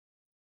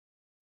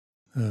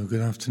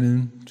Good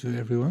afternoon to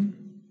everyone.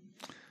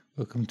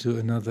 Welcome to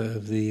another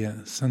of the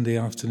Sunday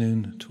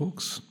afternoon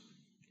talks.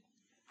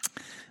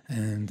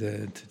 And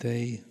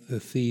today the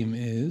theme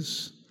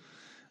is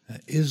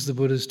the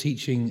Buddha's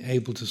teaching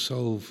able to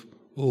solve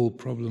all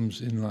problems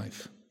in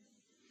life?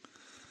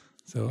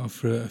 So I'll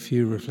offer a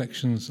few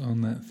reflections on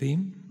that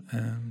theme.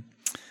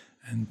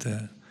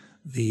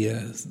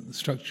 The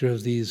structure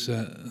of these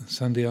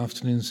Sunday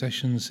afternoon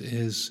sessions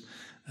is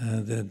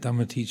the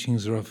Dhamma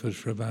teachings are offered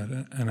for about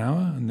an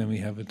hour, and then we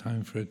have a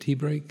time for a tea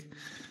break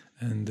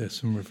and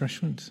some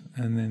refreshment,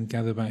 and then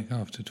gather back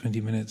after 20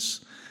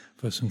 minutes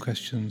for some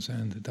questions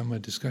and a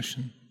Dhamma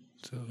discussion.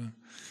 So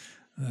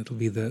that'll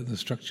be the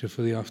structure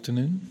for the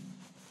afternoon.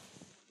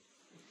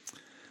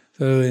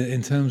 So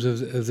in terms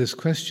of this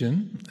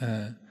question,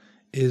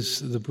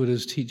 is the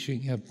Buddha's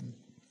teaching...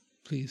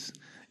 please.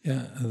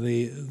 Yeah,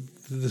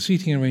 the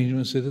seating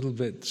arrangement's a little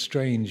bit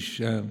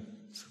strange,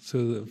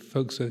 so the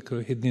folks are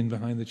kind of hidden in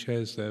behind the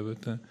chairs there,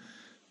 but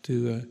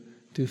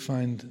do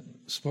find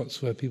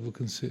spots where people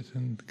can sit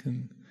and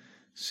can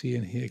see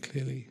and hear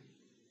clearly.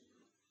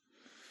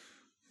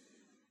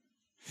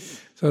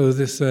 So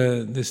this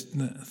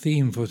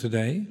theme for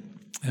today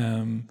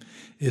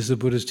is the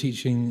Buddha's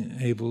teaching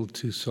able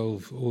to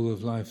solve all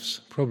of life's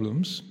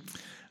problems.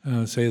 I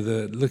would say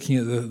that looking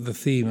at the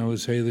theme, I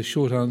would say the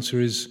short answer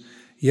is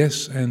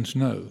yes and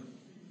no.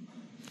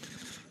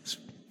 This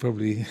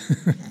probably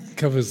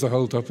covers the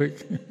whole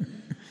topic.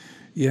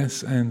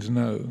 Yes and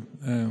no.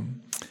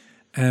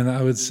 And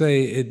I would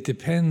say it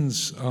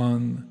depends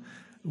on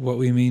what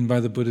we mean by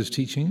the Buddha's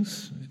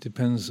teachings. It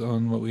depends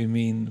on what we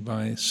mean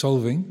by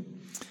solving,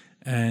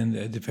 and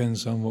it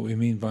depends on what we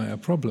mean by a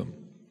problem.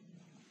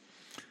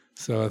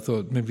 So I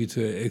thought maybe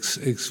to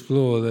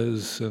explore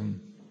those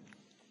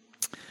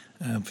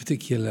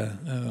particular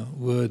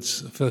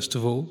words first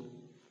of all.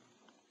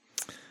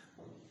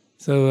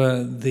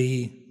 So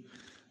the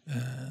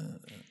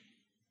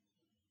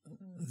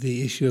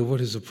issue of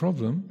what is a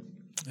problem,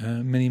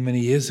 many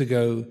years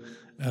ago,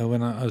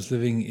 when I was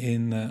living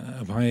in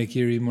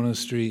Abhayagiri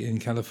Monastery in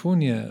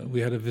California, we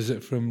had a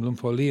visit from Luang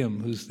Por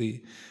Liam, who's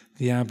the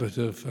abbot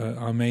of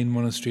our main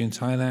monastery in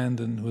Thailand,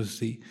 and was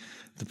the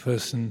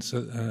person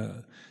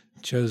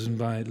chosen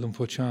by Luang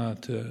Por Chah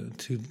to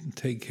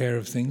take care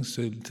of things,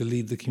 to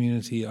lead the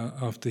community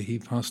after he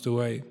passed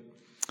away.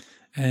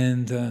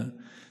 And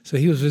so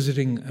he was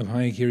visiting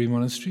Abhayagiri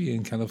Monastery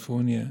in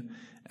California,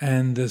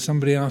 and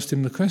somebody asked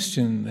him the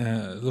question,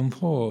 Luang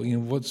Por,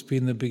 what's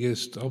been the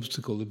biggest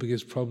obstacle, the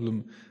biggest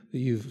problem that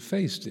you've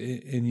faced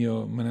in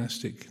your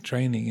monastic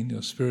training, in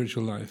your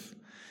spiritual life?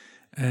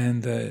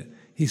 And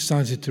he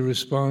started to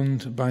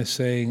respond by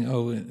saying,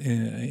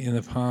 in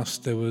the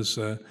past there was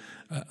a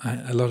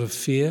lot of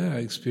fear. I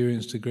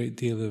experienced a great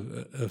deal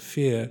of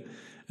fear.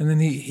 And then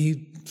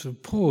he sort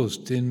of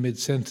paused in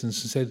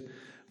mid-sentence and said,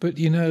 but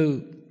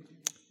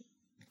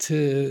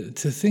to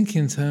think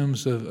in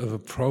terms of a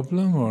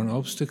problem or an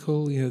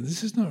obstacle,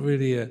 this is not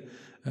really a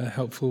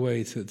helpful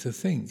way to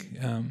think.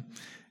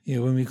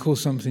 When we call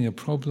something a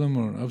problem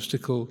or an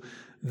obstacle,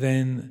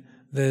 then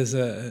there's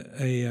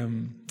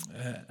an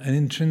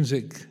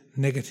intrinsic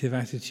negative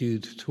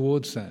attitude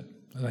towards that.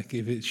 Like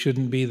if it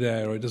shouldn't be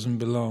there, or it doesn't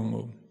belong,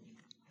 or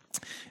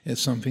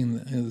it's something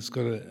that's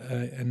got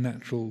a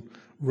natural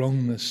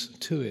wrongness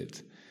to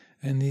it.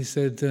 And he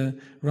said,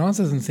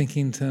 rather than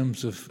thinking in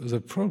terms of the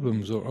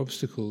problems or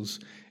obstacles,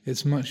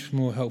 it's much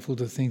more helpful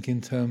to think in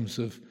terms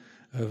of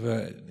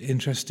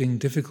interesting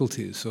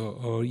difficulties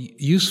or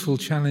useful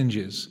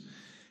challenges.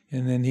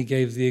 And then he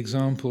gave the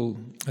example,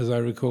 as I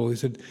recall, he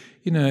said,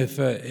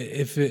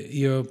 if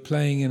you're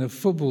playing in a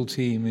football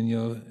team in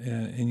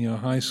your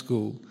high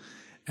school,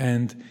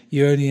 and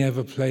you only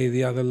ever play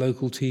the other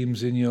local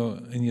teams in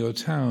your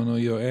town or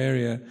your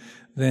area,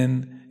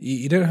 then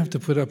you don't have to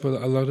put up a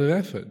lot of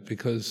effort,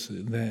 because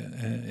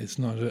it's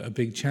not a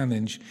big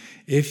challenge.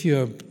 If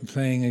you're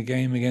playing a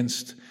game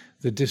against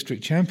the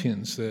district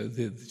champions,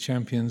 the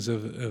champions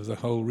of the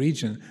whole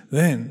region,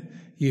 then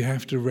you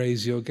have to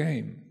raise your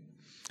game.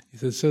 He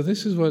said, so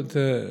this is what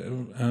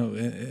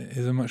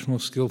is a much more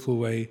skillful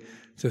way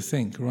to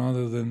think,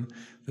 rather than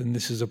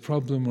this is a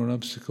problem or an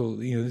obstacle.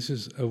 This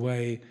is a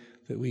way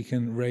that we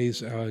can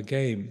raise our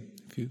game.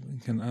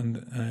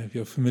 If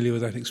you're familiar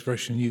with that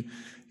expression,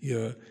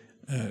 you're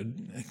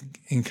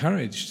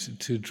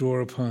encouraged to draw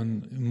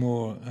upon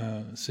more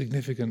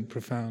significant,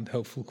 profound,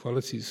 helpful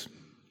qualities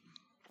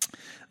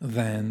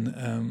than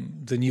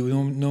you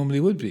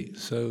normally would be.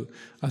 So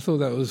I thought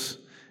that was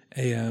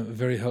a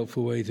very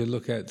helpful way to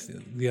look at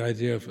the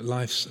idea of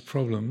life's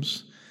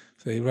problems.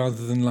 So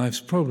rather than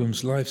life's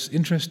problems, life's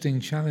interesting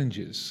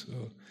challenges,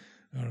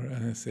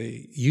 or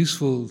say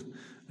useful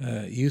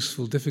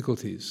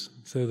difficulties,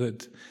 so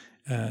that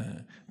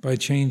by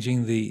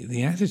changing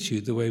the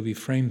attitude, the way we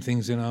frame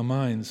things in our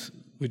minds,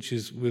 which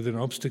is with an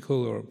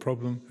obstacle or a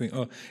problem, think,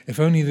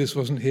 if only this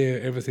wasn't here,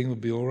 everything would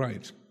be all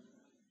right.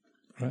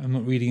 Right? I'm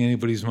not reading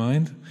anybody's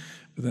mind,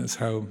 but that's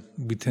how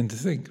we tend to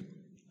think.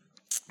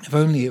 If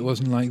only it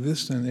wasn't like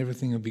this, then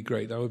everything would be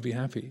great. I would be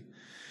happy.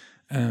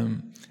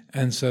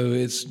 And so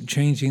it's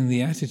changing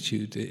the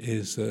attitude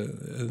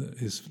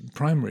is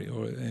primary,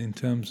 or in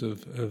terms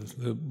of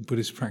the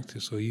Buddhist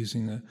practice, or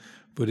using a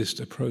Buddhist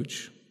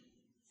approach.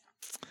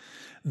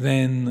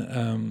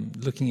 Then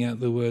looking at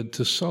the word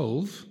to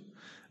solve,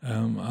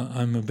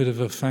 I'm a bit of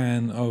a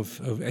fan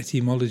of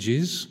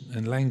etymologies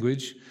and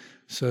language,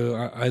 so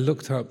I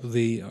looked up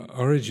the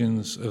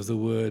origins of the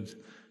word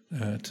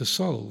to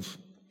solve.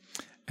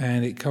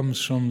 And it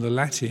comes from the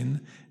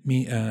Latin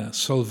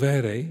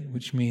solvere,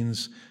 which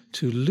means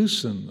to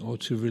loosen or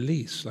to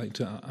release, like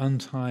to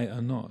untie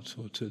a knot,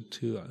 or to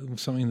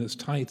something that's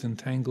tight and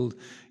tangled,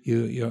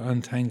 you're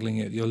untangling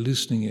it, you're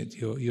loosening it,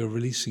 you're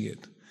releasing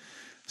it.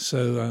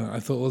 So I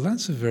thought, well,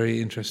 that's a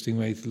very interesting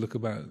way to look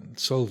about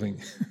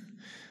solving.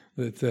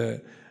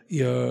 That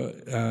you're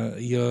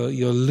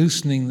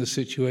loosening the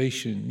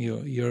situation,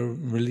 you're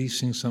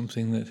releasing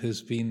something that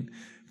has been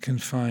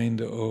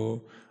confined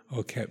or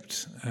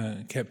kept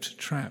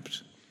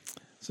trapped.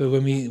 So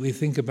when we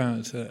think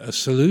about a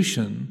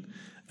solution,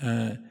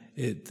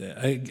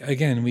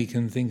 again we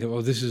can think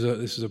of, this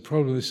is a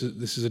problem, this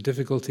is a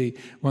difficulty.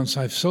 Once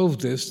I've solved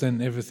this,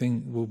 then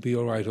everything will be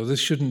all right. Or this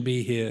shouldn't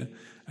be here,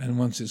 and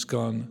once it's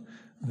gone,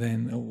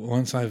 then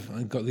once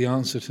I've got the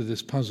answer to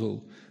this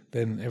puzzle,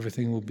 then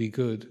everything will be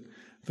good.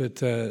 But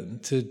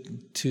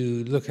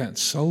to look at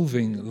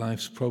solving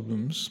life's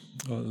problems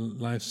or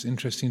life's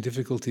interesting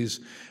difficulties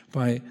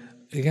by,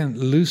 again,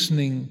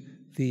 loosening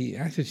the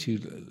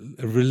attitude,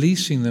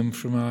 releasing them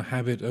from our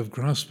habit of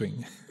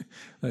grasping.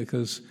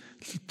 Because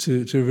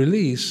to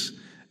release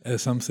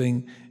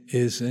something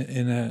is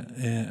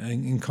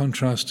in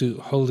contrast to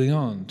holding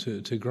on,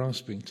 to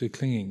grasping, to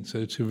clinging.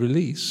 So to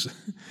release,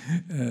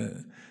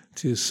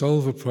 to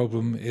solve a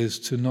problem, is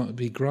to not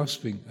be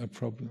grasping a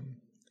problem.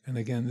 And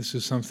again, this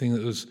is something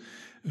that was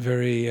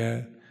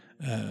very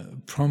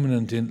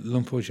prominent in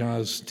Luang Por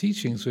Chah's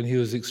teachings when he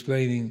was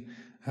explaining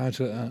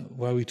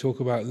why we talk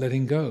about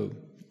letting go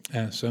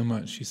so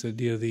much. He said,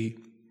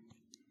 in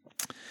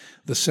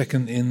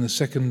the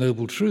second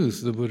noble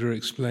truth, the Buddha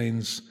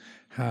explains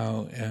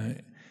how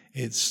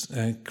it's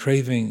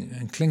craving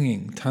and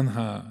clinging,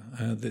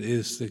 tanha, that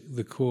is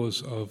the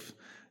cause of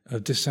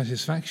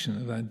dissatisfaction,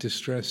 of that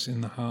distress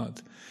in the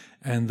heart.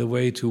 And the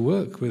way to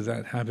work with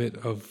that habit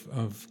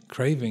of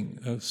craving,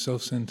 of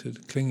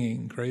self-centered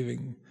clinging,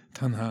 craving,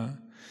 tanha,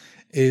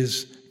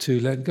 is to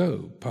let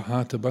go.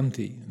 Pahata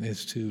banti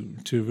is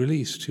to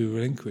release, to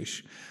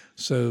relinquish.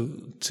 So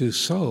to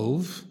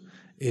solve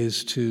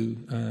is to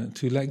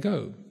let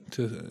go,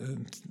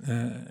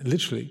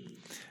 literally.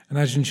 And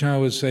Ajahn Chah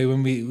would say,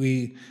 when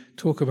we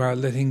talk about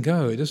letting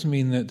go, it doesn't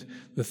mean that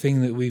the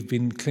thing that we've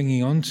been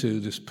clinging onto,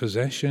 this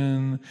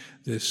possession,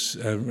 this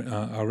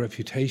our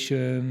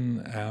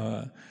reputation,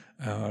 our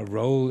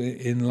role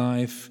in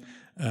life,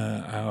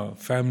 our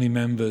family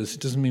members,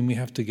 it doesn't mean we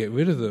have to get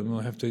rid of them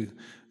or have to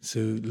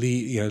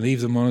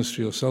leave the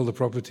monastery or sell the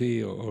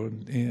property or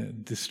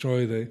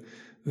destroy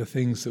the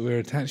things that we're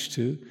attached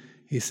to.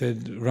 He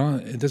said,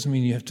 it doesn't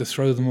mean you have to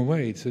throw them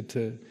away.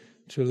 To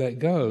let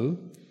go,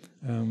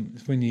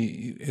 when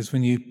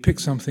you pick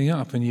something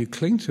up and you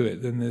cling to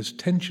it, then there's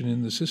tension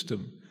in the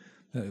system.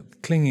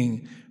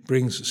 Clinging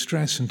brings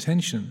stress and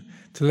tension.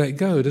 To let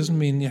go doesn't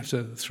mean you have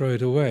to throw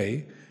it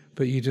away,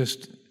 but you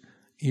just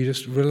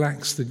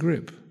relax the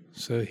grip.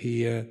 So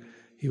he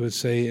would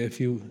say, if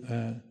you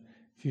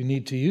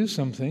need to use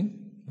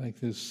something like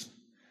this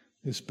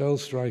bell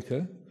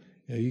striker,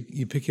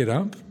 you pick it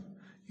up.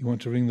 You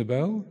want to ring the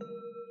bell.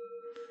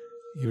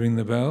 You ring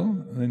the bell,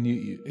 and then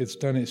it's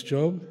done its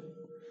job.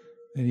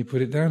 Then you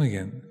put it down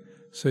again.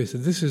 So he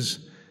said, this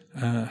is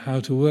how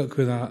to work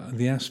with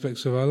the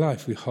aspects of our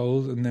life. We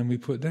hold and then we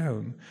put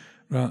down.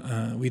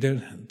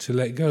 To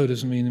let go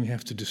doesn't mean we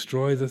have to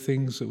destroy the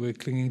things that we're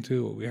clinging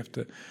to, or we have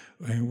to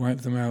wipe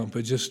them out,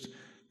 but just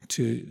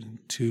to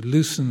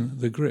loosen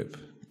the grip,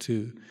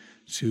 to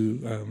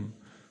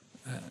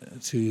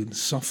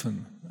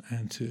soften,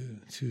 and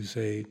to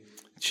say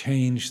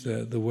change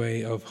the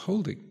way of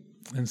holding.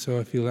 And so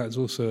I feel that's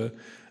also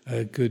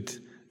a good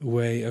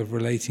way of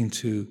relating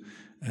to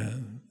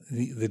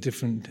the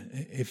different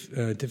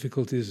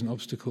difficulties and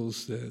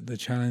obstacles, the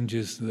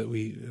challenges that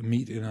we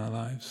meet in our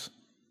lives.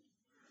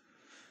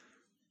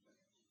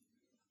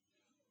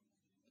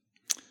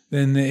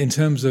 Then in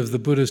terms of the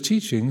Buddha's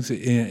teachings,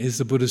 is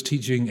the Buddha's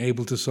teaching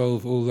able to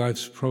solve all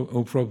life's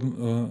all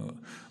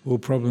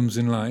problems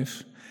in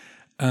life?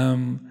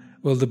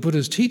 Well, the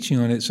Buddha's teaching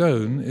on its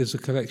own is a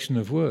collection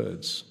of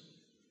words.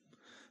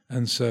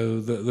 And so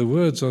the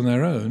words on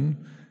their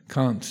own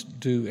can't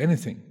do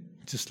anything.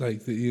 Just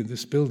like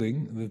this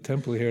building, the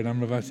temple here at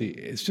Amaravati,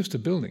 it's just a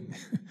building.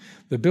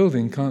 The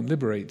building can't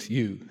liberate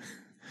you.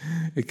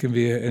 It can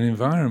be an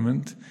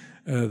environment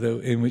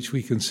in which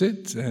we can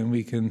sit and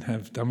we can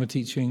have Dhamma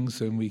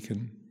teachings and we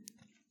can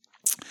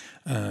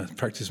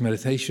practice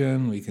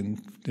meditation, we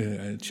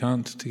can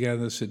chant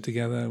together, sit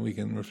together, we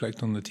can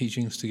reflect on the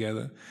teachings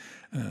together.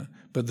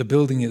 But the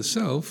building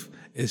itself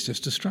is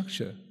just a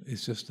structure.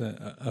 It's just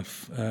a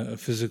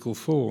physical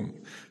form.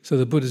 So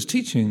the Buddha's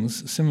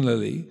teachings,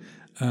 similarly,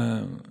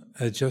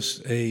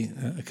 just a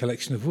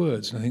collection of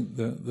words. And I think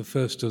the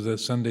first of the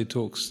Sunday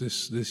talks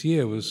this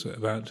year was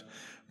about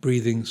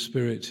breathing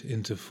spirit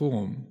into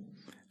form.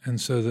 And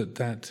so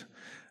that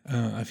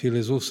I feel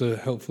is also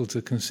helpful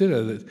to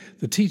consider that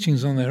the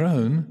teachings on their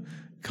own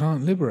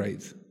can't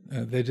liberate.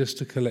 They're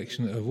just a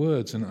collection of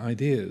words and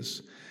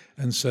ideas.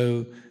 And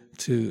so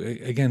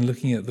again,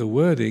 looking at the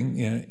wording,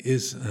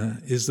 is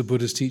the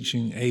Buddha's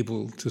teaching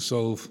able to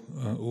solve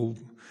all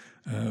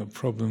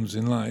problems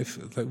in life?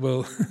 Like,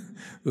 well,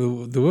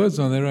 the words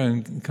on their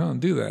own can't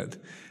do that.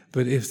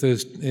 But if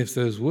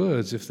those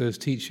words, if those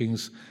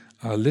teachings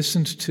are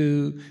listened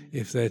to,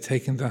 if they're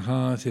taken to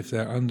heart, if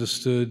they're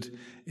understood,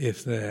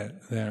 if they're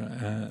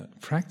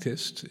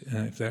practiced,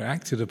 if they're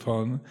acted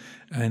upon,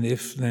 and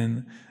if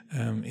then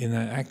in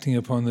acting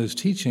upon those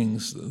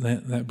teachings,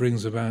 that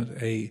brings about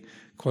a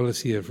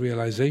quality of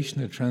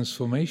realization, a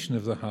transformation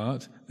of the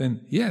heart, then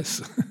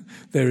yes,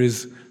 there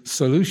is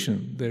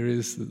solution. There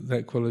is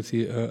that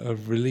quality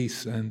of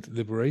release and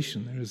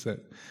liberation. There is that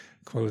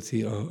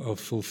quality of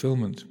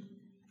fulfillment.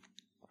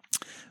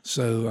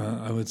 So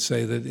I would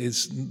say that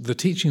it's the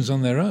teachings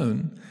on their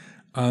own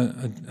are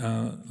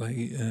like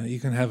you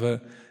can have a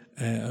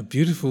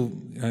beautiful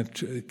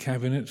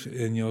cabinet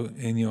in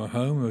your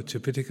home, or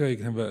Tipitaka. You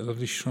can have a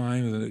lovely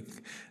shrine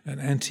with an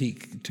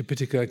antique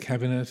Tipitaka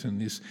cabinet and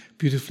these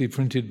beautifully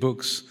printed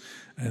books,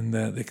 and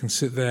they can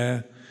sit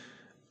there,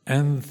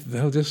 and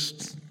they'll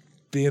just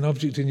be an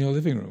object in your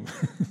living room.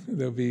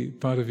 They'll be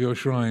part of your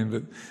shrine,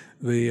 but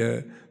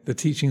the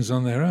teachings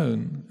on their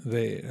own,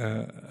 they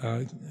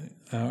are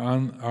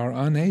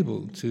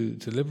unable to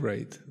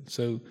liberate.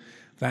 So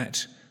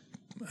that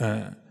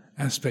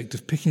aspect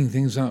of picking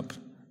things up,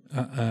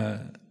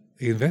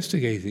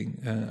 investigating,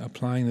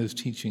 applying those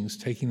teachings,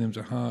 taking them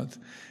to heart,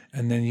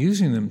 and then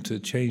using them to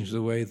change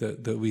the way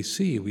that we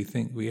see, we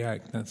think, we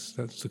act, that's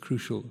the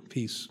crucial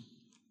piece.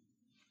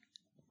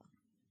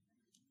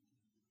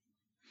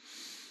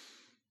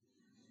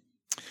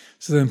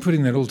 So then,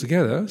 putting that all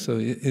together,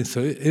 is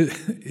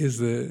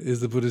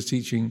the Buddha's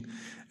teaching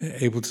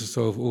able to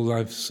solve all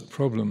life's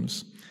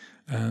problems?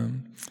 I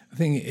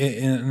think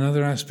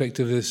another aspect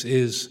of this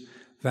is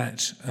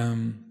that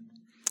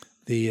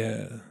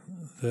the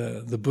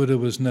Buddha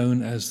was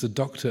known as the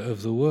doctor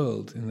of the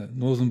world. In the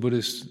Northern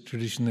Buddhist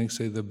tradition, they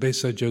say the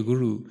Besa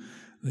Jaguru,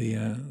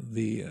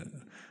 the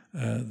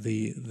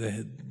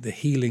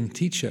healing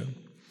teacher.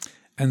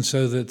 And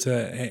so that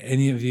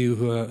any of you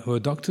who are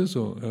doctors,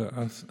 or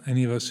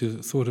any of us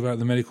who've thought about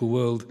the medical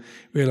world,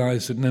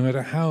 realize that no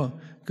matter how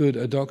good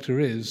a doctor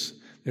is,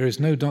 there is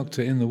no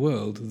doctor in the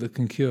world that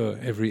can cure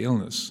every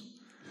illness.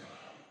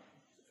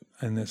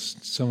 Unless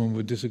someone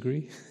would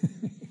disagree.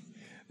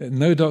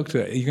 No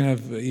doctor. You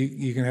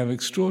can have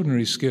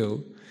extraordinary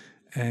skill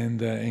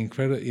and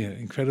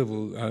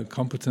incredible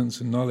competence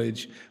and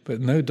knowledge,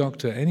 but no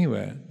doctor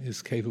anywhere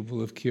is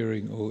capable of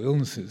curing all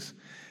illnesses.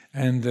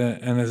 And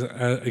as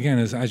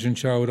Ajahn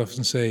Chah would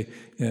often say,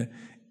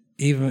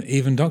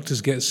 even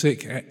doctors get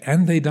sick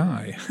and they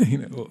die.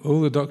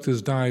 All the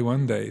doctors die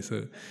one day.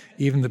 So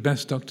even the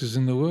best doctors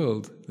in the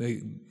world,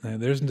 there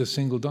isn't a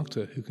single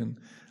doctor who can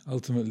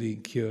ultimately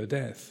cure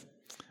death,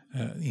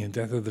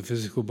 death of the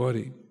physical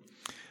body.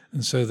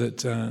 And so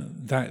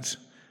that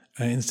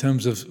in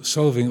terms of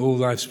solving all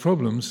life's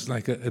problems,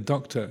 like a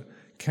doctor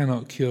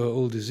cannot cure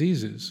all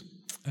diseases,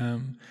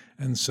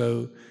 and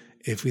so.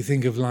 If we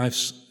think of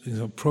life's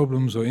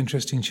problems or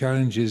interesting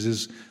challenges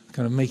as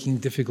kind of making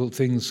difficult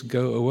things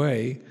go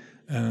away,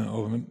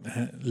 or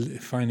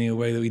finding a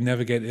way that we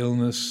never get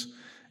illness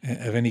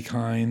of any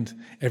kind,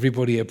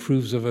 everybody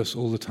approves of us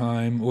all the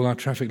time, all our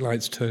traffic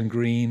lights turn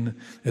green,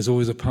 there's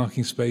always a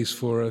parking space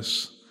for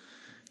us.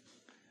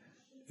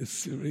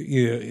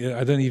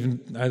 I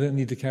don't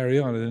need to carry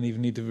on. I don't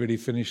even need to really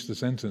finish the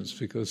sentence,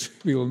 because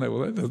we all know,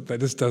 well,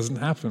 that just doesn't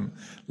happen.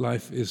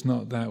 Life is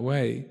not that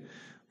way.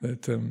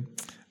 That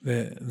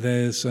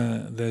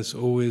there's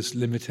always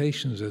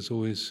limitations, there's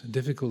always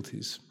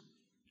difficulties.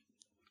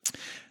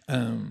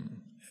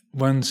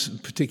 One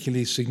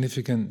particularly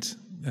significant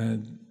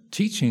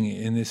teaching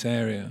in this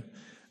area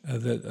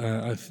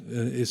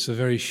it's a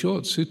very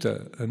short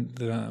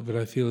sutta, but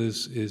I feel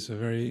is a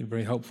very,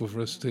 very helpful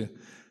for us to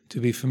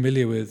be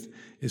familiar with,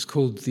 is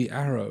called the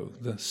Arrow,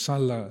 the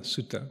Salla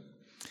Sutta.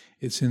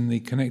 It's in the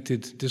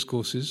Connected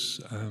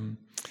Discourses,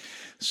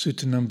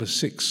 Sutta number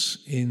 6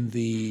 in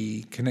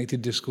the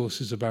Connected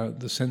Discourses about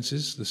the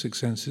senses, the 6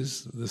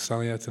 senses, the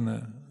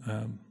Salayatana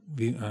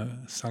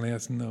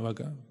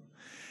Vagga.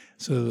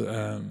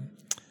 So,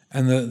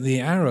 and the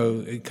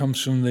arrow, it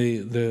comes from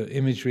the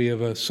imagery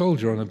of a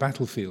soldier on a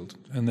battlefield.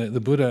 And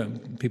the Buddha,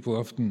 people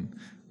often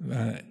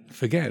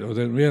forget or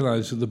don't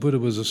realize that the Buddha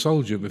was a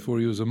soldier before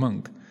he was a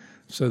monk.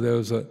 So there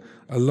was a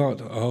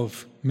lot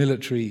of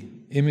military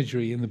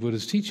imagery in the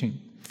Buddha's teaching.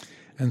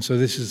 And so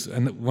this is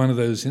one of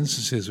those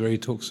instances where he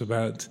talks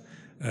about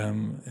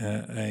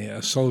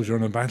a soldier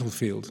on a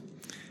battlefield.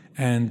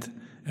 And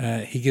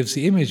he gives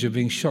the image of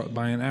being shot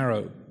by an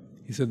arrow.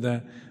 He said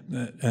that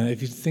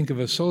if you think of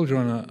a soldier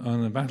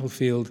on a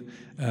battlefield,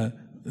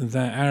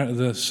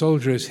 the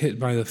soldier is hit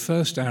by the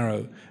first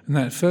arrow, and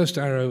that first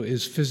arrow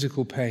is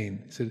physical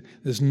pain. He said,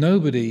 there's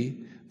nobody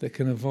that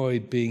can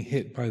avoid being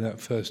hit by that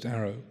first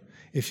arrow.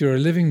 If you're a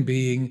living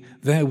being,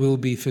 there will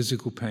be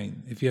physical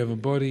pain. If you have a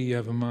body, you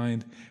have a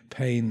mind,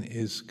 pain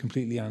is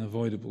completely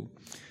unavoidable.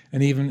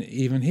 And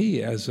even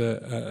he, as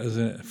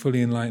a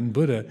fully enlightened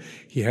Buddha,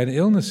 he had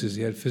illnesses,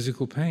 he had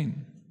physical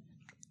pain.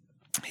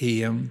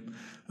 He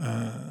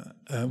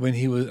when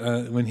he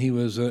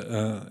was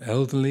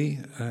elderly,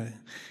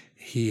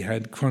 he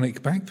had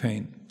chronic back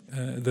pain.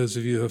 Those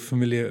of you who are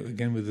familiar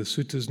again with the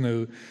suttas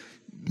know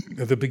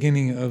at the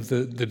beginning of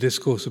the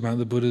discourse about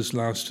the Buddha's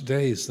last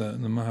days, the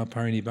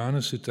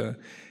Mahaparinibbana Sutta,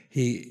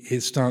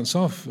 it starts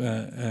off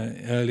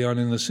early on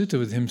in the sutta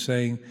with him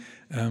saying,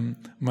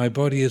 my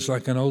body is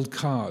like an old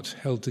cart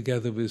held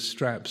together with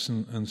straps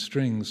and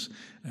strings,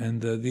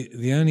 and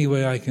the only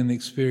way I can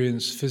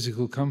experience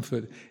physical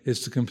comfort is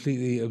to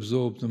completely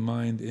absorb the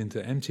mind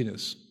into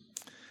emptiness.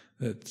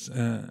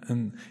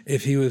 And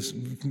if he was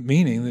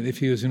meaning that if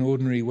he was in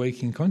ordinary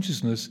waking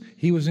consciousness,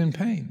 he was in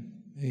pain.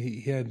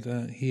 He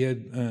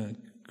had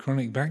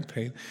chronic back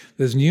pain.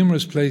 There's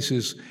numerous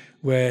places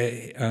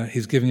where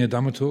he's giving a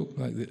Dhamma talk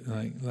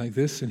like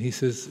this, and he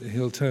says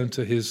he'll turn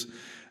to his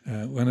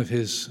one of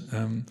his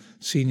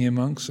senior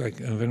monks, like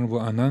Venerable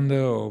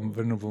Ananda or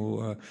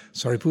Venerable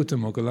Sariputta,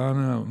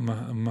 Moggallana,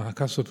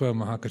 Mahakassapa,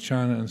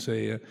 Mahakachana, and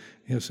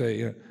he'll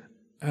say,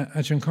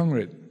 Ajahn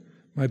Kongret,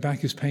 my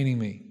back is paining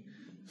me.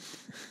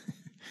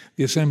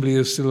 The assembly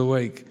is still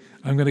awake.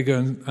 I'm going to go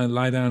and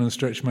lie down and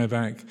stretch my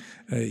back.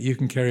 You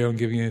can carry on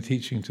giving a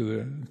teaching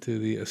to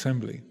the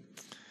assembly.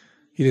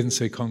 He didn't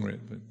say Kongret,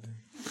 but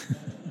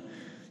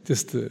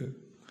just to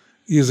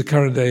use a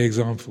current day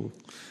example.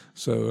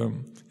 So,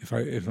 if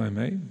I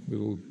may, we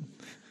will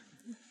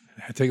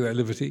take that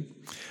liberty.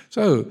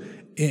 So,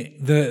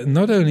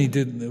 not only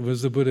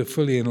was the Buddha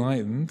fully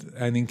enlightened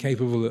and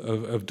incapable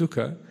of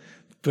dukkha,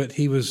 but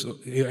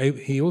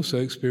he also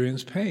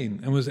experienced pain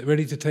and was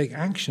ready to take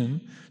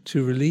action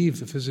to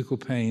relieve the physical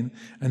pain,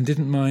 and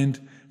didn't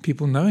mind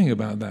people knowing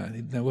about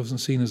that. That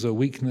wasn't seen as a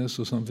weakness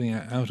or something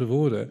out of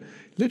order.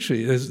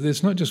 Literally,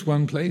 there's not just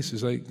one place.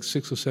 It's like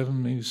 6 or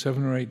 7, maybe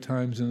 7 or 8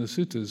 times in the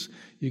suttas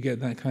you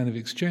get that kind of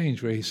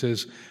exchange where he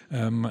says,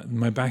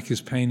 my back is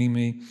paining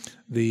me,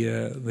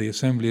 the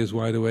assembly is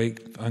wide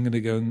awake, I'm going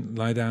to go and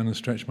lie down and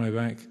stretch my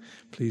back.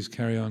 Please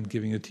carry on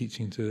giving a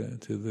teaching to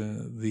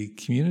the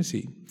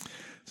community.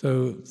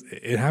 So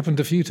it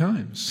happened a few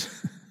times.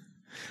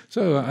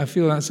 So I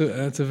feel that's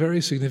a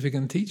very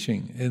significant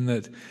teaching, in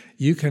that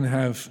you can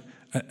have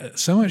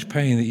so much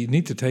pain that you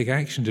need to take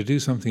action to do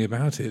something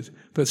about it,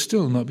 but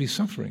still not be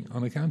suffering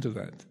on account of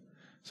that.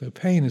 So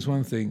pain is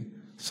one thing,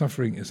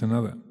 suffering is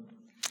another.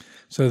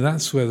 So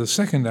that's where the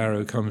second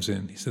arrow comes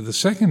in. He said the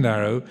second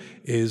arrow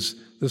is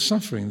the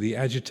suffering, the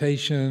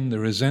agitation, the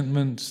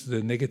resentment,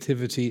 the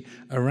negativity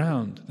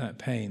around that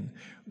pain,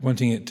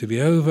 wanting it to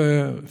be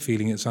over,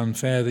 feeling it's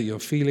unfair that you're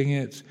feeling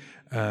it,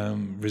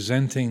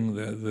 resenting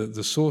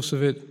the source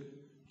of it,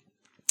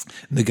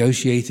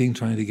 negotiating,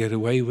 trying to get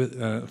away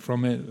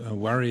from it,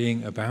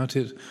 worrying about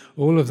it.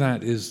 All of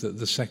that is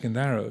the second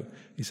arrow.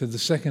 He said the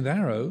second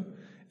arrow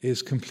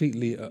is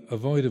completely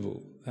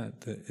avoidable.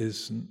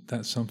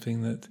 That's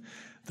something that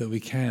we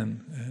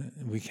can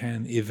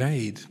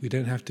evade. We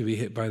don't have to be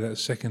hit by that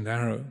second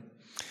arrow.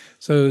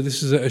 So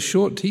this is a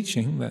short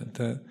teaching, that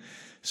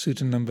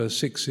sutta number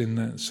 6 in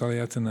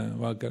Salayatana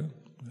Vagga.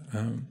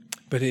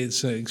 But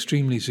it's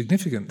extremely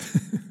significant,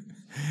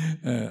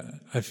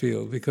 I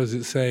feel, because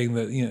it's saying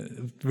that,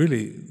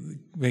 really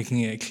making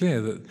it clear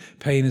that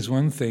pain is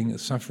one thing,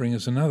 suffering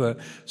is another.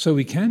 So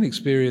we can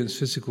experience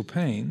physical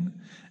pain,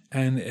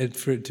 and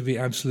for it to be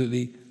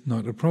absolutely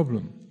not a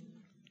problem.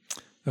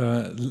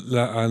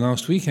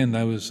 Last weekend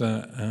I was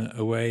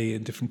away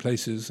in different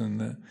places,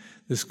 and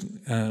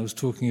I was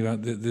talking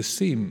about this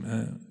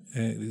theme.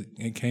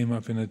 It came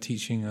up in a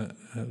teaching a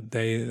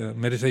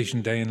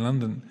meditation day in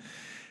London.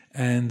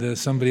 And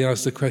somebody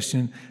asked the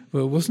question,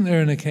 well, wasn't there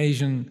an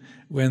occasion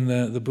when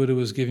the Buddha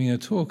was giving a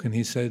talk, and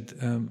he said,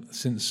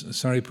 since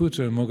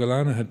Sariputta and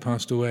Moggallana had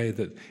passed away,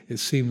 that it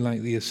seemed like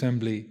the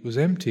assembly was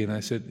empty? And I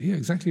said, yeah,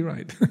 exactly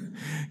right.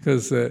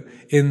 Because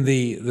in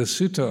the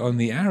sutta on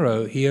the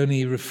arrow, he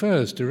only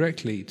refers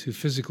directly to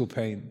physical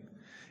pain.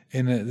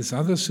 In this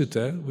other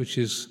sutta, which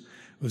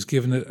was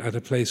given at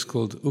a place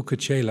called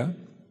Ukachela,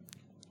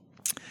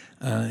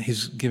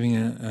 he's giving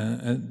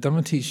a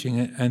Dhamma teaching,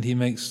 and he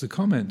makes the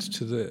comment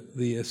to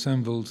the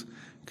assembled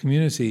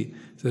community.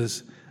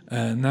 Says,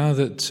 now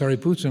that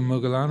Sariputta and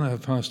Moggallana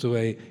have passed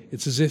away,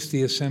 it's as if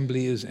the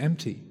assembly is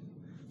empty.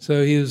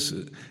 So he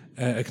was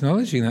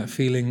acknowledging that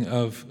feeling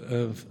of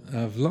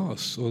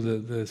loss, or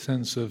the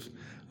sense of,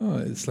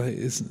 it's like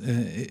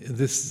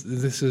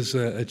this is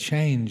a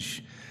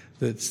change,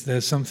 that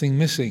there's something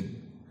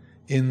missing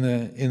in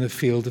the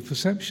field of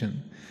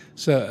perception.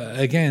 So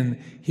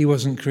again, he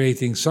wasn't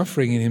creating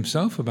suffering in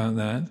himself about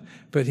that,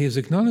 but he is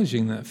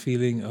acknowledging that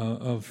feeling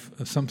of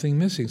something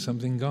missing,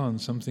 something gone,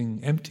 something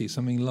empty,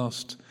 something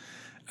lost.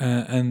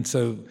 And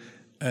so,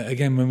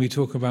 again, when we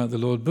talk about the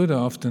Lord Buddha,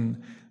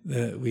 often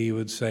that we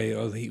would say,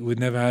 oh, he would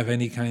never have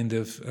any kind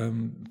of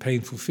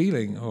painful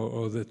feeling,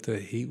 or that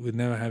he would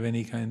never have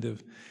any kind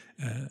of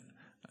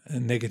a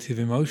negative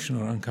emotion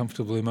or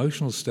uncomfortable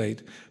emotional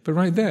state. But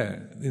right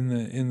there, in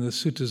the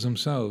suttas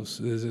themselves,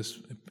 there's this,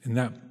 in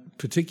that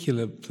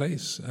particular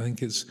place, I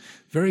think it's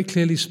very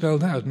clearly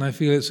spelled out, and I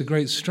feel it's a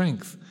great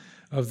strength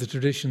of the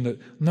tradition that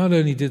not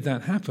only did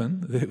that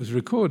happen, that it was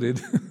recorded,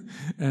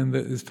 and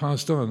that it's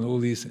passed on all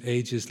these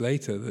ages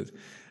later, that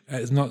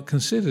it's not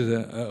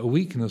considered a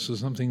weakness or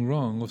something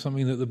wrong or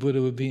something that the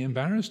Buddha would be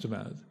embarrassed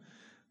about,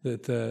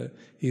 that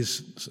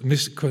he's,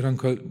 quote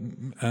unquote,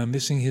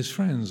 missing his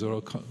friends,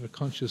 or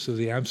conscious of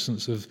the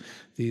absence of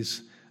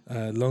these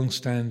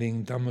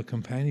long-standing Dhamma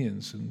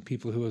companions and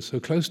people who are so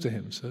close to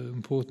him, so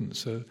important,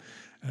 so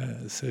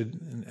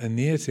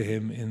near to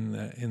him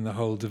in the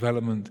whole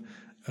development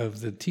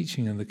of the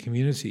teaching and the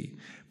community.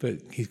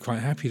 But he's quite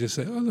happy to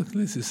say, oh, look,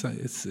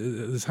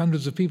 there's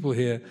hundreds of people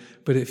here,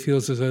 but it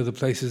feels as though the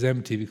place is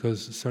empty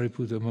because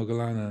Sariputta and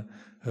Moggallana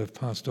have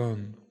passed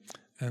on.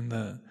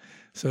 And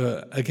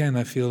so again,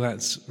 I feel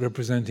that's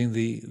representing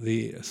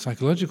the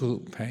psychological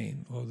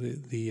pain, or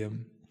the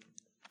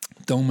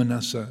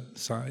domanassa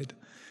side.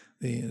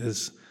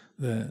 There's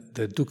the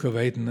dukkha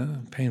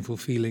vedana, painful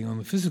feeling on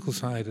the physical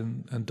side,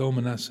 and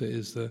domanassa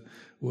is the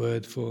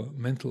word for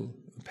mental,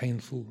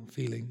 painful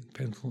feeling,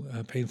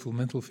 painful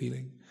mental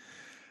feeling.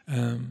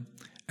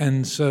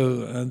 And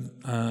so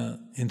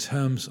in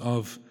terms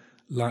of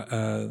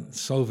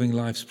solving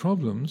life's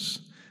problems,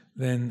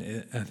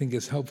 then I think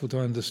it's helpful to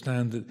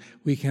understand that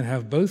we can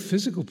have both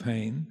physical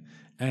pain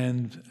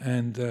and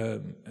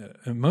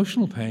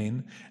emotional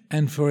pain,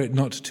 and for it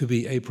not to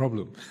be a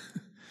problem.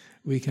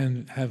 We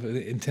can have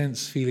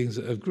intense feelings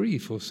of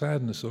grief or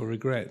sadness or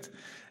regret,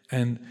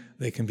 and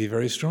they can be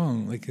very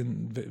strong, they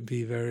can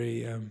be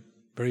very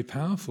very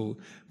powerful,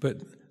 but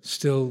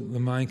still the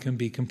mind can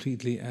be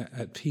completely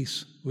at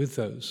peace with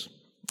those.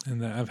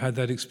 And I've had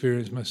that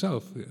experience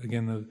myself,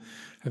 again,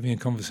 having a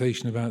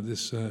conversation about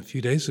this a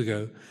few days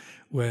ago,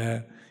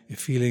 where you're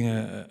feeling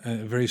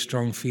a very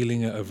strong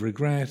feeling of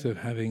regret, of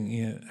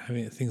having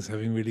things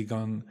having really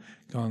gone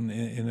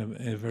in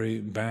a very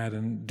bad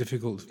and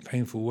difficult,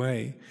 painful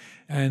way,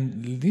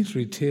 and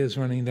literally tears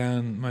running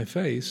down my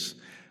face,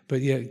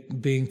 but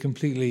yet being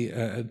completely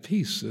at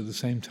peace at the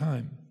same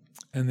time.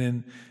 And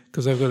then,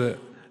 because I've got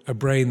a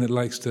brain that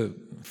likes to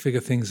figure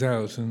things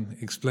out and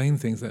explain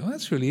things, like, oh,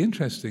 that's really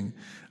interesting.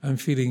 I'm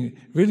feeling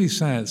really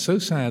sad, so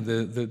sad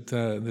that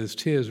there's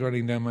tears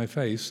running down my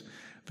face,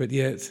 but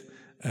yet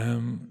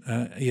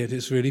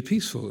it's really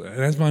peaceful.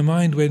 And as my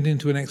mind went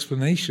into an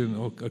explanation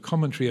or a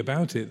commentary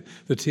about it,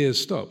 the tears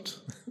stopped.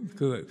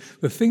 Because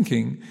the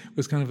thinking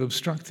was kind of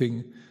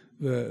obstructing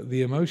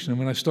the emotion. And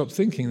when I stopped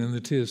thinking, then the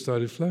tears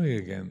started flowing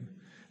again.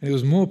 And it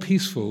was more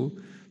peaceful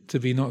to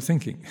be not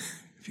thinking,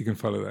 if you can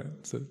follow that.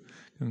 So it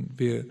can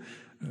be a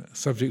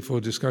subject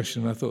for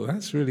discussion. I thought,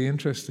 that's really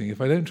interesting.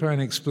 If I don't try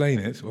and explain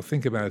it or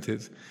think about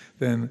it,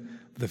 then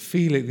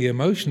the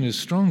emotion is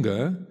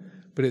stronger,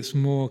 but it's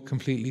more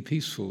completely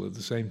peaceful at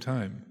the same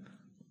time.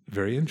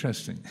 Very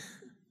interesting.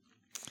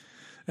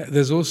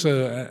 There's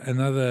also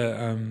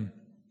another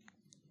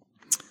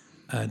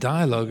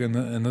dialogue, and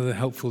another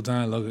helpful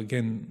dialogue,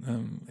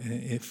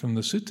 again, from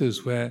the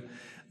suttas, where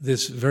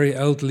this very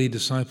elderly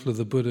disciple of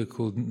the Buddha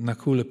called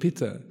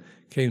Nakulapita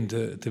came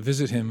to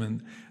visit him,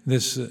 and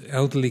this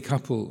elderly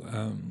couple,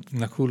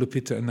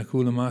 Nakulapita and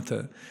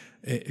Nakulamata,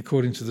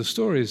 according to the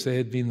stories, they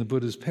had been the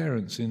Buddha's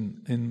parents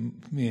in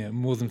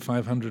more than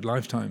 500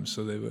 lifetimes,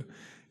 so they were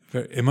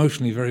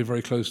emotionally very,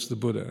 very close to the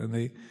Buddha,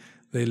 and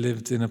they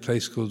lived in a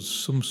place called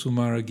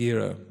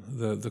Sumsumaragira,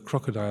 the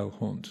crocodile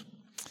haunt.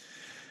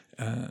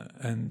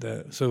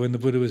 So when the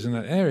Buddha was in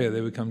that area, they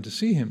would come to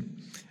see him.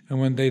 And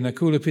one day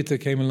Nakulapita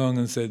came along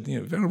and said,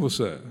 Venerable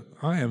Sir,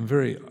 I am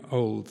very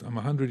old. I'm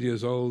 100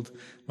 years old.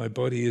 My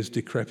body is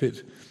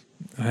decrepit.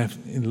 I have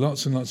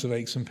lots and lots of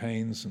aches and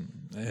pains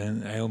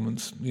and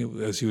ailments,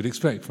 as you would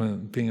expect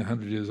from being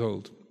 100 years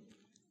old.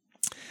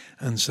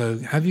 And so,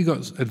 have you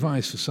got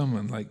advice for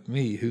someone like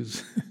me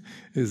who's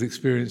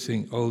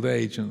experiencing old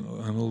age and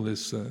all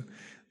this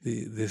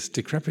this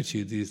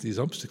decrepitude, these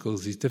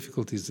obstacles, these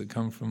difficulties that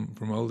come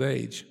from old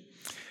age?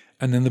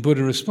 And then the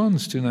Buddha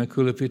responds to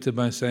Nakulapita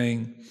by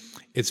saying,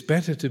 it's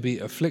better to be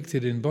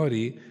afflicted in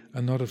body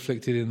and not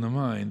afflicted in the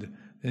mind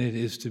than it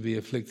is to be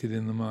afflicted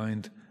in the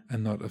mind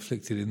and not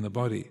afflicted in the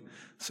body.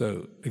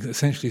 So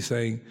essentially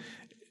saying,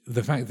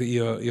 the fact that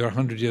you're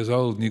 100 years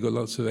old and you've got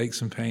lots of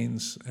aches and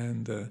pains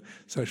and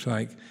such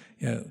like,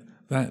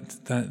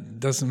 that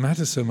doesn't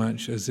matter so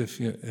much as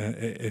if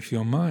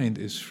your mind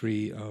is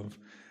free of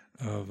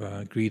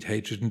greed,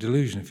 hatred, and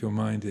delusion, if your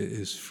mind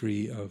is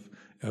free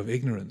of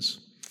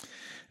ignorance.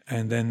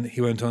 And then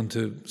he went on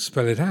to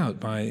spell it out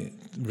by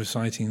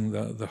reciting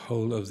the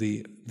whole of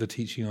the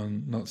teaching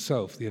on not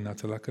self, the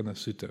Anattalakkana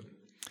Sutta.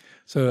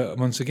 So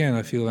once again,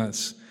 I feel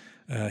that's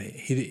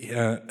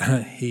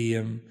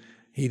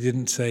he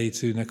didn't say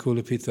to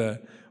Nakulapita,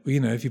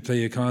 well, if you play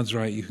your cards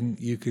right,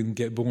 you can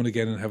get born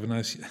again and have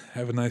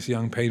a nice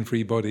young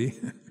pain-free body.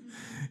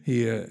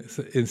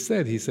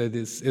 Instead, he said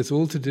it's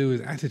all to do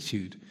with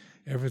attitude.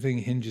 Everything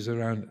hinges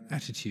around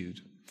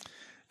attitude.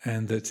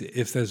 And that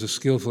if there's a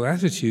skillful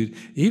attitude,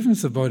 even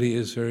if the body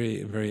is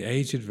very, very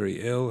aged,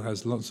 very ill,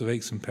 has lots of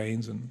aches and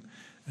pains and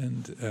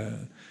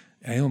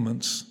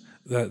ailments,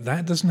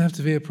 that doesn't have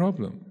to be a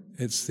problem.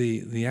 It's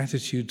the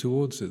attitude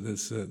towards it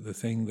that's the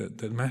thing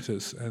that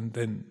matters. And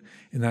then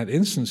in that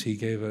instance, he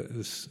gave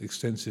this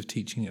extensive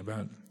teaching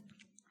about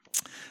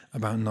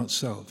not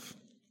self.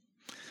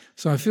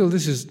 So I feel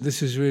this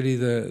is really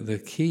the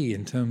key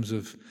in terms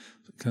of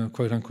kind of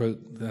quote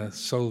unquote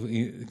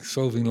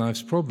solving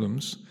life's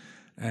problems.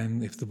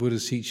 And if the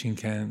Buddha's teaching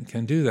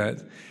can do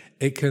that,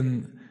 it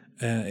can.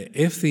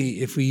 If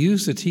we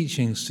use the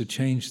teachings to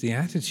change the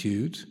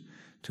attitude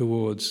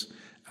towards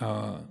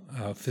our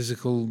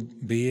physical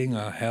being,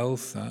 our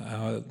health,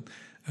 our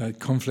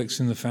conflicts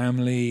in the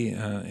family,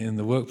 in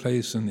the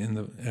workplace, and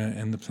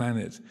in the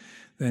planet,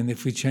 then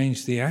if we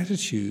change the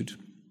attitude,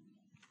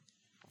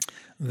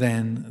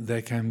 then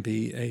there can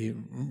be a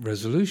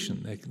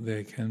resolution.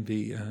 There can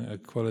be a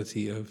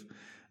quality of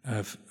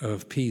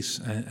peace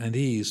and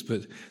ease.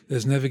 But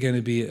there's never going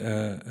to be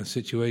a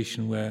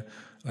situation where,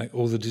 like,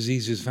 all the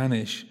diseases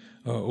vanish,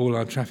 or all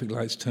our traffic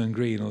lights turn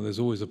green, or there's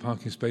always a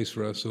parking space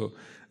for us, or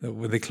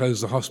where they close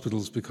the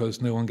hospitals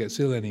because no one gets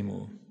ill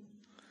anymore.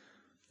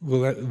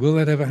 Will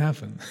that ever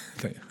happen?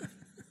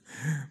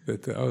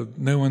 That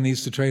no one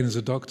needs to train as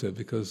a doctor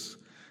because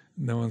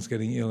no one's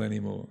getting ill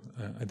anymore.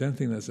 I don't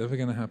think that's ever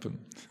going to happen.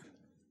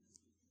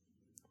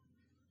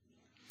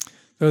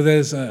 So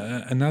there's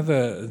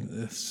another,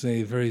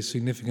 say, very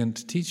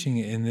significant teaching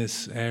in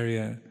this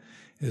area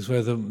is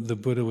where the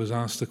Buddha was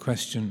asked a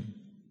question.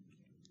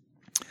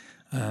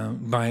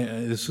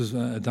 This was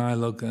a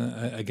dialogue,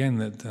 again,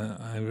 that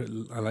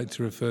I like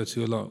to refer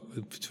to a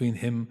lot, between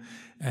him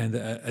and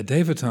a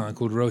Devata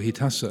called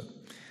Rohitassa.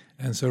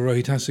 And so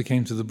Rohitassa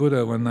came to the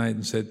Buddha one night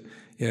and said,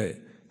 yeah,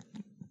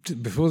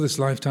 before this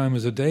lifetime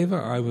as a Deva,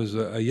 I was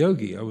a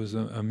yogi, I was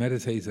a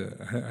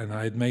meditator, and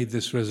I had made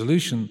this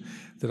resolution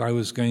that I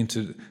was going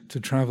to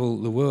travel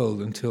the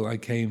world until I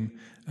came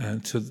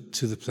to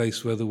the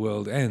place where the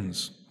world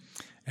ends.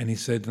 And he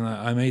said,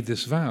 I made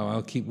this vow,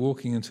 I'll keep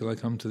walking until I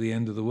come to the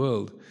end of the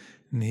world.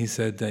 And he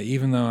said,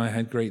 even though I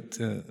had great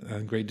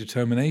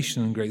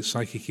determination and great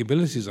psychic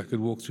abilities, I could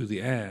walk through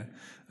the air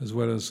as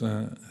well as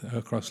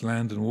across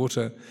land and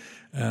water,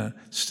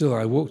 still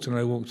I walked and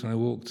I walked and I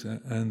walked,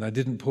 and I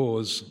didn't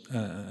pause,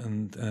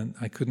 and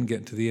I couldn't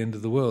get to the end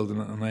of the world,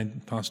 and I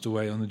passed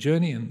away on the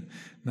journey, and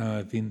now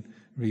I've been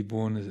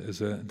reborn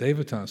as a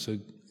Devata. So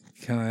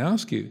can I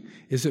ask you,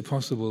 is it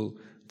possible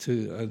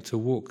to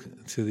walk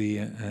to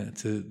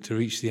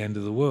reach the end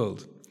of the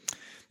world?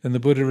 Then the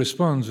Buddha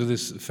responds with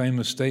this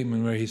famous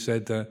statement where he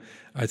said,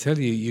 I tell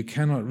you, you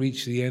cannot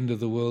reach the end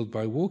of the world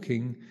by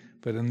walking,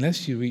 but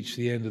unless you reach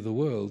the end of the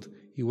world,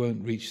 you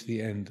won't reach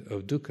the end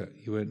of dukkha,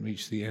 you won't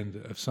reach the end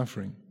of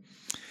suffering.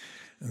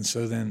 And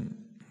so then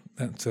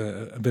that's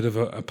a bit of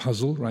a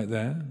puzzle right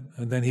there.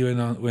 And then he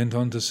went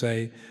on to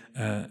say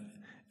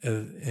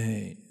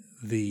the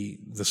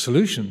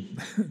solution,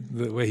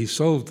 where he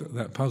solved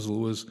that puzzle,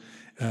 was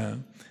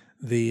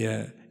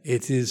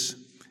it is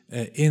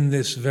in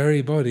this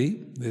very body,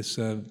 this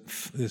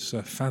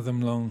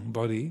fathom-long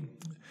body,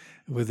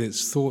 with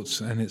its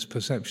thoughts and its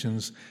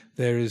perceptions,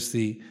 there is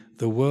the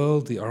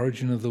world, the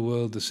origin of the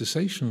world, the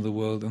cessation of the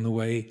world, and the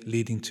way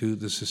leading to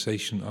the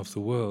cessation of the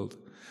world.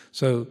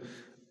 So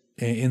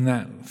in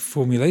that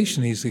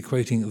formulation, he's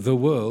equating the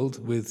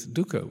world with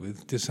dukkha,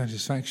 with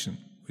dissatisfaction,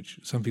 which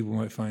some people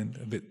might find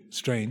a bit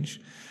strange.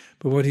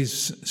 But what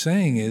he's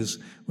saying is,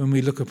 when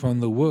we look upon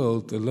the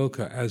world, the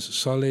loka, as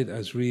solid,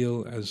 as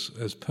real,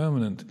 as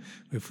permanent,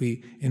 if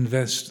we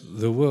invest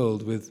the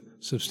world with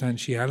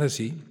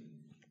substantiality,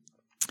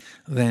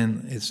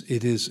 then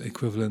it is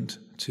equivalent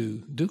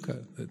to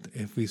dukkha. That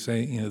if we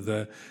say,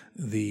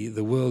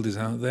 the world is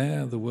out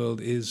there, the world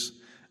is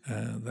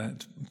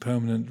that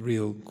permanent,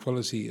 real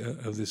quality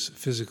of this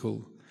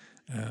physical,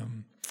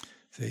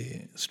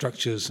 the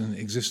structures and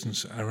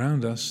existence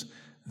around us,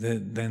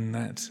 then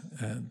that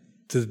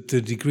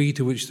the degree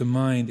to which the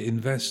mind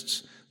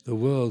invests the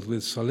world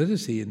with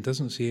solidity and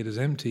doesn't see it as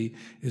empty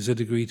is the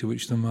degree to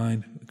which the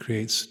mind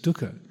creates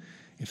dukkha.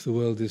 If the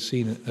world is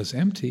seen as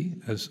empty,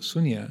 as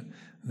sunya,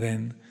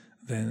 then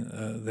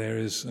there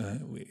is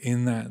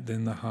in that,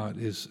 then the heart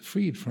is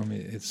freed from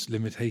its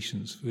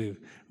limitations. We've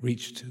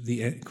reached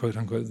the quote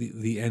unquote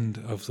the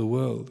end of the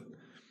world.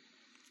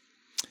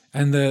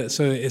 And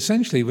so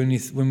essentially,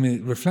 when we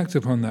reflect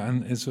upon that,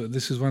 and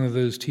this is one of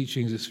those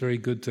teachings it's very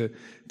good to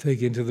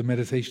take into the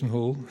meditation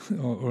hall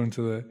or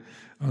onto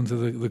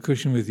the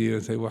cushion with you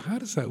and say, well, how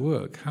does that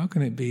work? How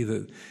can it be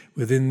that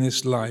within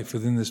this life,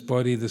 within this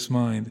body, this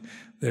mind,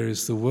 there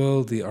is the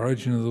world, the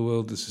origin of the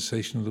world, the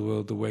cessation of the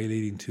world, the way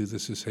leading to the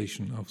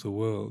cessation of the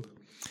world?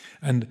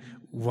 And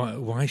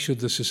why should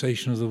the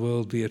cessation of the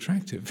world be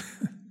attractive?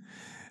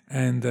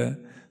 And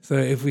so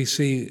if we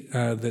see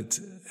that,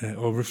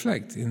 or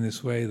reflect in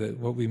this way, that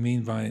what we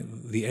mean by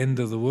the end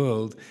of the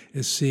world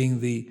is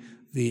seeing the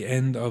the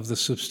end of the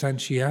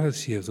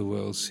substantiality of the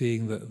world,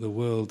 seeing that the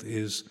world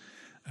is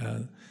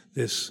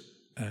this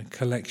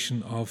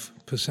collection of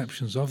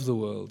perceptions of the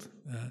world,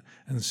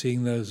 and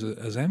seeing those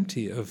as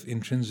empty of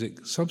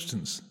intrinsic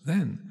substance.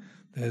 Then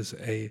there's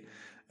a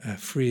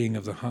freeing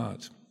of the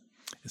heart.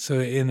 So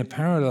in a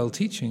parallel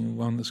teaching,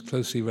 one that's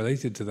closely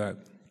related to that,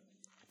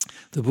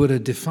 the Buddha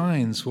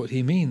defines what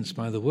he means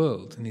by the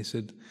world. And he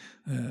said,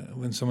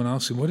 when someone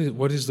asks him,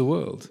 what is the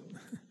world?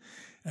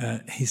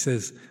 He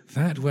says,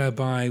 that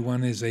whereby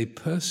one is a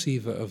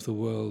perceiver of the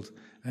world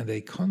and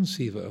a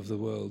conceiver of the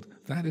world,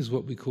 that is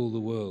what we call the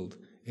world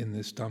in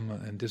this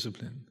Dhamma and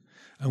discipline.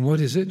 And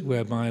what is it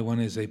whereby one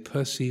is a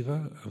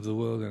perceiver of the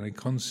world and a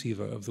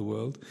conceiver of the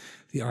world?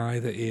 The eye,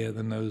 the ear,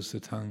 the nose, the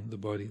tongue, the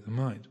body, the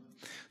mind.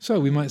 So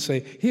we might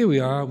say, here we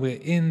are, we're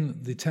in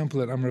the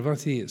temple at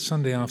Amaravati, it's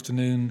Sunday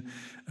afternoon,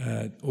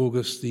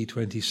 August the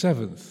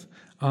 27th.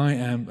 I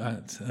am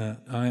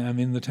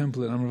in the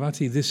temple at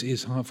Amaravati, this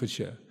is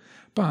Hertfordshire.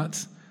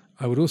 But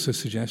I would also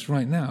suggest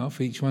right now,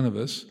 for each one of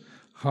us,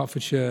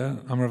 Hertfordshire,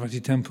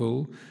 Amaravati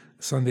Temple,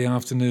 Sunday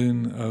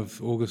afternoon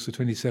of August the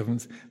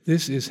 27th,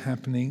 this is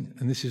happening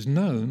and this is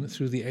known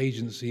through the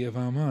agency of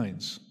our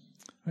minds.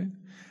 Right?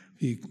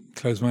 If you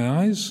close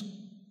my eyes,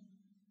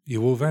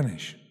 you all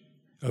vanish.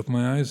 Open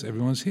my eyes,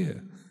 everyone's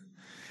here.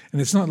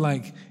 And it's not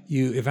like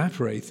you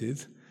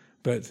evaporated,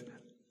 but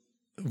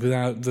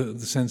without the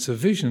sense of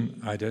vision,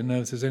 I don't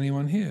know if there's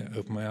anyone here.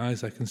 Open my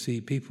eyes, I can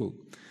see people.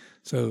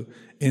 So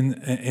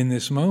in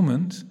this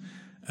moment,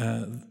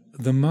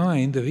 the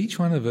mind of each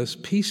one of us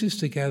pieces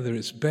together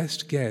its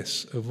best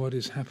guess of what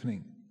is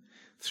happening.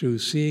 Through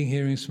seeing,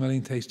 hearing,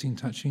 smelling, tasting,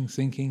 touching,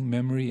 thinking,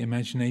 memory,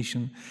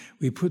 imagination,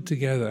 we put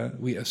together,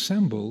 we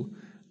assemble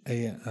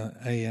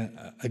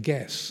a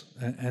guess,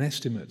 an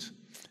estimate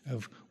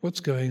of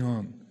what's going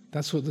on.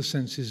 That's what the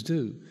senses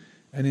do.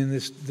 And in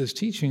this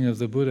teaching of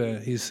the Buddha,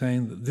 he's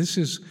saying that this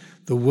is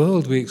the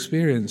world we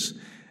experience.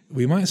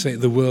 We might say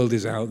the world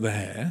is out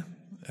there,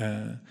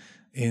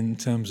 in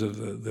terms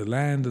of the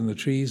land and the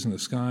trees and the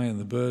sky and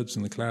the birds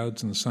and the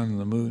clouds and the sun and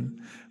the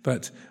moon.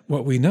 But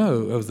what we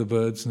know of the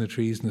birds and the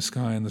trees and the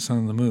sky and the sun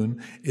and the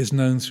moon is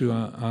known through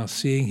our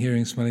seeing,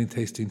 hearing, smelling,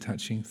 tasting,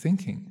 touching,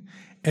 thinking.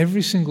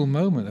 Every single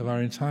moment of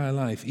our entire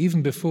life,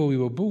 even before we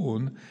were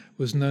born,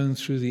 was known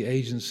through the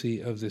agency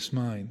of this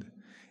mind.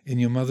 In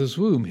your mother's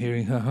womb,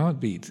 hearing her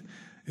heartbeat,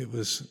 it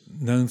was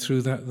known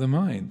through the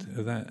mind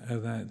of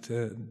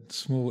that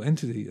small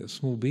entity, a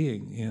small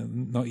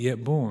being, not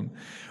yet born.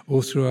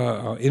 All through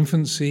our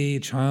infancy,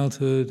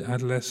 childhood,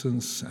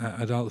 adolescence,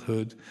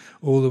 adulthood,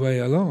 all the way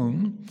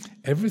along,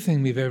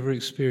 everything we've ever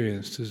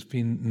experienced has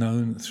been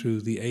known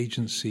through the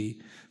agency,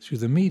 through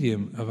the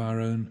medium of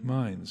our own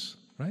minds,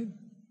 right?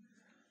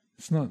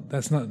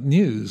 That's not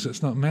news,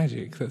 that's not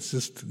magic, that's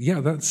just,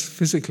 that's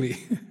physically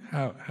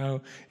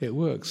how it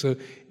works. So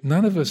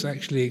none of us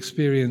actually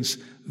experience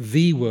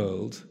the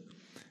world,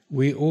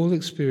 we all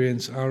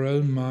experience our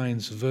own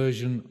mind's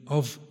version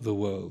of the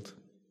world.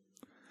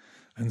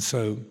 And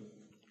so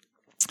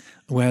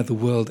where the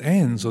world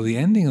ends, or the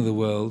ending of the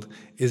world,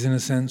 is in a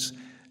sense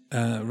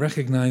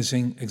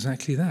recognizing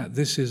exactly that.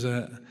 This is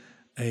an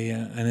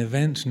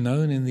event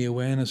known in the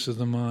awareness of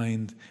the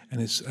mind,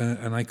 and it's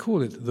and I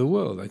call it the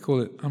world. I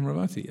call it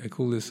Amaravati. I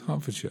call this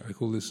Hertfordshire. I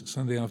call this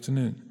Sunday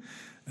afternoon.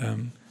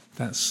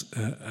 That's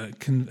a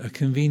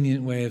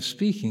convenient way of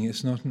speaking.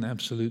 It's not an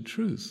absolute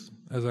truth.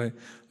 As I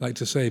like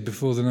to say,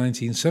 before the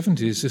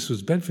 1970s, this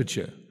was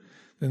Bedfordshire.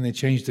 Then they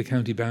changed the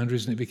county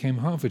boundaries, and it became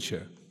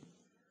Hertfordshire.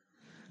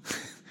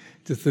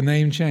 Just the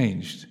name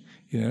changed.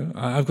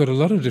 I've got a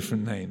lot of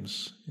different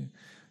names.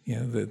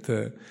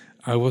 That.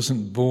 I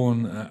wasn't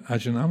born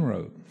Ajahn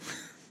Amaro.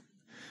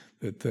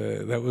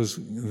 That was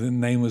the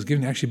name was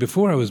given. Actually,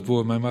 before I was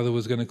born, my mother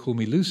was going to call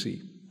me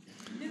Lucy,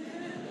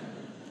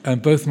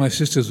 and both my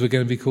sisters were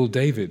going to be called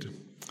David.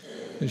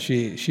 And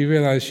she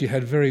realized she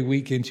had very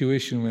weak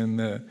intuition when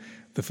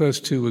the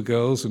first two were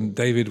girls, and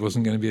David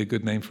wasn't going to be a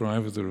good name for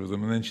either of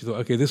them. And then she thought,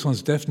 okay, this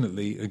one's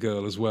definitely a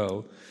girl as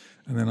well.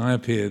 And then I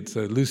appeared,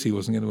 so Lucy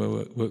wasn't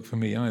going to work for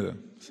me either.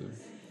 So,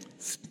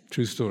 it's a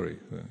true story.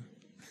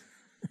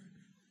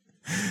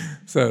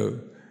 So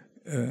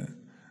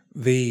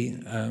the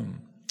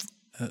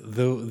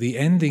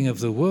ending of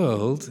the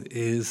world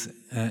is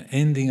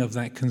ending of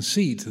that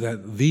conceit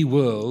that the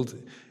world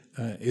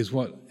is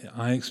what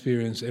I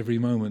experience every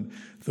moment.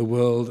 The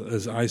world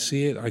as I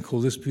see it, I call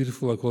this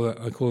beautiful, I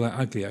call that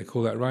ugly, I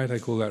call that right, I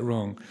call that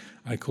wrong,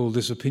 I call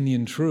this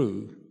opinion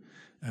true,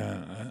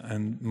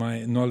 and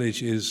my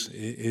knowledge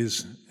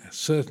is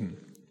certain,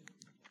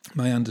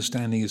 my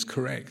understanding is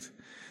correct.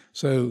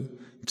 So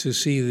to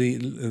see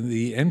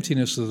the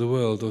emptiness of the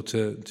world, or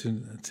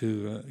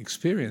to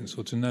experience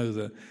or to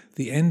know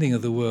the ending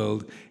of the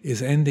world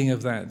is ending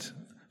of that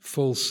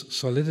false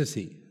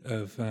solidity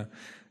of,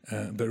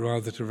 but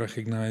rather to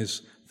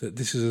recognize that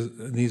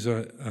these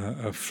are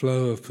a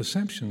flow of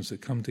perceptions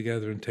that come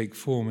together and take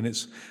form, and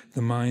it's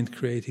the mind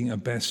creating a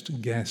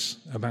best guess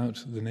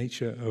about the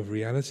nature of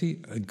reality,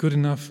 good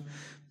enough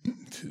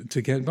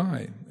to get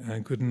by,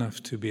 good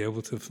enough to be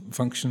able to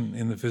function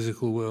in the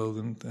physical world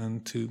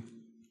and to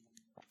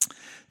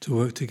to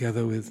work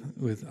together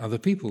with other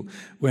people.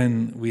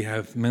 When we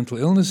have mental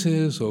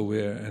illnesses, or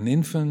we're an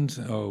infant,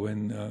 or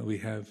when we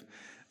have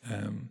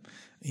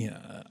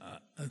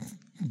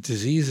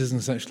diseases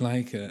and such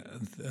like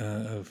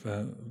of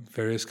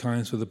various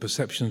kinds, where the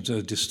perceptions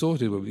are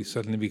distorted, where we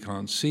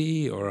can't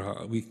see, or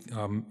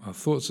our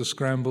thoughts are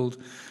scrambled,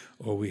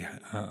 or we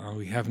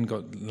haven't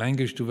got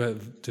language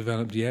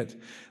developed yet,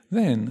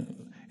 then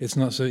it's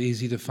not so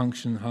easy to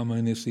function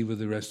harmoniously with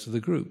the rest of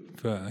the group.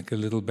 For like a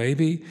little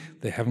baby,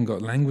 they haven't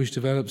got language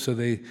developed, so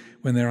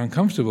when they're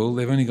uncomfortable,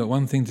 they've only got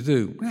one thing to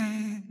do.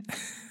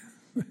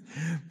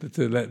 But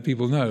to let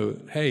people know,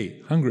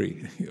 hey,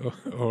 hungry,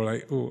 or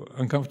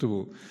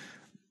uncomfortable,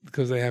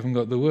 because they haven't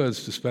got the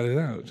words to spell it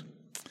out.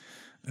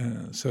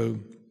 So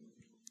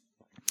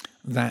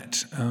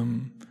that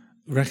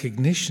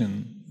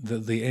recognition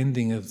that the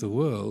ending of the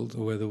world,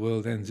 or where the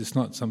world ends, it's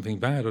not something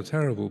bad or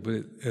terrible,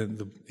 but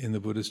in the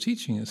Buddha's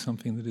teaching, it's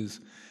something that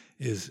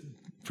is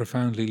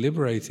profoundly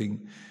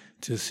liberating,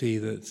 to see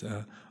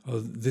that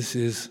this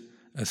is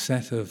a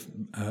set of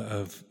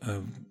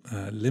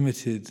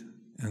limited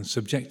and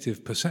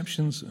subjective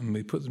perceptions, and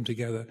we put them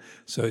together.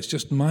 So it's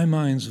just my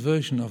mind's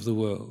version of the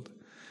world.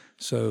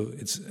 So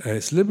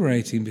it's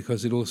liberating,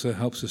 because it also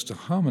helps us to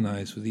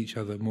harmonize with each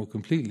other more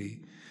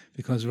completely.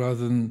 Because rather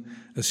than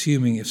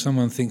assuming if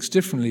someone thinks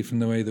differently from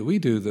the way that we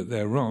do that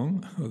they're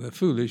wrong or they're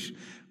foolish,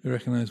 we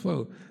recognize,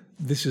 well,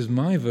 this is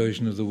my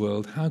version of the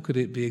world. How could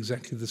it be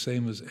exactly the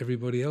same as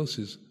everybody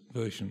else's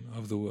version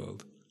of the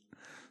world?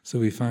 So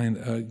we find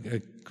a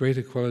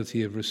greater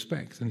quality of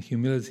respect and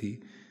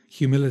humility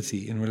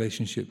in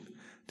relationship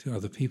to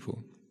other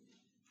people.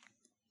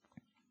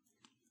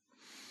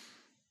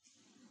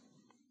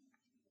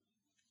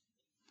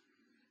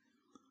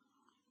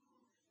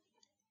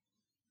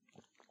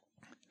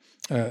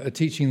 A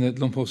teaching that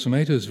Luang Por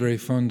Sumedho is very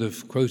fond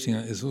of quoting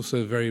is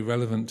also very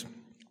relevant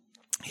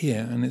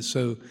here, and it's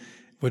so.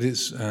 What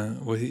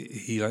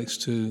he likes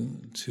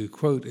to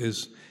quote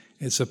is,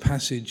 it's a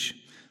passage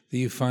that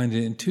you find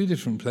in two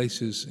different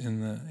places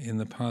in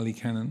the Pali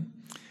Canon,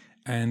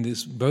 and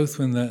it's both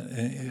when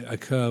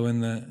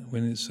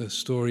it's a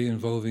story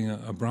involving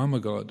a Brahma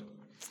god,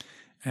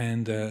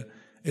 and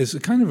it's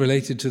kind of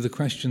related to the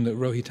question that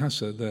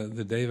Rohitassa,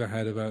 the Deva,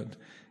 had about.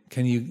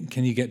 Can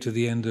you get to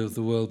the end of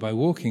the world by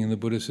walking? And the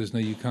Buddha says, no,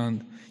 you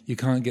can't. You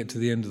can't get to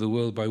the end of the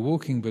world by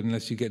walking, but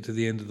unless you get to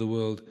the end of the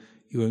world,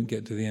 you won't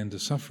get to the end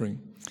of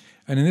suffering.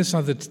 And in this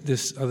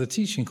other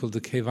teaching called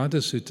the Kevada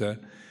Sutta,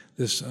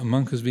 this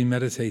monk has been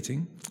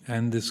meditating,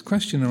 and this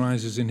question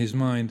arises in his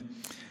mind: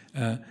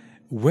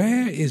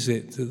 where is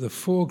it that the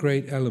four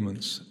great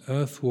elements,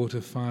 earth,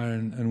 water, fire,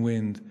 and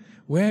wind,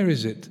 where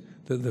is it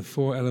that the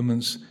four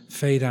elements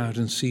fade out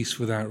and cease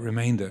without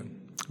remainder?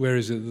 Where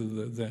is it?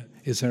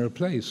 Is there a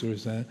place, or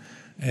is there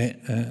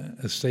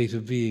a state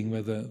of being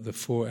where the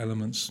four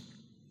elements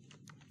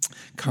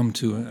come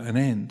to an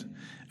end?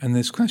 And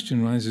this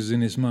question rises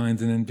in his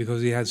mind, and then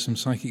because he had some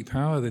psychic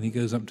power, then he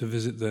goes up to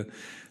visit the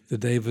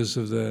devas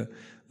of the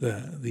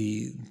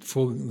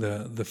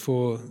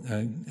four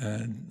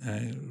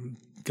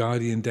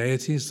guardian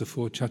deities, the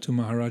four Chatu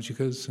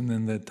Maharajikas, and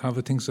then the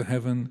Tavatimsa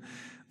heaven,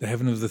 the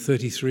heaven of the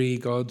 33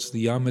 gods,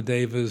 the Yama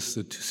Devas,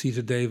 the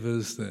Tusita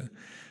Devas, the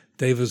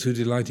Devas who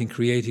delight in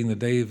creating, the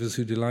Devas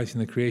who delight in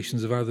the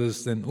creations of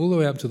others, then all the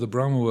way up to the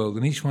Brahma world.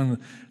 And each one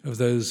of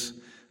those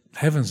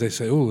heavens, they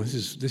say, oh,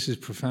 this is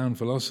profound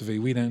philosophy.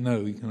 We don't know.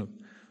 We kind of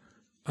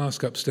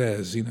ask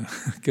upstairs,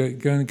 go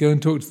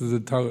and talk to the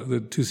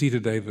Tusita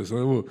Devas.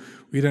 Oh,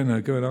 we don't know.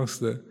 Go and ask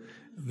the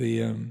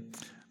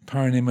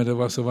Parinimada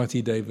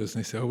Vasavati Devas.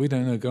 And they say, oh, we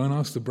don't know. Go and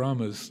ask the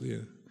Brahmas.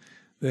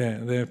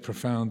 They're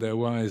profound, they're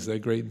wise, they're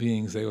great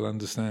beings, they will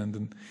understand.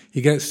 And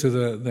he gets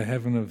to the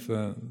heaven of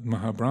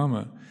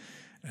Mahabrahma,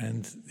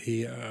 and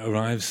he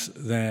arrives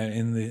there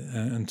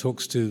and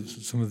talks to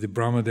some of the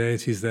Brahma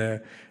deities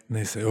there, and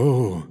they say,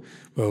 oh,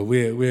 well,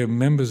 we're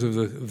members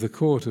of the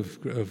court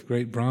of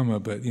great Brahma,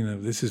 but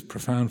this is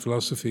profound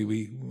philosophy.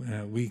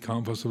 We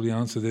can't possibly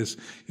answer this.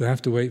 You'll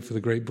have to wait for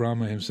the great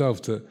Brahma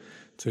himself to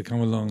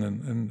come along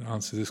and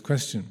answer this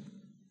question.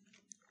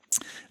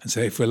 And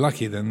so if we're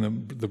lucky,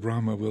 then the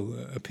Brahma will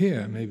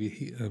appear.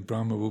 Maybe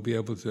Brahma will be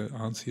able to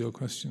answer your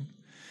question.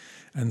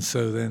 And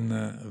so then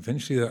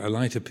eventually a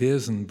light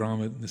appears, and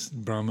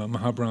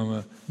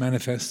Mahabrahma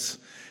manifests.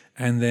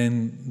 And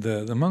then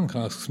the monk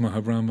asks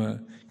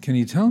Mahabrahma, can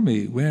you tell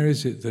me, where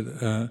is it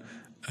that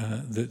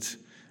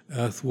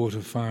earth, water,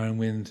 fire and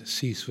wind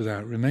cease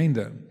without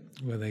remainder,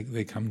 where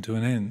they come to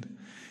an end?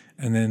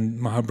 And then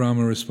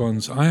Mahabrahma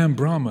responds, I am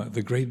Brahma,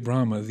 the great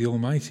Brahma, the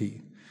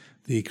Almighty,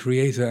 the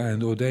creator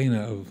and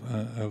ordainer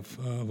of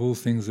all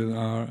things that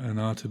are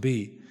and are to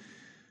be.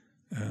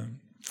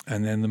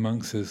 And then the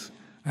monk says,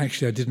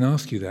 actually, I didn't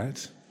ask you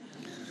that.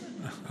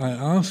 I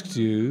asked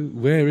you,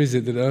 where is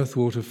it that earth,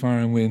 water, fire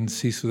and wind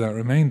cease without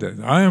remainder?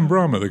 I am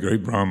Brahma, the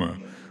great Brahma,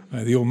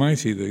 the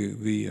Almighty,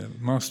 the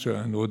master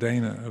and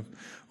ordainer of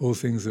all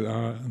things that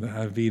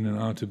have been and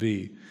are to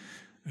be,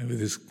 with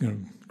this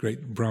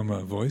great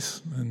Brahma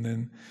voice. And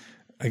then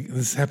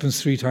this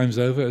happens 3 times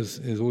over, as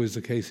is always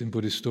the case in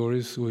Buddhist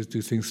stories. Always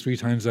do things 3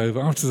 times over.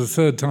 After the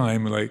 3rd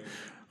time, like,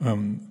 I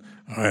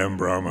am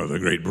Brahma, the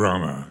great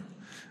Brahma.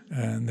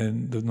 And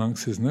then the monk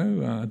says,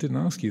 no, I didn't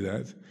ask you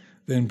that.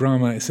 Then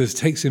Brahma, it says,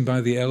 takes him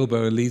by the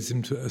elbow and leads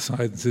him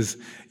aside and says,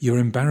 you're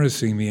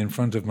embarrassing me in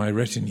front of my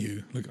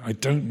retinue. Look, I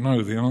don't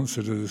know the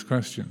answer to this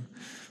question.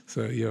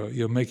 So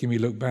you're making me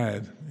look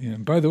bad.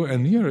 By the way,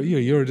 and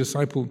you're a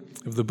disciple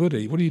of the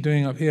Buddha. What are you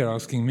doing up here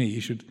asking me?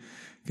 You should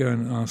go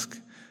and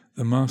ask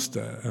the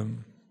master.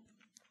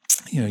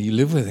 You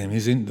live with him.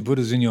 The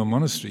Buddha's in your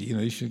monastery.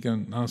 You should go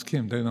and ask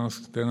him. Don't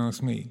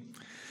ask me.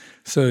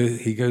 So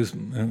he goes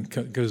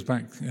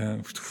back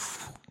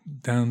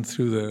down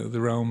through the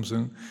realms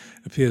and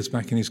appears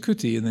back in his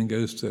kuti, and then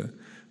goes to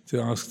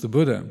ask the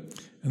Buddha.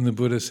 And the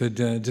Buddha said,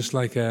 just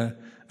like a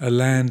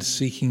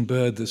land-seeking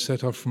bird that's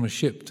set off from a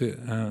ship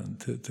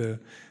that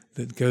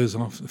goes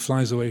off,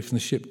 flies away from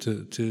the ship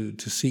to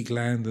seek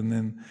land, and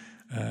then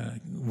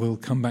will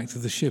come back to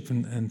the ship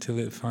until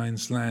it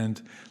finds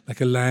land.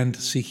 Like a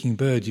land-seeking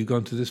bird, you've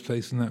gone to this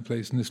place and that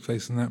place and this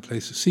place and that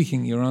place,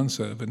 seeking your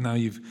answer, but now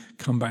you've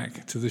come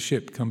back to the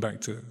ship, come back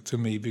to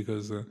me,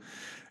 because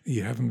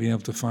you haven't been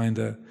able to find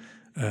a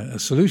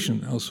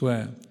solution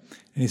elsewhere.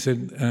 And he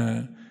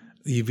said,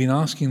 you've been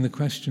asking the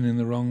question in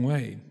the wrong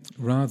way,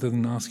 rather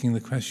than asking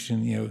the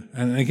question,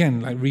 and again,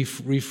 like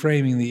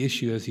reframing the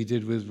issue as he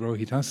did with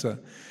Rohitassa.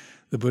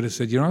 The Buddha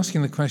said, you're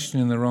asking the question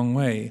in the wrong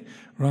way,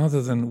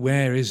 rather than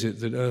where is it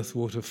that earth,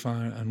 water,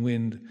 fire, and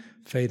wind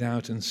fade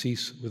out and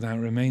cease without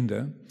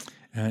remainder.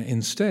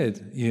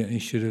 Instead, you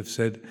should have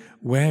said,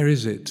 where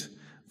is it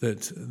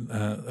that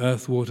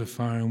earth, water,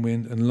 fire, and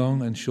wind, and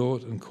long and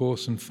short, and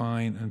coarse and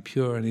fine, and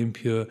pure and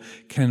impure,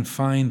 can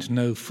find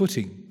no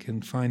footing,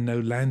 can find no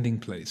landing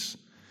place.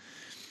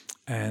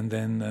 And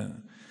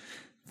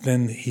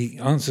then he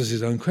answers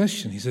his own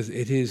question. He says,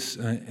 it is,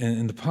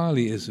 in the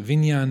Pali, is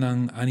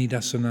Vinyanang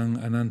Anidasanang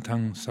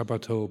Anantang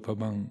Sabato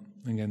Pabang.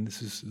 Again,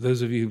 this is,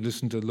 those of you who've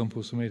listened to Luang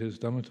Por Sumedho's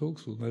Dhamma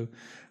talks will know,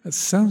 that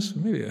sounds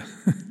familiar.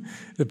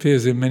 It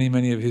appears in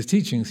many of his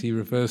teachings, he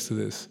refers to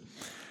this.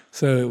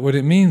 So what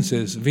it means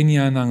is,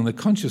 Vinyanang, the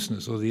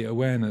consciousness or the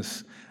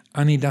awareness,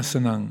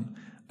 Anidasanang,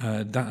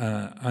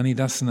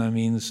 Anidasana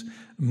means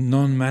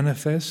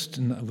non-manifest,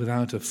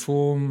 without a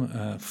form,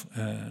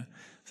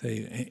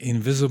 say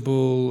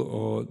invisible,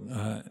 or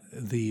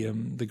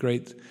the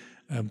great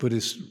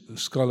Buddhist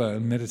scholar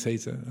and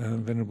meditator,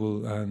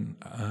 Venerable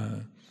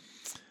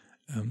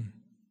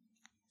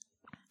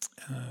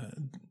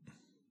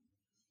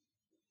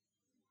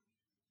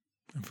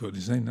I forgot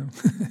his name now.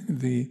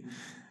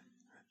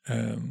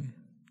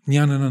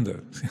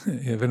 Nyanananda,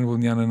 Venerable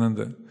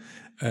Nyanananda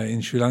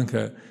in Sri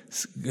Lanka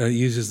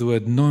uses the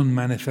word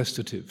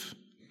non-manifestative.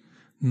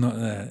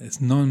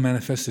 It's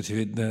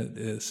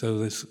non-manifestative, so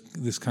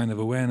this kind of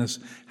awareness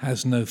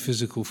has no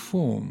physical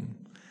form.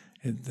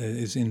 It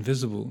is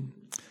invisible.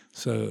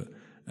 So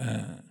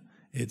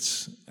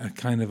it's a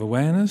kind of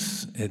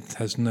awareness. It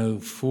has no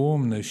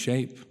form, no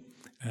shape.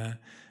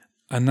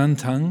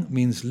 Anantang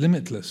means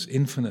limitless,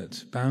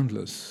 infinite,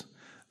 boundless.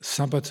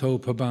 Sabato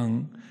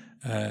Pabang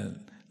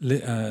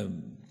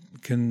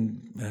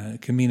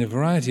can mean a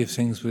variety of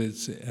things, but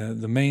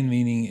the main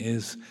meaning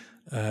is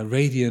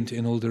radiant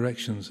in all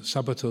directions.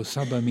 Sabato,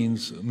 Saba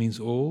means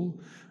all.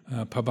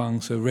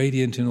 Pabang, so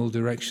radiant in all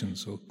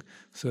directions.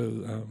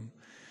 So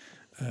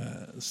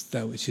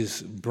that which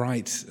is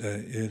bright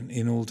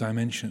in all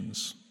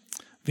dimensions.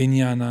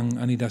 Vinyanang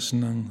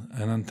Anidasanang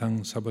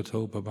Anantang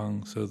Sabato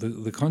Pabang. So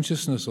the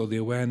consciousness or the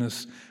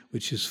awareness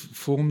which is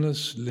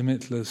formless,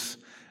 limitless,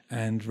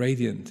 and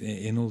radiant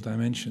in all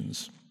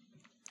dimensions.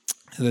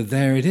 That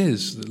there it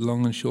is, that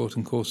long and short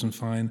and coarse and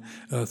fine,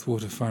 earth,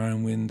 water, fire,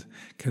 and wind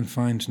can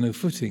find no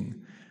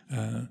footing.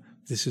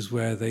 This is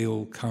where they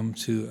all come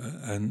to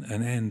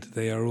an end.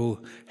 They are all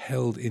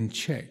held in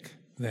check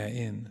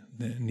therein,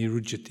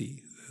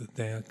 nirujjati.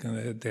 They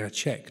are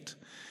checked.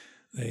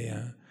 They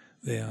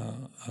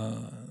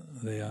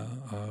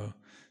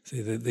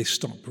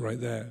stop right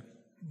there,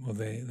 or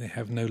they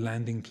have no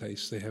landing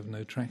place. They have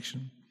no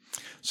traction.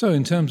 So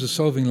in terms of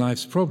solving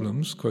life's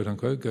problems, quote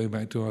unquote, going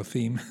back to our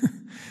theme,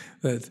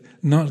 that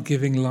not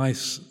giving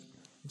life's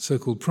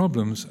so-called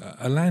problems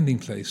a landing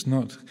place,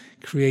 not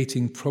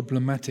creating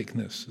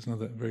problematicness, it's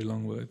not a very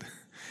long word,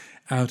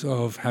 out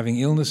of having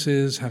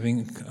illnesses,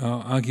 having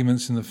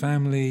arguments in the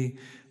family,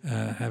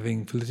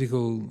 having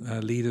political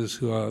leaders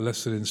who are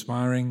less than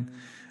inspiring,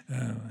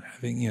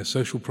 having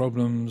social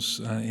problems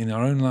in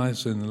our own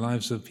lives and the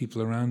lives of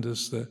people around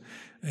us, the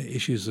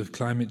issues of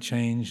climate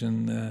change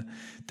and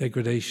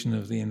degradation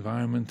of the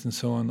environment and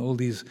so on, all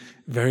these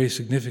very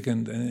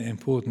significant and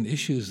important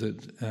issues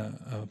that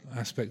are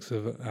aspects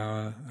of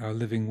our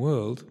living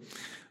world.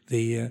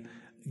 The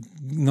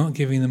not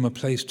giving them a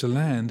place to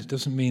land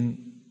doesn't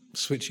mean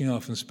switching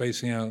off and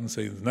spacing out and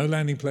saying there's no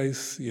landing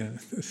place,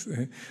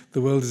 the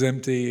world is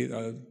empty,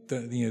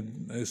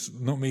 it's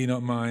not me,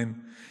 not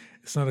mine.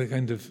 It's not a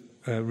kind of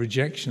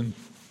rejection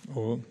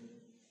or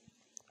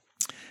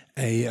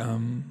a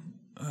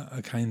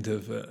a kind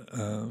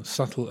of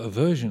subtle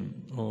aversion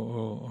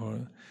or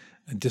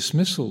a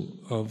dismissal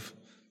of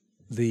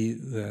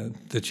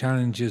the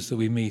challenges that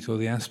we meet or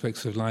the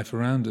aspects of life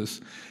around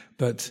us,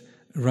 but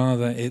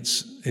rather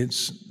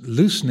it's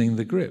loosening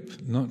the grip,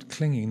 not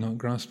clinging, not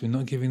grasping,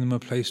 not giving them a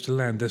place to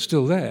land. They're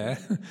still there,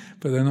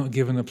 but they're not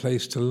given a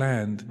place to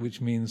land, which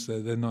means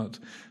that they're not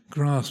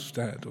grasped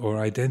at or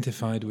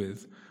identified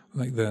with.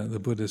 Like the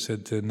Buddha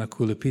said to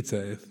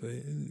Nakulapita,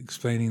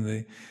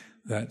 explaining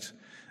that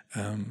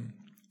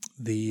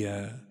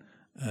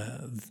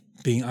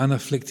being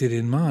unafflicted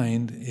in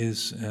mind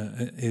is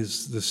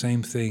the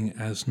same thing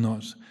as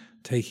not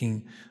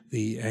taking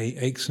the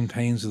aches and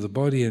pains of the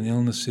body and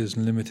illnesses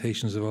and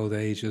limitations of old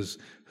age as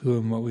who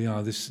and what we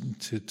are.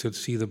 To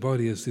see the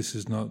body as this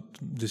is not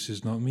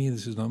me,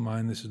 this is not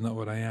mine, this is not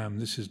what I am,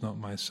 this is not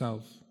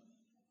myself.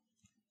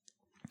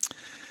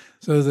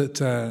 So that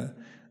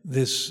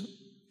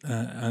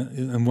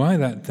and why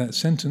that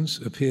sentence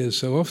appears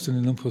so often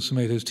in Luang Por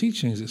Sumedho's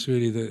teachings, it's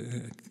really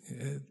the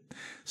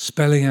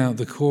spelling out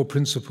the core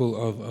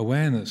principle of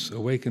awareness,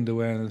 awakened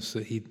awareness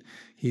that he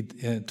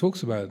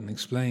talks about and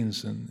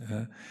explains and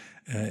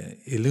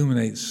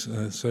illuminates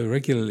so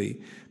regularly.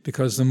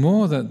 Because the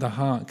more that the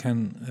heart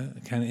can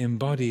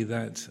embody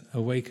that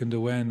awakened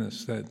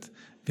awareness, that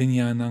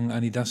vinyanang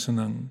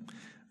anidasanang,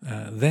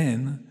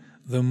 then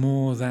the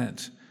more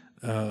that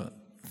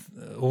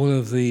all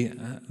of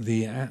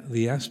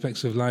the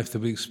aspects of life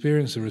that we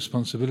experience, the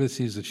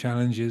responsibilities, the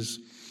challenges,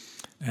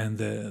 and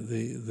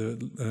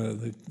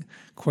the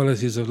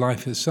qualities of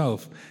life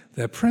itself,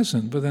 they're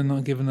present, but they're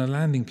not given a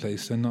landing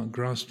place. They're not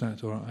grasped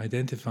at or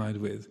identified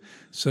with.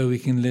 So we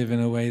can live in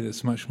a way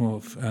that's much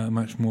more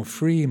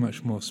free,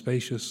 much more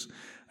spacious,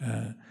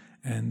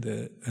 and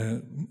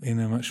in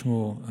a much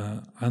more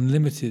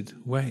unlimited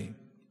way.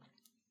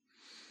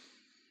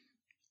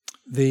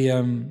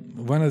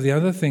 One of the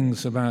other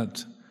things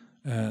about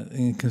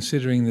in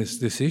considering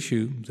this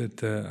issue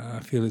that I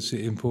feel it's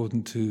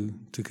important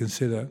to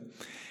consider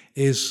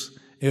is,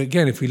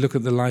 again, if we look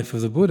at the life of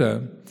the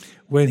Buddha,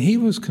 when he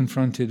was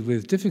confronted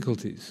with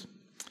difficulties,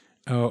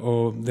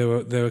 or there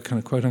were kind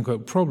of quote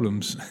unquote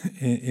problems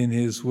in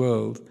his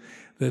world,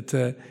 that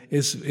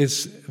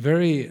it's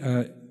very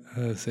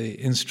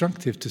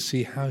instructive to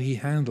see how he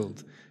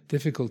handled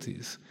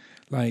difficulties.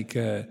 Like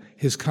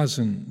his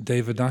cousin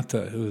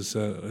Devadatta, who was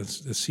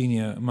a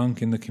senior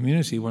monk in the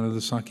community, one of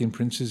the Sakyan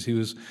princes. He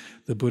was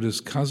the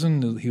Buddha's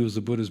cousin. He was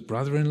the Buddha's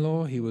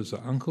brother-in-law. He was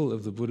the uncle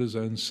of the Buddha's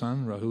own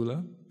son,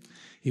 Rahula.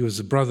 He was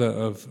the brother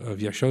of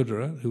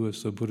Yashodhara, who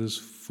was the Buddha's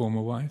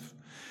former wife.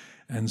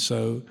 And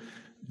so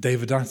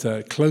Devadatta,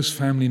 a close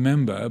family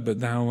member, but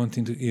now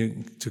wanting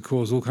to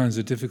cause all kinds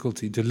of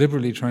difficulty,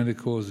 deliberately trying to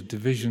cause a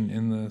division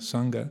in the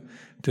Sangha,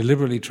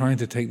 deliberately trying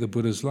to take the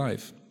Buddha's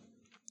life.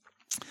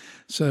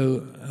 So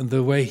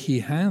the way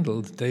he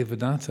handled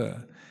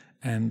Devadatta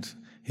and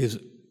his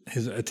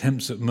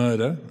attempts at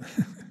murder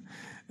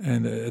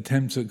and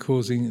attempts at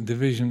causing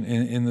division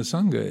in the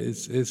Sangha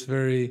is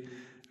very,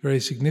 very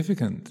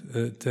significant.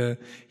 That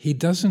he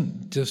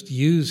doesn't just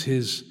use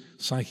his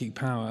psychic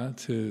power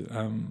to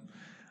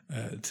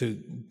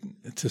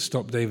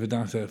stop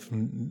Devadatta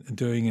from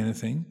doing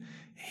anything.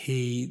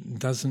 He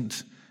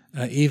doesn't.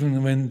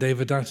 Even when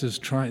Devadatta's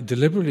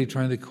deliberately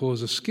trying to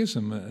cause a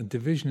schism, a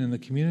division in the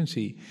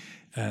community,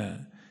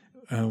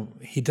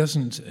 he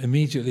doesn't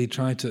immediately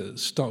try to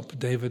stop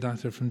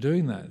Devadatta from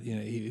doing that.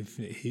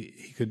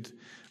 He could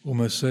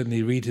almost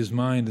certainly read his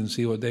mind and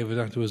see what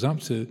Devadatta was up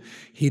to.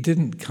 He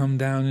didn't come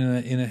down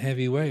in a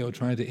heavy way or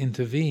try to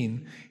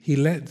intervene. He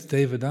let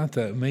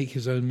Devadatta make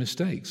his own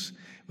mistakes.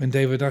 When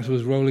Devadatta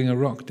was rolling a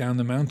rock down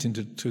the mountain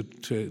to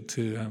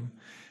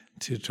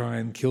try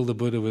and kill the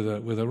Buddha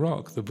with a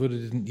rock, the Buddha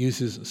didn't use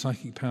his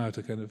psychic power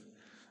to kind of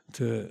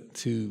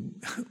to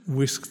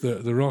whisk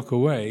the rock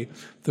away.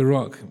 The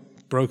rock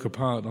broke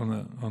apart on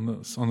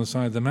the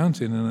side of the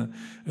mountain, and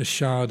a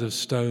shard of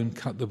stone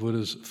cut the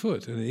Buddha's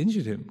foot, and it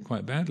injured him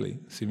quite badly,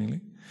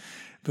 seemingly.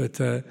 But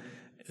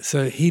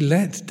so he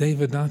let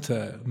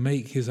Devadatta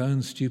make his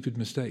own stupid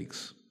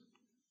mistakes,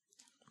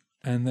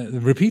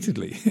 and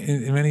repeatedly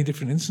in many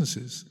different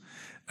instances.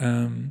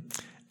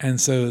 And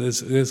so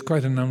there's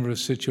quite a number of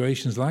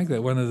situations like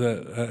that. One of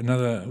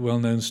another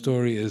well-known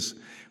story is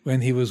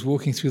when he was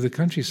walking through the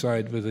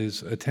countryside with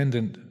his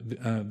attendant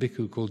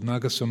bhikkhu called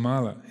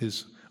Nagasamala,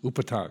 his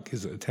upatak,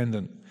 his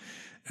attendant.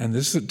 And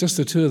this is just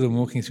the two of them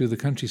walking through the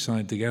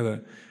countryside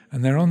together.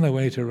 And they're on their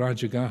way to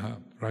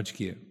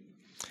Rajagir.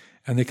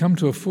 And they come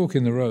to a fork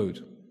in the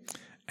road.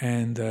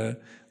 And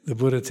the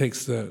Buddha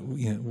takes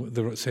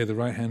the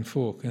right-hand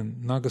fork. And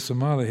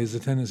Nagasamala, his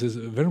attendant, says,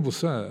 "Venerable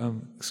Sir,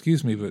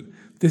 excuse me, but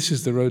this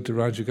is the road to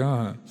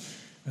Rajagaha."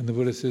 And the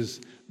Buddha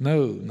says,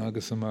 "No,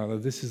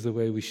 Nagasamala, this is the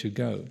way we should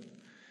go."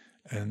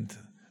 And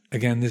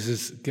again,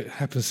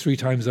 happens 3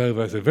 times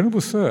over. I said,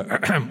 "Venerable Sir,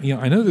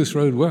 I know this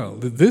road well.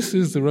 This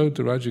is the road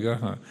to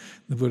Rajagaha."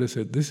 The Buddha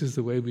said, "This is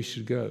the way we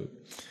should go."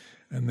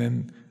 And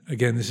then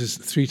again, this is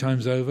 3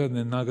 times over. And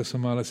then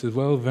Nagasamala says,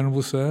 "Well,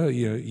 Venerable Sir,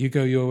 you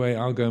go your way,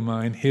 I'll go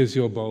mine. Here's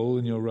your bowl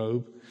and your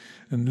robe."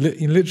 and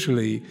he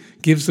literally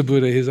gives the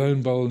Buddha his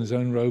own bowl and his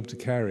own robe to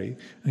carry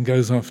and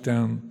goes off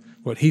down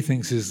what he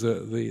thinks is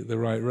the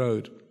right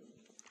road.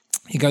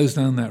 He goes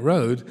down that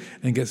road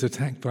and gets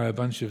attacked by a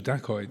bunch of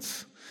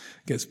dacoits,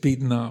 gets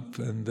beaten up,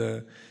 and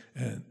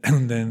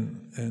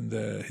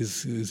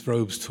his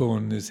robe's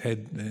torn, his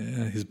head,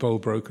 his bowl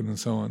broken, and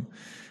so on.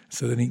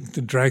 So then he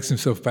drags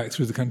himself back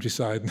through the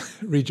countryside and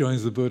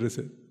rejoins the Buddha.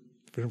 Said,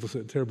 "Venerable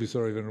Sir, terribly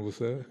sorry, Venerable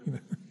Sir."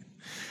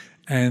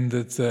 And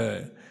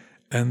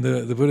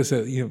the Buddha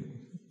said,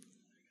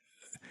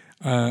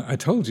 I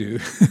told you,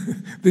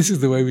 this is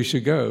the way we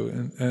should go,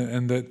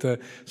 and that.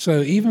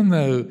 So even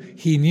though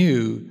he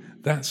knew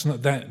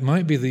that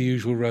might be the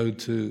usual road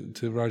to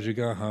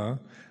Rajagaha,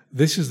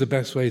 this is the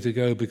best way to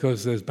go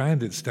because there's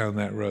bandits down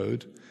that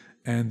road,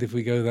 and if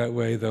we go that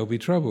way, there'll be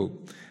trouble.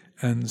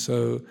 And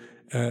so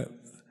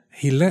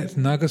he let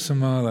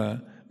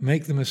Nagasamala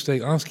make the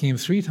mistake, asking him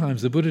 3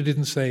 times. The Buddha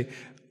didn't say,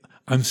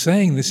 "I'm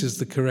saying this is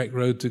the correct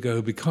road to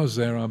go because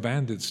there are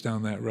bandits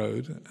down that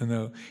road." And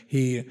no,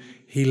 he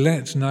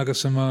let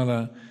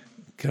Nagasamala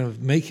kind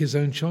of make his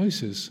own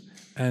choices.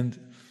 And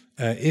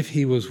if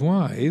he was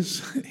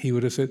wise, he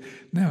would have said,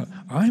 "Now,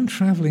 I'm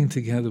traveling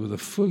together with a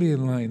fully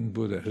enlightened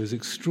Buddha who's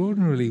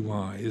extraordinarily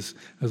wise,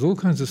 has all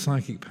kinds of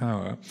psychic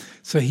power,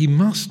 so he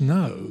must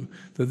know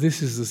that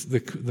this is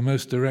the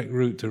most direct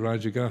route to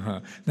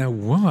Rajagaha. Now,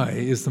 why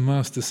is the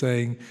master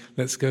saying,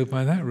 let's go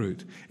by that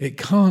route? It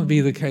can't be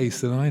the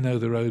case that I know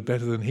the road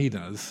better than he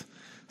does.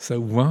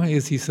 So why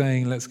is he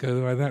saying, let's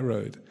go by that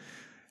road?"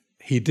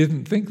 He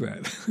didn't think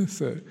that.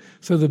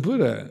 So the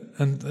Buddha,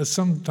 and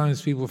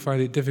sometimes people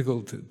find it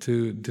difficult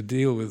to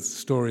deal with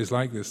stories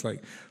like this,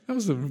 like,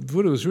 the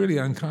Buddha was really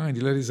unkind,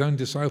 he let his own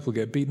disciple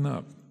get beaten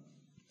up.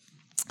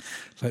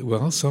 It's like,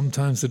 well,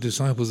 sometimes the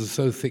disciples are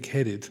so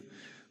thick-headed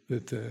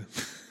that the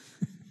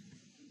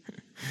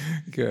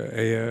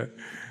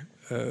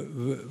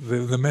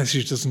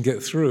message doesn't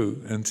get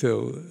through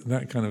until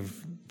that kind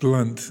of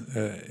blunt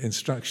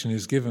instruction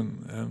is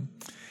given.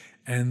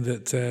 And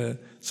that, I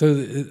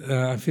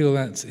feel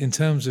that in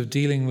terms of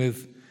dealing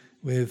with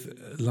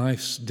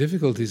life's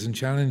difficulties and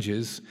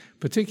challenges,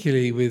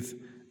 particularly with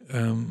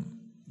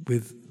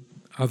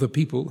other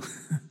people,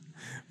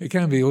 it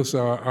can be also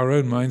our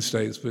own mind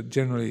states, but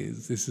generally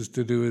this is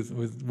to do with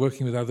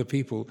working with other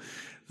people,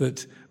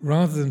 that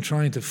rather than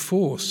trying to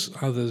force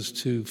others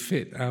to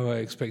fit our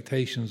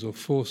expectations or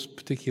force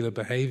particular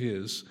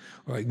behaviors,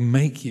 or like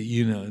make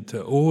you,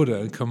 to order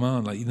and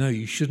command, like,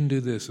 you shouldn't do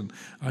this, and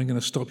I'm going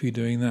to stop you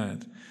doing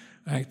that.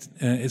 I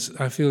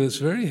feel it's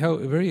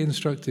very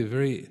instructive,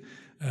 very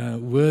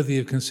worthy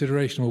of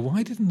consideration. Well,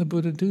 why didn't the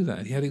Buddha do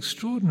that? He had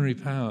extraordinary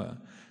power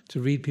to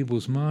read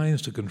people's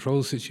minds, to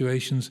control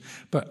situations,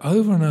 but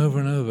over and over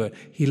and over,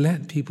 he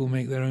let people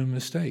make their own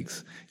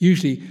mistakes.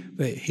 Usually,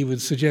 he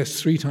would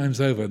suggest 3 times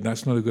over,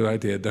 that's not a good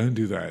idea, don't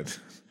do that.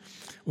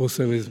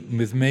 Also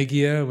with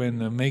Meghiya, when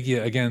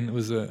Meghiya, again,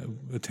 was a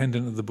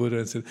attendant of the Buddha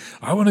and said,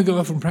 "I want to go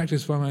off and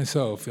practice by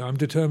myself, I'm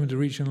determined to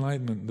reach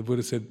enlightenment." The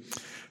Buddha said,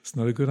 "It's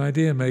not a good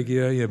idea,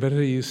 Meghiya,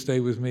 better you stay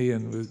with me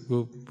and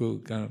we'll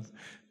kind of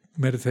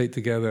meditate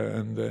together."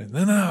 And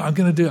no, I'm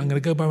going to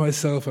go by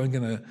myself. I'm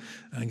going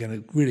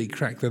to really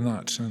crack the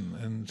nut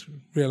and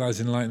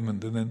realize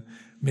enlightenment. And then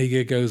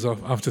Meghiya goes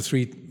off after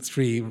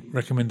three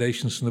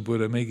recommendations from the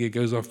Buddha. Meghiya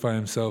goes off by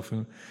himself,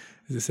 and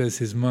as it says,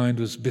 his mind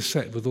was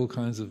beset with all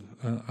kinds of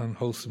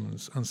unwholesome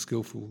and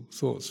unskillful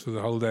thoughts for the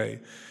whole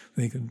day.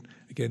 Then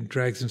he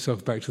drags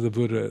himself back to the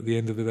Buddha at the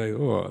end of the day.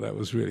 Oh, that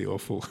was really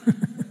awful.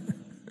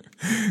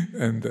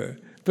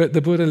 But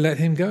the Buddha let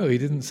him go. He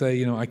didn't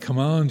say, I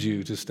command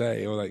you to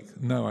stay, or like,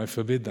 no, I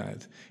forbid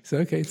that. He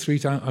said, okay, 3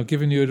 times, I've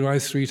given you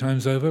advice 3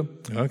 times over.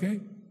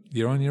 Okay,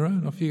 you're on your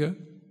own, off you go.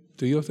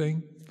 Do your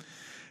thing.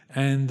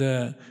 And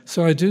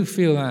so I do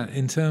feel that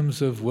in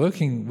terms of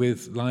working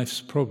with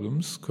life's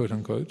problems, quote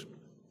unquote,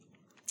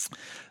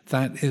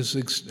 that is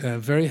a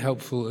very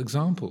helpful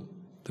example.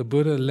 The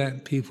Buddha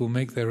let people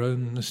make their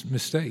own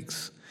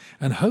mistakes,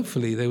 and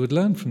hopefully they would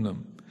learn from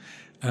them.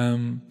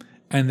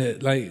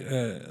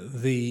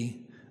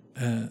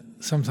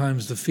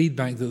 Sometimes the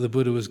feedback that the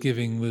Buddha was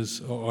giving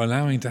or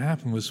allowing to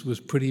happen was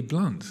pretty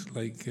blunt,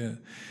 like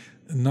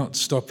not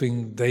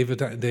stopping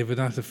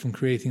Devadatta from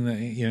creating that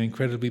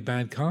incredibly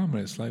bad karma.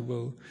 It's like,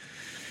 well,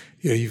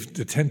 you've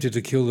attempted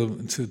to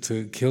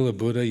kill a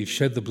Buddha, you've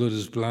shed the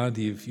Buddha's blood,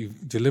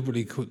 you've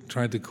deliberately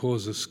tried to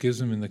cause a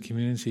schism in the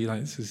community.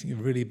 Like, this is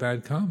really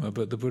bad karma.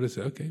 But the Buddha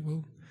said, okay,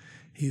 well,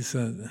 he's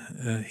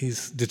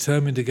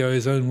determined to go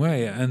his own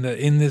way, and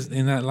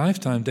in that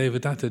lifetime,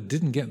 Devadatta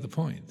didn't get the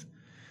point.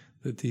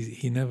 That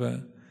he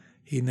never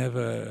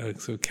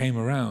sort of came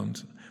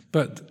around.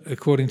 But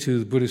according to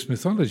the Buddhist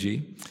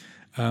mythology,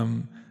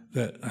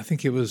 that I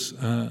think it was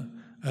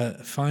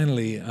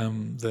finally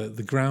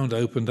the ground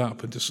opened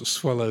up and just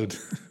swallowed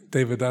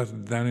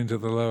Devadatta down into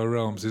the lower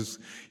realms.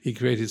 He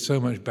created so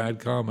much bad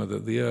karma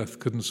that the earth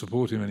couldn't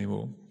support him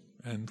anymore,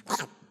 and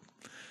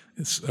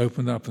it's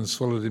opened up and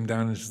swallowed him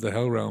down into the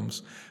hell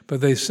realms.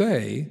 But they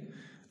say,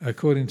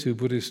 according to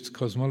Buddhist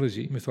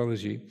cosmology,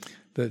 mythology,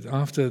 that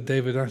after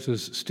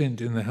Devadatta's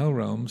stint in the hell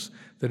realms,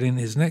 that in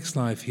his next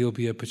life he'll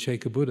be a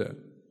Pacceka Buddha.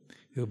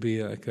 He'll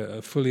be like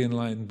a fully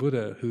enlightened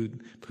Buddha,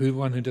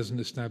 one who doesn't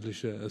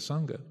establish a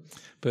Sangha.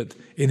 But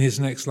in his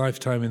next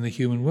lifetime in the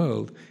human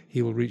world,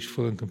 he will reach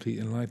full and complete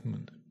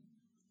enlightenment.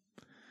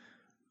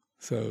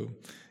 So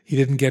he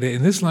didn't get it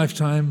in this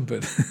lifetime,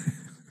 but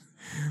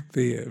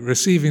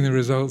receiving the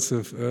results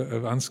of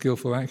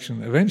unskillful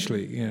action,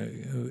 eventually,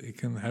 it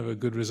can have a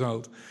good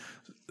result.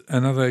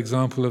 Another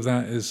example of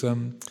that is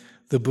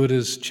the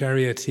Buddha's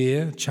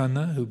charioteer,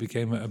 Channa, who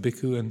became a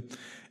bhikkhu, and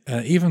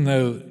even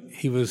though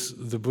he was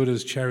the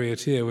Buddha's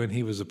charioteer when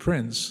he was a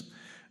prince,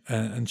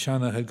 and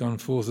Channa had gone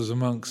forth as a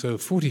monk, so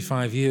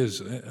 45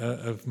 years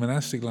of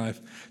monastic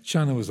life,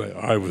 Channa was like,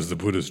 I was the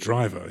Buddha's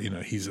driver,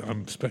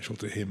 I'm special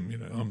to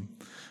him,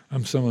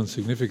 I'm someone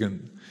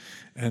significant.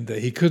 And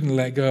he couldn't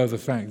let go of the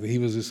fact that he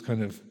was this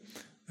kind of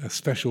a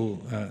special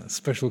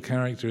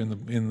character in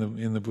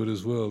the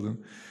Buddha's world.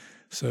 And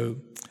so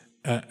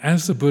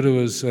as the Buddha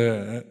was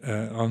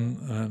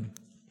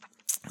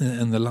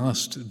in the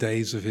last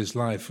days of his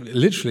life,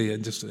 literally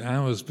just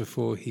hours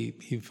before he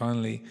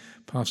finally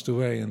passed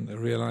away and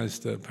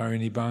realized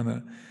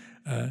parinibbana,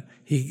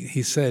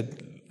 he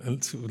said,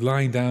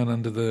 lying down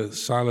under the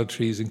sala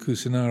trees in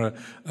Kusinara,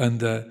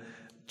 and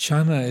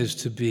Channa is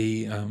to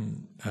be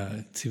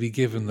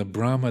given the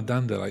Brahma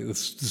Danda, like the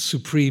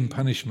supreme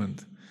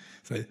punishment.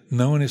 So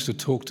no one is to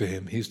talk to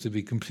him; he's to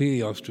be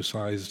completely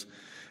ostracized,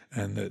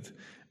 and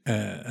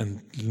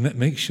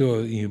make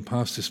sure you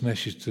pass this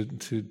message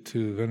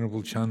to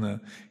Venerable Channa.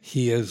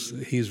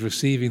 He's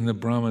receiving the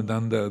Brahma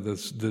Danda,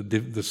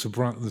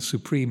 the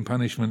supreme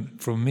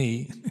punishment from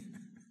me,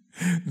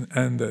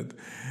 and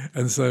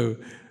so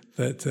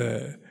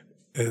that.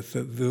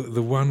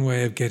 The one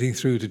way of getting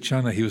through to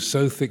Channa, he was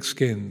so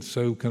thick-skinned,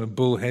 so kind of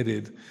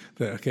bull-headed,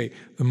 that,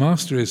 the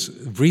master is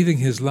breathing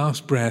his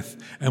last breath,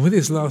 and with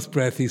his last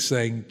breath he's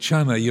saying,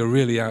 Channa, you're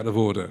really out of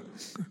order.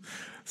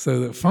 So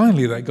that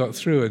finally that got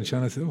through, and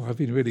Channa said, I've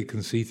been really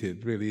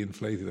conceited, really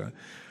inflated.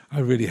 I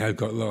really have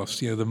got lost.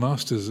 The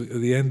master's at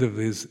the end of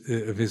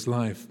his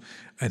life,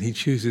 and he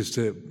chooses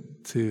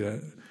to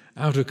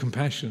out of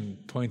compassion,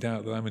 point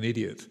out that I'm an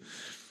idiot.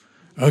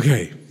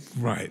 Okay,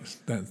 right.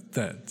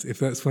 That if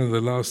that's one of the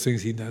last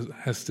things he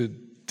has to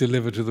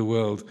deliver to the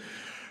world,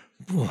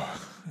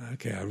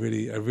 okay, I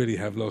really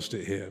have lost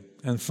it here.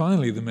 And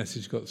finally, the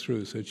message got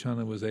through, so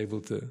Channa was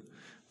able to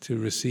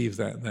receive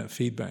that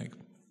feedback.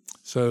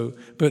 So,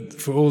 but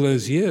for all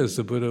those years,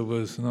 the Buddha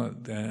was not.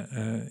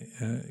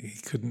 He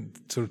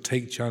couldn't sort of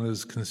take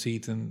Channa's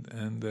conceit and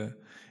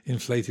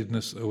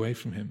inflatedness away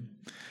from him.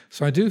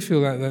 So I do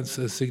feel that that's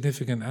a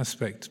significant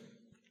aspect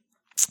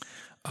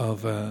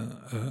of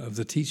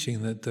the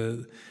teaching that,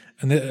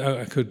 and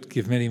I could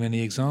give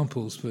many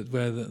examples, but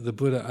where the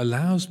Buddha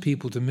allows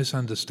people to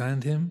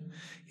misunderstand him,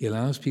 he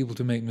allows people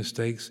to make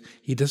mistakes.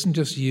 He doesn't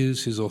just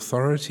use his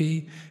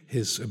authority,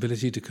 his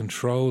ability to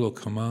control or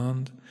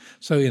command.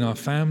 So in our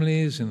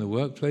families, in the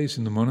workplace,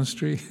 in the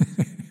monastery,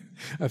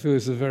 I feel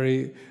it's a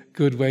very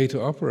good way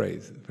to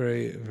operate.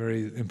 Very,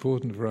 very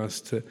important for us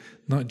to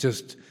not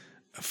just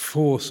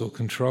force or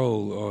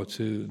control or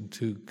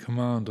to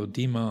command or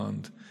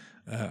demand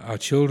our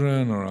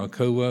children or our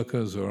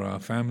co-workers or our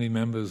family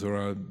members or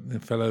our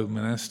fellow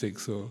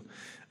monastics or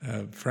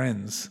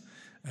friends,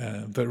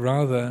 but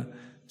rather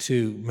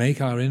to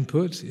make our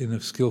input in a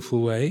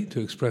skillful way,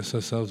 to express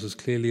ourselves as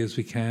clearly as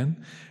we can,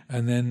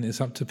 and then it's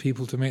up to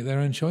people to make their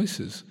own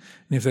choices.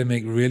 And if they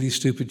make really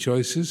stupid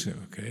choices,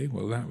 okay,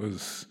 well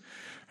that's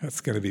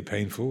going to be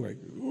painful. Like,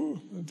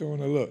 I don't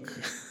want to look.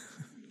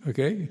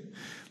 Okay,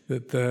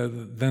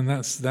 then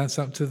that's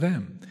up to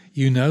them.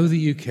 You know that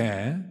you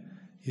care.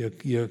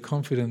 You're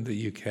confident that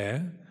you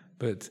care,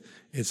 but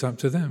it's up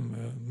to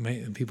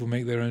them. People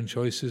make their own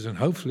choices, and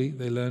hopefully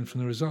they learn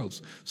from the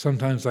results.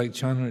 Sometimes, like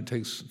Channa, it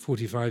takes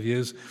 45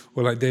 years,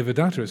 or like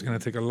Devadatta, it's going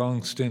to take a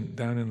long stint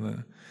down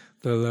in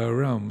the lower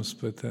realms.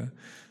 But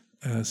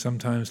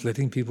sometimes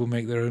letting people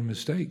make their own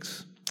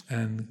mistakes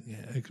and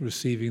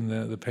receiving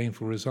the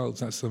painful results,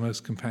 that's the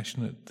most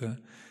compassionate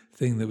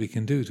thing that we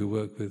can do to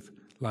work with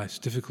life's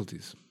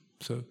difficulties.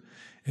 So,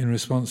 in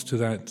response to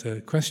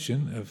that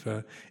question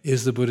of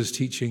is the Buddha's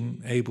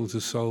teaching able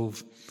to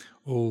solve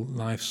all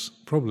life's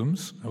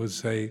problems, I would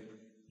say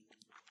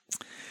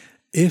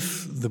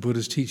if the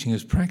Buddha's teaching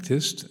is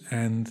practiced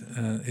and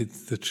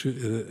the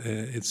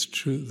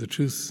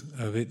truth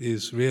of it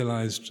is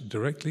realized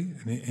directly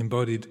and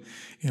embodied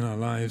in our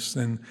lives,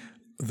 then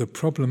the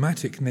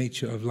problematic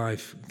nature of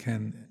life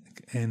can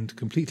end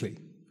completely.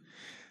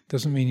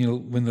 Doesn't mean you'll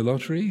win the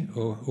lottery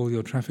or all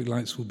your traffic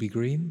lights will be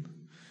green,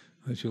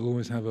 that you'll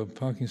always have a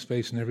parking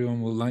space and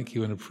everyone will like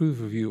you and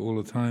approve of you all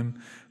the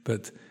time,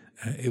 but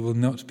it will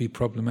not be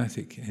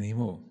problematic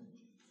anymore.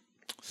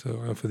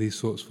 So I offer these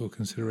thoughts for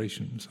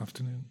consideration this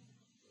afternoon.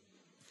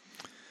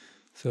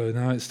 So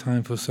now it's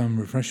time for some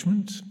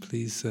refreshment.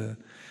 Please,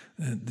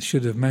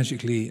 should have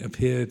magically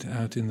appeared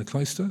out in the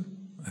cloister.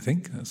 I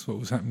think that's what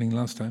was happening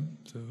last time.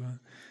 So,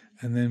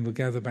 and then we'll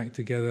gather back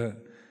together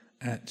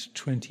at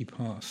 20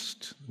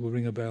 past. We'll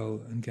ring a bell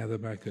and gather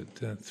back at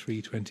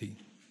 3:20.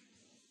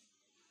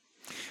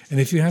 And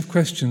if you have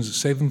questions,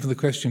 save them for the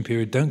question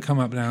period. Don't come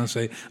up now and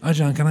say,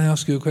 Ajahn, can I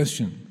ask you a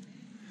question?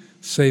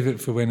 Save it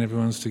for when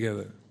everyone's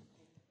together.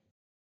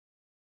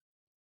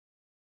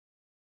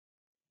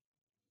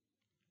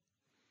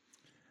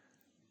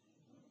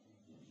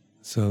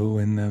 So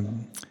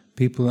when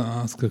people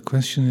ask a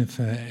question, if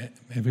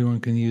everyone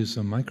can use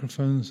a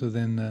microphone, so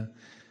then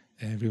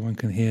everyone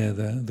can hear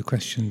the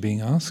question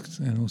being asked,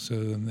 and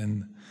also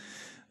then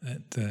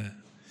that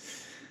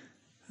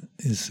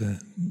is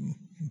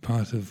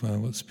part of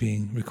what's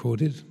being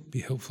recorded,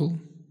 be helpful.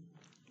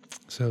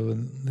 So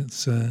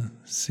let's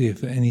see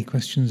if there are any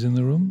questions in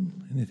the room,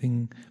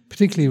 anything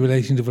particularly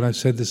relating to what I've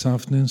said this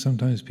afternoon.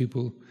 Sometimes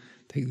people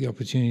take the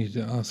opportunity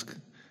to ask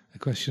a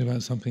question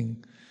about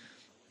something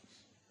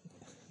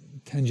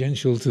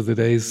tangential to the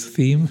day's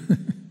theme.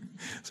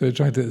 So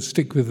try to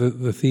stick with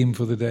the theme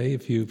for the day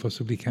if you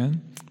possibly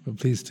can. But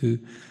please to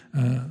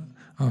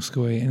ask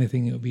away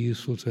anything that would be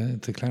useful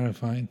to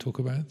clarify and talk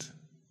about.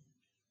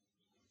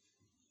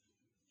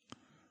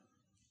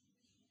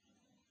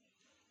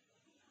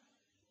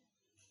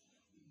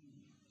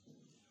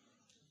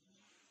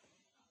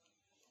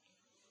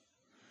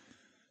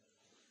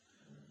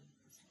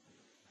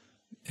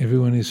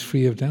 Everyone is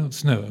free of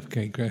doubts? No?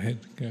 Okay, go ahead.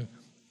 Go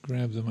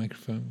grab the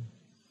microphone.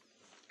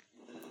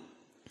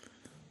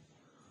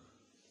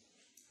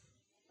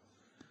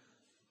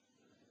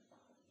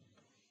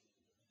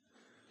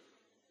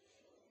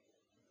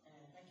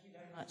 Thank you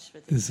very much for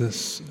this.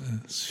 There's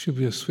should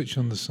be a switch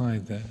on the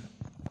side there.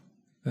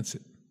 That's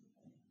it.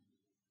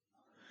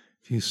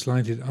 If you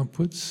slide it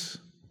upwards.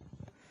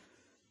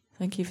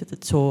 Thank you for the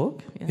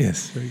talk.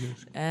 Yes, very good.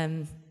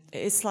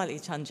 It is slightly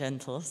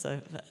tangential,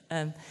 so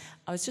I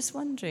was just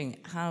wondering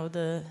how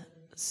the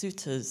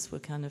suttas were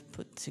kind of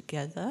put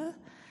together.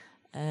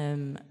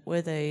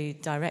 Were they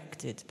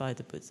directed by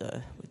the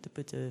Buddha? Would the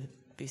Buddha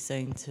be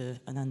saying to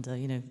Ananda,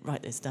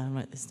 write this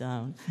down,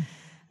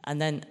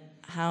 and then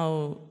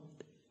how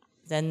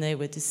then they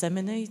were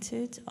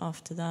disseminated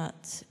after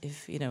that?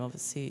 If,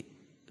 obviously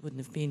it wouldn't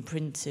have been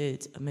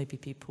printed, and maybe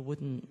people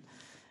wouldn't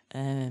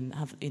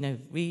have,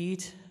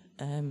 read.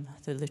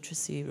 The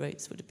literacy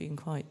rates would have been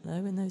quite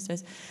low in those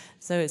days.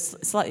 So it's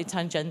slightly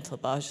tangential,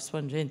 but I was just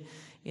wondering,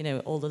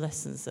 all the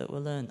lessons that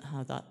were learnt,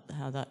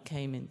 how that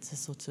came into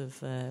sort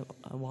of a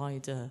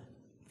wider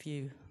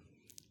view.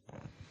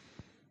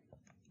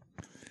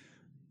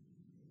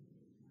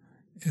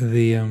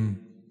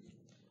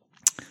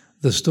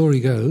 The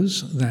story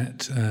goes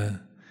that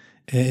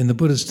in the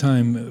Buddha's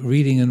time,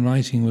 reading and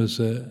writing was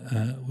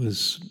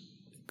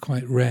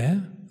quite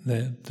rare.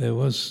 There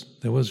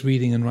was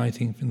reading and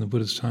writing in the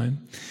Buddha's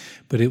time,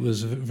 but it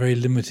was a very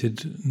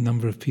limited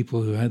number of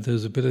people who had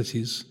those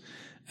abilities,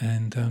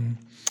 and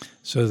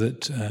so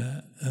that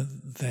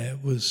there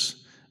was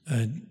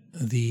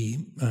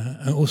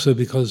also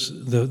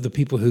because the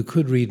people who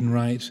could read and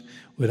write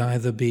would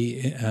either be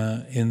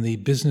in the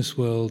business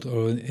world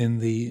or in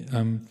the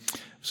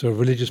sort of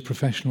religious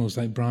professionals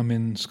like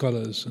Brahmin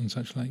scholars and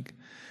such like,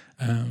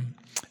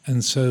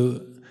 and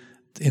so.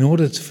 In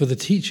order for the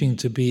teaching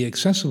to be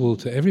accessible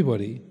to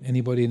everybody,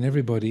 anybody and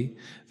everybody,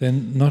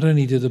 then not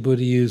only did the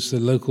Buddha use the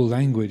local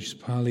language,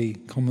 Pali,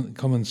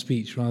 common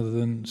speech, rather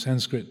than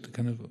Sanskrit,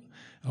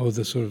 or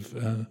the sort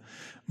of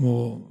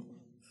more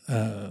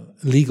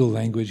legal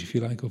language, if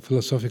you like, or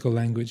philosophical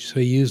language. So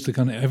he used the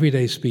kind of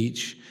everyday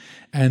speech,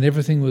 and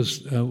everything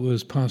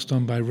was passed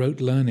on by rote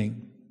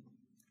learning.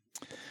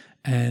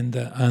 And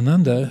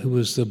Ananda, who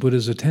was the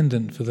Buddha's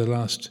attendant for the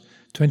last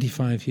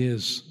 25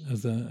 years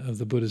of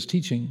the Buddha's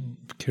teaching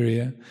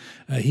career,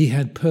 he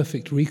had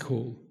perfect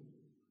recall.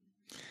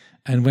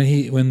 And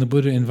when the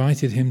Buddha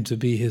invited him to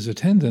be his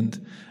attendant,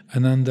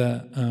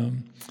 Ananda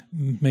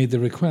made the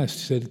request.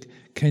 He said,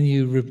 "Can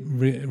you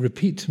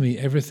repeat to me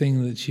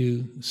everything that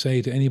you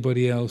say to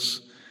anybody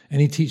else,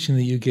 any teaching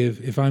that you give?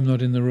 If I'm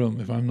not in the room,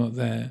 if I'm not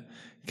there,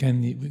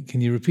 can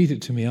you repeat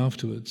it to me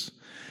afterwards?"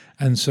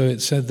 And so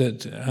it said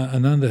that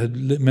Ananda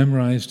had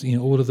memorized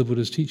all of the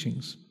Buddha's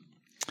teachings.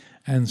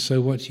 And so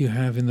what you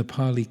have in the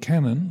Pali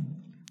canon,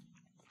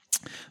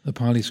 the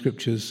Pali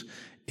scriptures,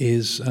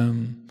 is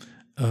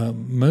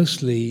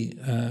mostly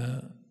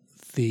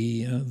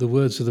the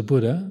words of the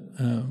Buddha,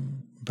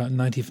 about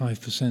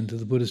 95% of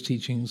the Buddha's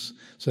teachings.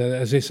 So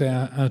as they say,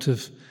 out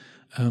of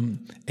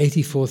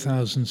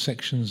 84,000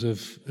 sections of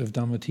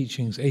Dhamma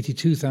teachings,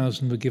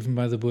 82,000 were given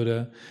by the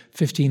Buddha,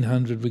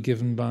 1,500 were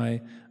given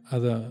by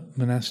other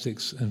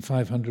monastics, and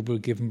 500 were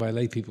given by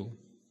lay people.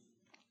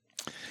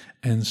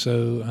 And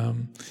so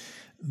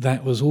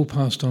that was all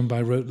passed on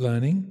by rote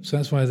learning. So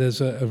that's why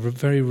there's a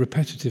very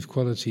repetitive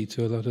quality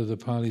to a lot of the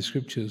Pali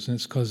scriptures, and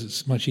it's because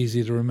it's much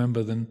easier to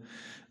remember than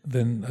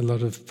a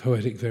lot of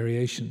poetic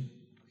variation.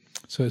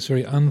 So it's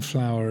very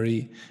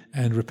unflowery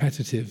and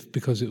repetitive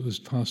because it was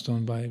passed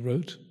on by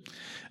rote.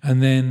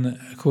 And then,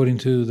 according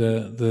to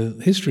the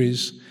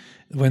histories,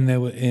 when they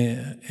were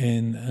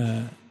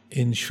in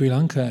Sri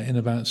Lanka in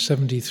about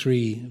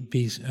 73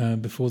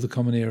 before the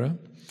Common Era,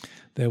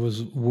 there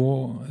was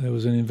war, there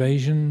was an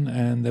invasion,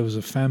 and there was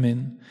a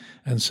famine,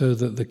 and so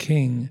that the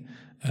king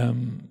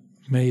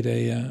made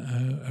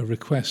a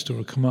request or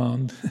a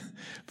command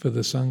for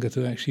the Sangha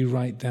to actually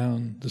write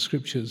down the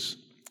scriptures,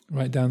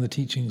 write down the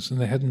teachings, and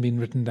they hadn't been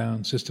written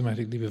down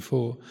systematically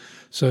before.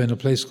 So in a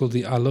place called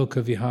the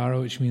Aloka Vihara,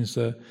 which means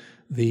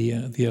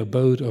the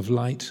abode of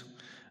light,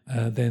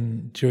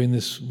 then during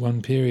this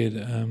one period,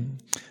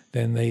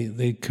 then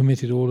they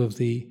committed all of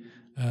the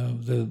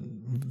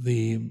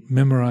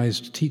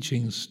memorized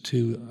teachings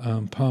to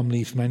palm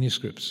leaf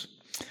manuscripts.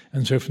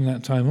 And so from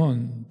that time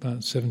on,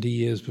 about 70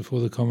 years before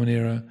the Common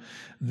Era,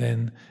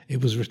 then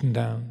it was written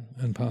down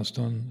and passed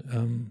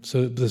on.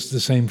 So it was the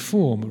same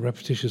form, a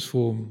repetitious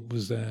form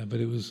was there, but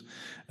it was,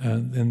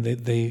 and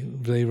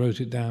they wrote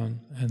it down.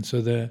 And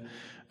so the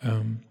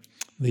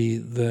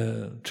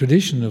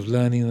tradition of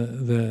learning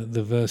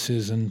the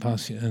verses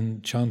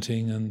and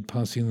chanting and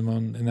passing them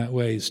on in that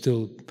way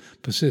still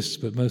persists,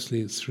 but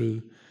mostly it's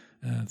through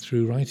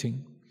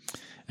writing.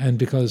 And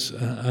because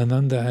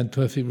Ananda had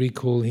perfect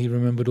recall, he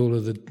remembered all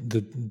of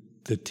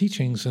the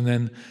teachings, and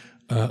then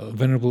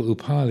Venerable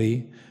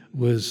Upali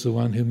was the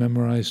one who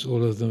memorized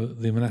all of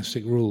the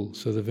monastic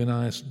rules. So the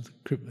Vinaya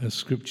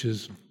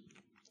scriptures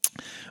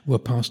were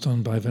passed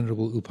on by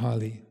Venerable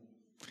Upali.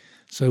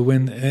 So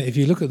when, if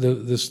you look at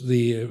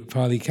the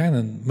Pali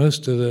Canon,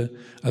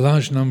 a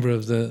large number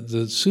of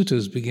the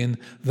suttas begin,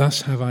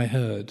 "Thus have I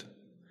heard."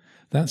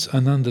 That's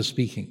Ananda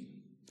speaking.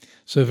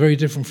 So very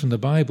different from the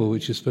Bible,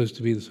 which is supposed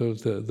to be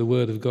the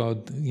word of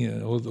God,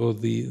 or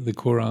the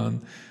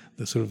Quran,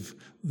 the sort of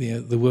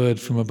the word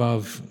from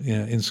above,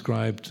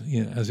 inscribed,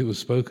 as it was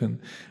spoken.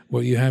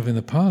 What you have in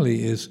the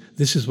Pali is,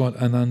 this is what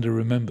Ananda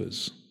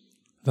remembers.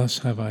 Thus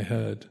have I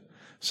heard.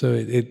 So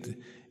it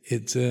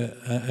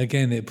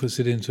again, it puts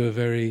it into a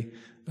very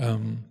a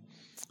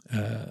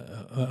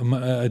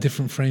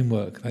different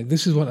framework. Like,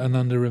 this is what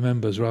Ananda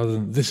remembers, rather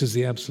than this is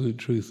the absolute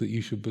truth that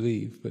you should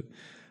believe. But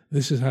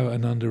this is how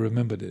Ananda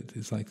remembered it.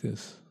 It's like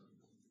this.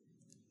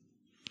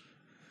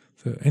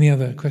 So, any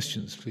other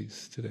questions,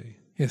 please, today?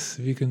 Yes,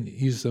 if you can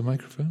use the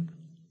microphone.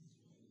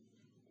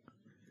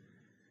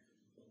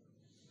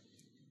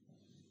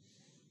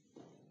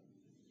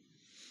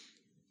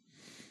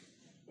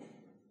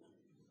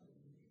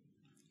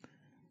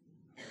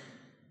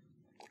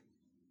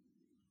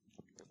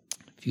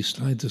 If you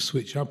slide the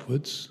switch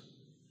upwards.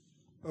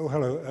 Oh,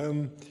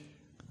 hello.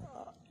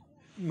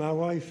 My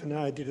wife and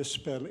I did a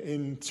spell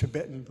in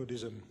Tibetan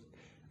Buddhism,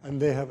 and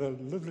they have a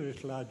lovely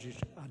little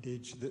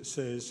adage that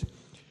says,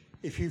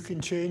 if you can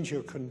change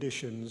your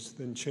conditions,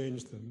 then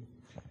change them.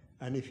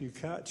 And if you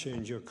can't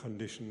change your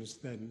conditions,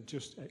 then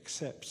just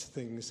accept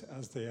things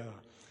as they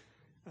are.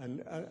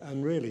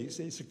 And really,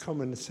 it's a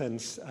common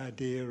sense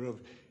idea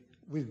of,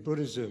 with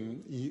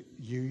Buddhism, you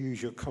use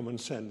your common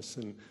sense.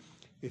 And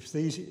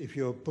if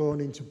you're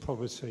born into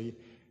poverty,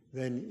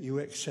 then you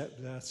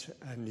accept that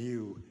and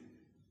you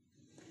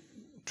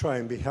try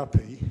and be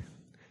happy.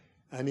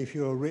 And if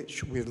you're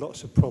rich with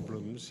lots of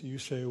problems, you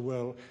say,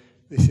 well,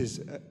 this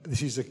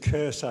is a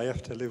curse I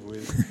have to live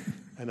with,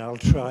 and I'll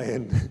try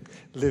and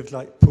live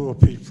like poor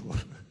people.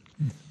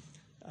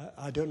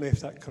 I don't know if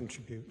that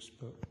contributes,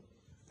 but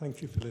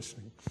thank you for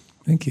listening.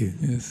 Thank you.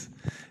 Yes,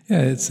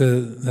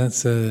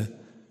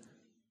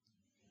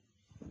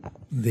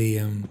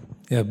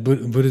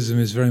 Buddhism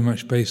is very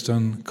much based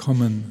on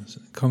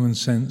common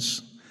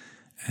sense,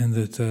 and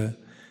that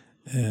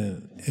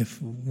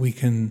if we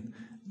can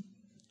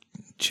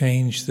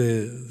change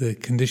the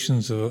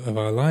conditions of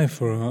our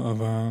life or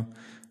of our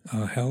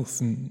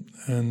health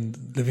and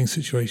living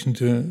situation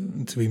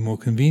to be more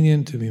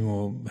convenient, to be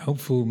more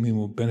helpful, be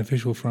more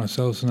beneficial for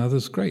ourselves and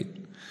others, great.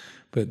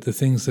 But the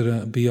things that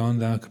are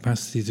beyond our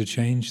capacity to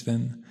change,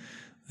 then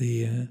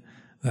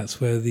that's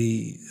where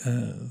the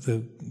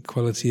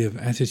quality of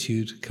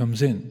attitude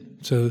comes in.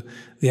 So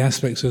the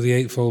aspects of the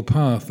Eightfold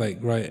Path, like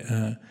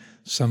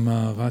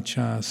Samma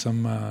Vacha,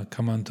 Samma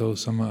Kammanto,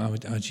 Samma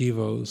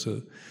Ajivo,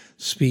 so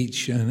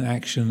speech and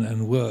action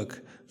and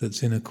work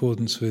that's in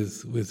accordance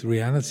with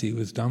reality,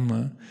 with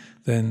Dhamma,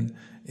 then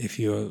if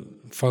you're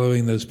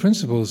following those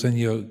principles, then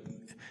you're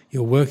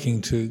working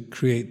to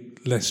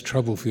create less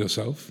trouble for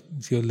yourself.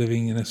 If you're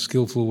living in a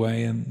skillful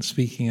way and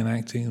speaking and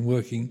acting and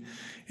working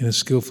in as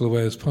skillful a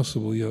way as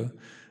possible, you're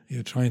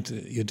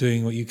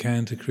doing what you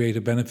can to create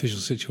a beneficial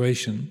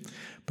situation,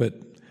 but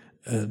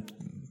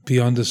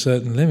beyond a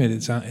certain limit,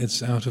 it's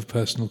out of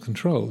personal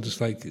control.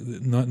 Just like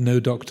no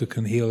doctor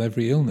can heal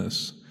every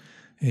illness.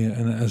 Yeah,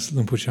 and as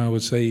Luang Por Chah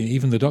would say,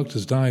 even the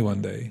doctors die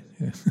one day.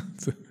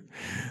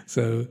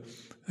 So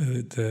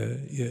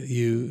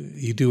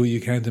you do what you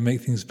can to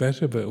make things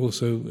better, but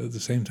also at the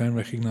same time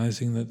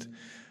recognizing that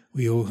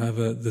we all have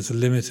there's a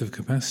limit of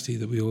capacity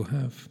that we all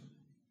have.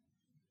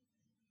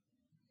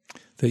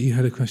 That you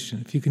had a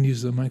question. If you can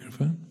use the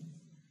microphone.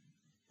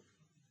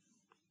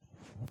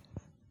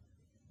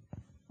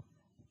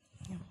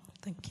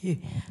 Thank you.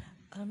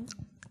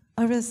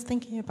 I was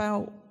thinking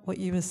about what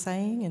you were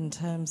saying in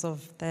terms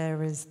of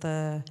there is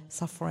the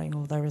suffering,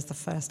 or there is the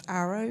first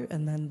arrow,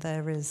 and then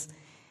there is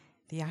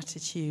the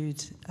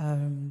attitude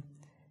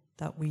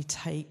that we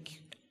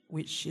take,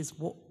 which is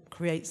what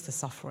creates the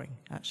suffering,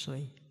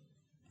 actually.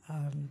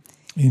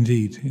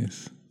 Indeed,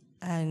 yes.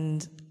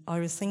 And I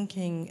was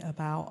thinking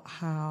about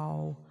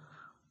how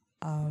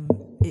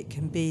it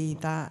can be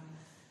that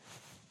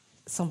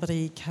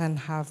somebody can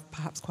have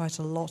perhaps quite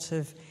a lot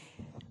of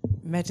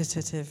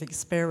meditative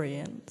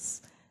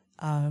experience,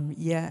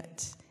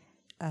 yet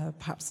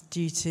perhaps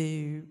due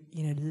to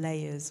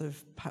layers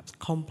of perhaps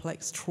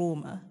complex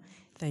trauma,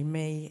 they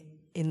may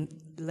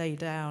lay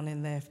down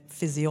in their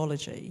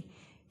physiology.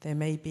 There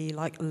may be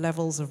like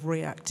levels of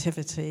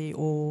reactivity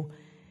or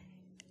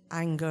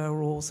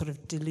anger or sort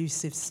of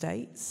delusive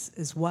states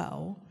as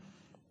well.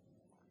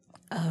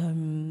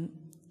 And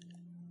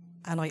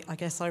I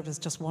guess I was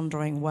just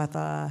wondering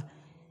whether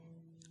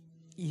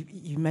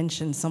you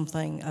mentioned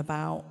something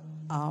about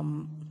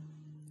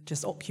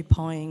just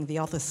occupying the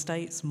other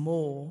states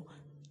more,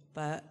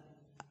 but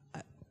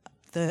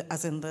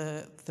as in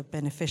the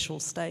beneficial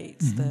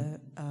states.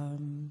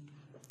 Mm-hmm.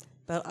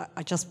 But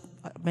I just,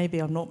 maybe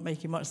I'm not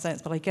making much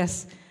sense, but I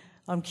guess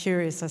I'm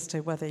curious as to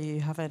whether you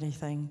have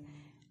anything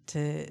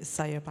to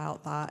say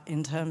about that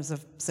in terms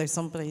of, so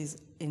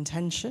somebody's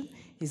intention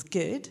is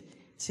good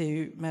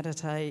to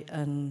meditate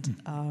and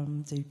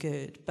do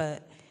good,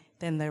 but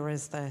then there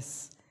is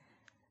this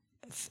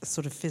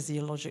sort of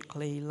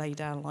physiologically laid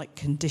down, like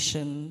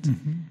conditioned,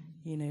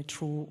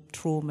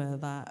 trauma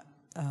that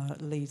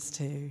leads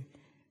to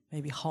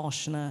maybe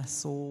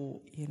harshness or,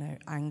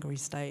 angry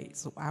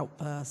states or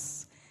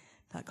outbursts,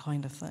 that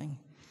kind of thing.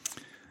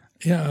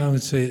 Yeah, I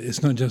would say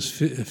it's not just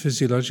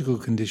physiological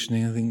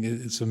conditioning. I think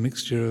it's a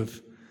mixture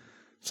of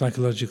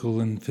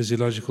psychological and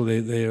physiological.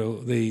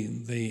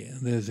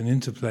 There's an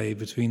interplay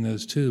between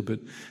those two. But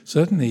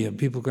certainly,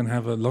 people can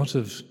have a lot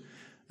of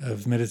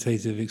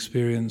meditative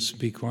experience,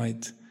 be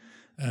quite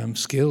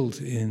skilled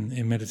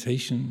in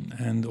meditation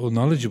and or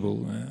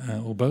knowledgeable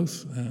or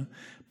both,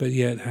 but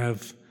yet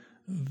have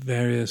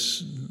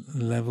various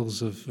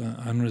levels of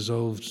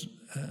unresolved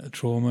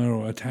trauma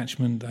or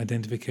attachment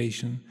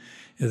identification.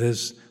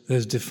 There's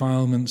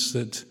defilements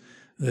that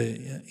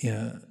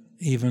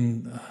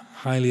even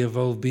highly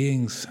evolved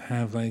beings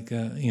have, like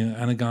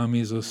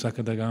anagamis or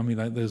sakadagami,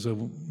 like those are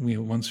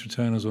once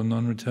returners or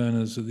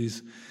non-returners. At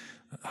these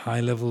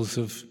high levels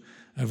of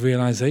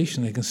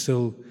realization, they can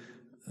still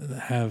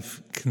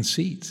have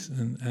conceit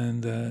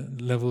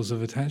and levels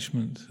of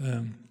attachment.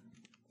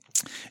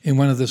 In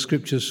one of the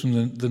scriptures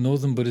from the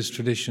Northern Buddhist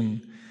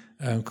tradition,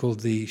 called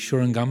the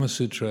Shurangama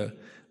Sutra,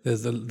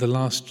 there's the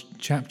last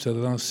chapter, the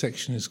last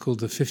section is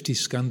called the 50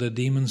 Skandha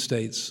Demon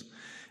States.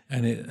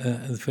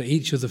 And for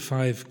each of the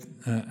 5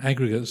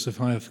 aggregates, the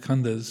 5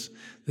 khandhas,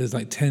 there's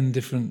like 10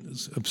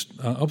 different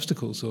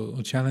obstacles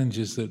or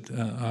challenges that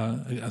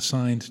are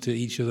assigned to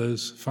each of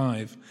those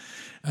 5.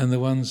 And the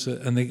ones,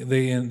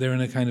 they're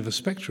in a kind of a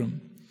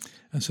spectrum.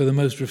 And so the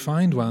most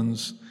refined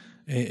ones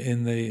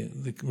in the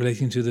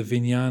relating to the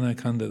Vijnana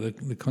Khandha,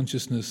 the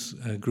consciousness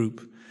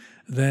group,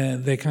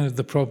 they're kind of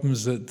the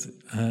problems that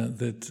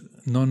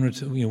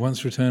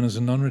once returners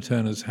and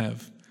non-returners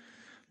have,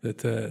 that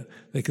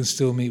they can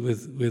still meet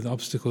with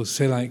obstacles.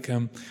 Say like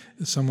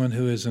someone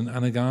who is an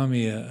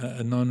anagami,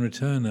 a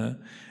non-returner,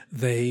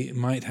 they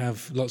might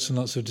have lots and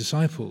lots of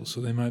disciples,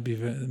 so they might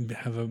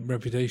have a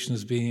reputation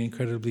as being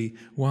incredibly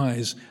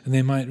wise, and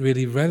they might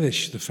really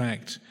relish the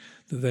fact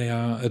that they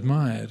are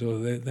admired, or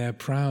they're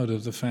proud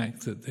of the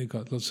fact that they've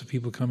got lots of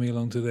people coming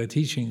along to their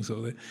teachings,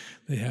 or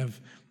they have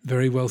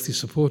very wealthy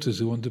supporters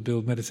who want to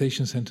build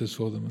meditation centers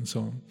for them and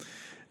so on.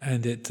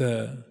 And it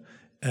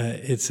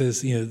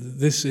says,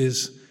 this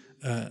is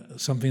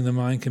something the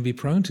mind can be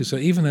prone to. So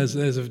even as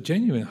there's a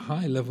genuine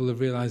high level of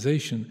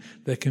realization,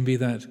 there can be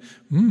that,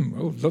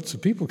 lots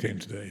of people came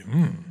today,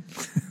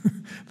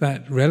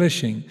 that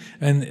relishing.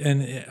 And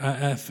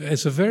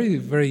it's a very,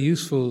 very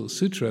useful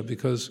sutra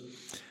because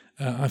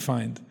I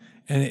find,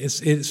 and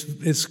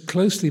it's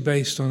closely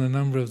based on a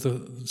number of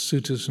the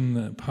sutras from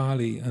the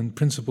Pali and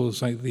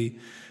principles like the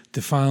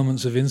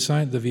defilements of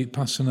insight, the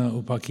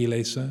vipassana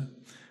upakilesa,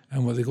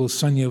 and what they call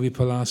sanya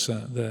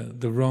vipalasa,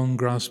 the wrong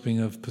grasping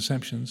of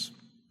perceptions,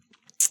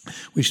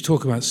 which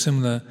talk about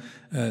similar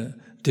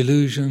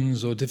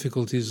delusions or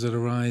difficulties that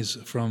arise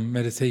from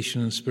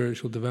meditation and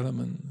spiritual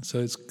development. So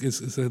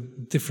it's a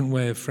different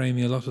way of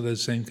framing a lot of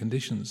those same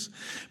conditions.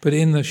 But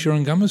in the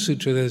Shurangama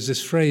Sutra, there's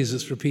this phrase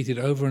that's repeated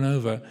over and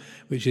over,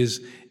 which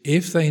is,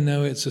 if they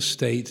know it's a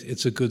state,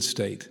 it's a good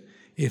state.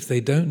 If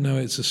they don't know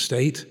it's a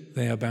state,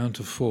 they are bound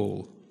to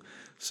fall.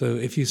 So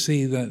if you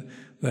see that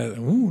look,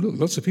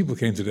 lots of people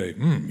came today,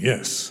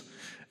 yes.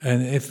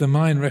 And if the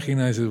mind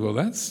recognizes, well,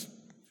 that's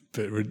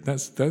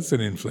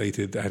an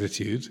inflated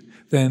attitude,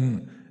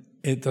 then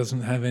it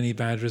doesn't have any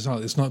bad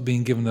result. It's not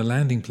being given a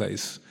landing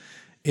place.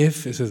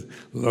 If it says,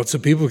 lots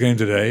of people came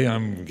today,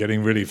 I'm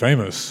getting really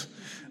famous,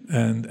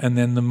 and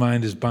then the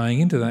mind is buying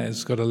into that,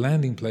 it's got a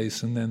landing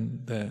place, and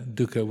then the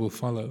dukkha will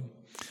follow.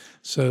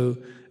 So,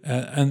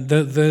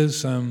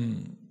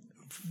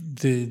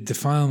 the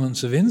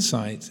defilements of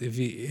insight, if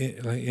you,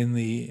 like in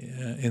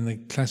the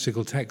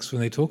classical texts when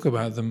they talk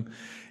about them,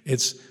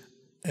 it's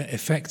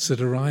effects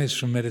that arise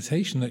from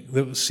meditation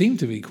that seem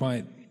to be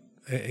quite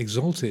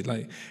exalted,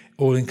 like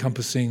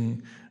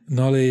all-encompassing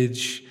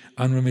knowledge,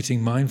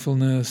 unremitting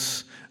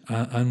mindfulness,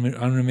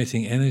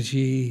 unremitting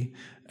energy.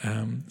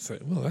 So,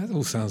 well, that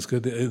all sounds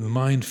good. The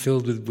mind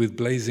filled with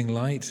blazing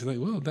light. Like,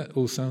 well, that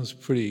all sounds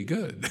pretty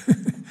good.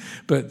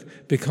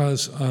 But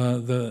because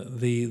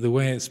the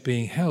way it's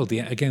being held,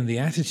 the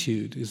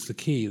attitude is the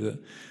key.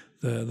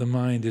 The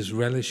mind is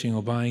relishing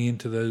or buying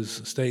into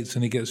those states,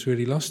 and it gets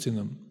really lost in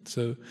them.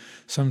 So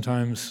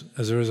sometimes,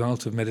 as a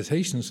result of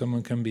meditation,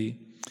 someone can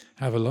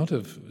have a lot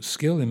of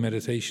skill in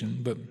meditation,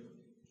 but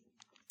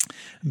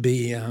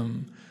be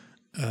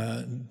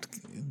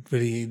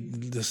really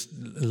just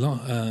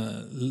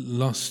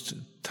lost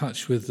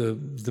touch with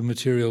the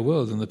material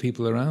world and the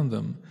people around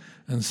them,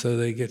 and so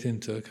they get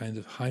into a kind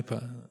of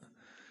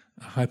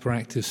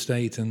hyperactive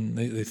state, and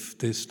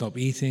they stop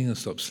eating and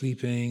stop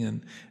sleeping,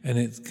 and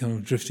it's kind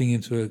of drifting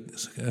into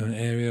an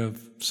area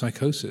of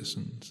psychosis,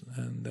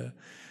 and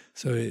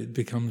so it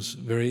becomes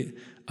very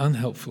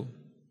unhelpful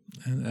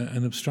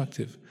and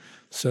obstructive.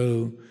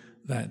 So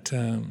that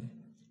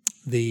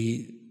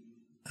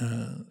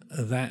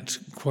that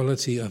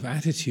quality of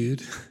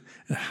attitude,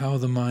 how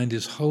the mind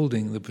is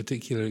holding the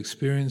particular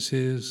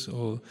experiences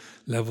or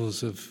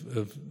levels of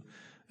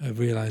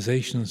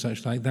realization and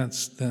such like,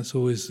 that's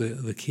always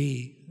the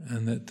key.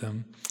 And that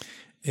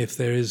if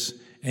there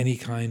is any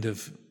kind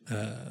of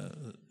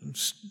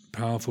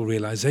powerful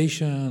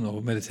realization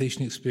or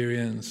meditation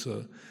experience,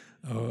 or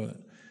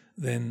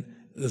then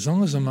as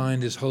long as the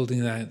mind is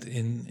holding that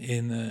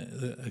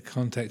in a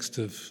context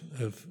of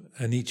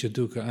anicca,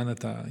 dukkha,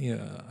 anatta,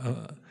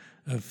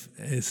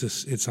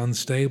 it's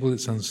unstable,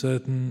 it's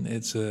uncertain,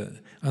 it's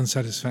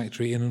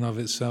unsatisfactory in and of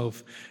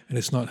itself, and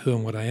it's not who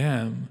and what I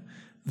am,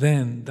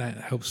 then that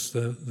helps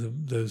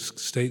those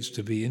states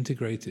to be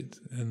integrated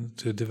and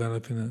to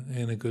develop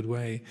in a good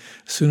way.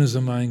 As soon as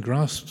the mind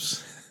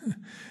grasps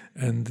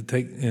and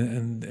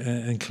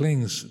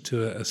clings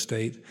to a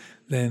state,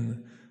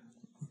 then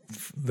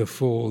the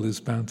fall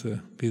is bound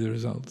to be the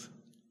result.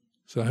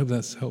 So I hope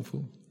that's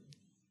helpful.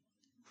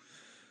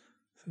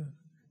 So,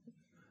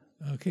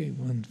 okay,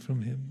 one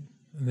from him.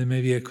 And then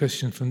maybe a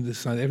question from this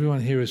side.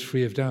 Everyone here is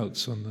free of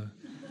doubts on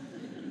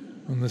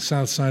the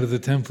south side of the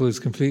temple is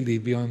completely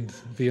beyond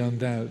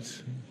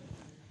doubt.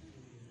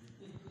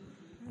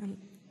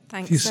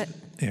 Thanks.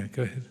 Yeah,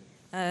 go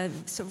ahead.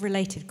 Sort of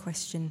related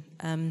question.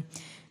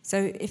 So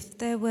if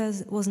there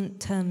wasn't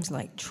terms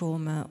like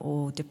trauma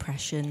or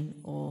depression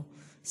or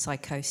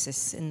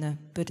psychosis in the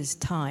Buddha's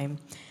time,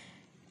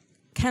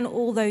 can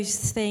all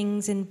those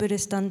things in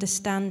Buddhist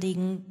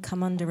understanding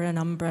come under an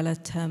umbrella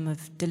term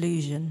of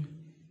delusion?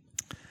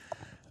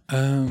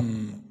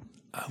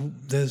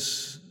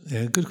 There's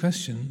a good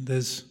question.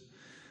 There's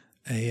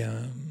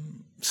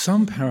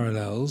some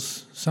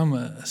parallels. Some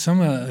are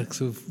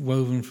sort of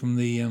woven from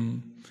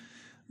the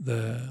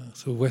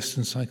sort of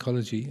Western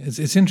psychology.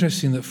 It's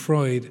interesting that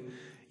Freud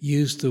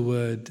used the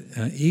word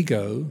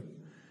ego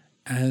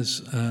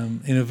as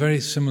in a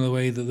very similar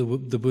way that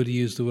the Buddha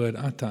used the word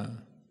atta.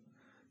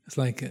 It's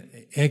like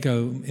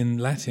ego in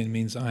Latin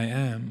means I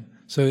am.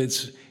 So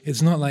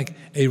it's not like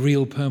a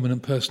real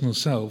permanent personal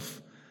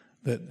self,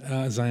 but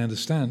as I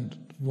understand,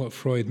 what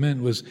Freud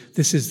meant was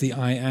this is the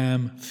I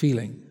am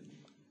feeling.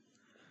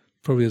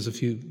 Probably there's a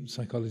few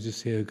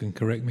psychologists here who can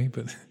correct me,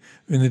 but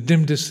in the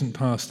dim distant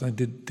past I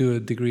did do a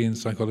degree in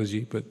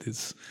psychology, but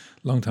it's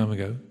a long time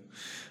ago.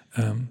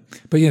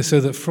 But yeah,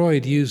 so that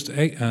Freud used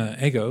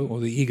ego,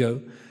 or the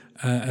ego,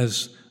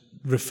 as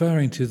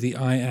referring to the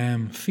I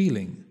am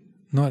feeling,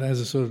 not as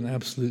a sort of an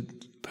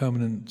absolute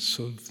permanent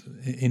sort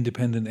of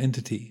independent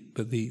entity,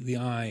 but the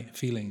I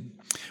feeling,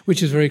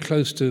 which is very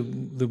close to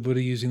the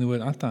Buddha using the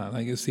word atta,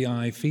 like it's the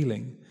I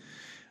feeling.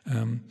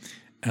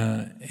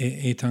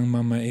 Etang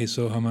mama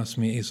eso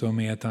hamasmi eso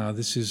me atta.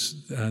 This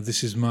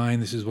is mine,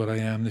 this is what I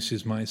am, this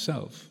is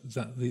myself. Is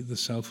that the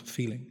self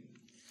feeling?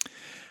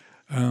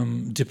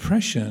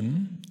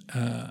 Depression,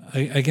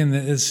 again,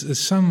 there's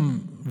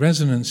some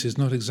resonances,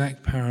 not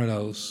exact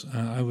parallels.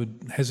 I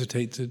would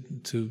hesitate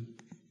to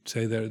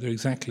say they're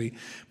exactly,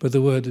 but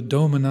the word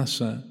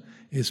domanassa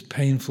is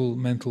painful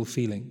mental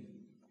feeling.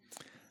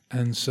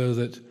 And so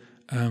that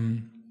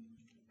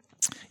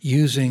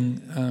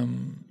using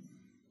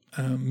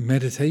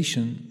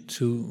meditation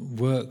to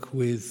work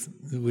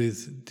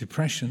with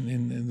depression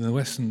in the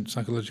Western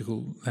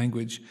psychological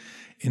language,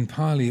 in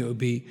Pali it would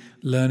be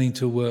learning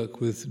to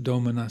work with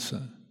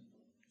domanassa,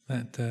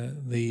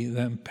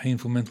 that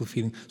painful mental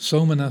feeling.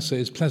 Somanassa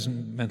is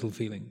pleasant mental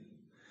feeling.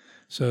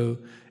 So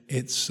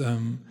it's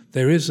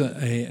there is a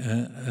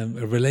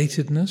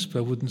relatedness, but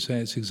I wouldn't say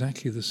it's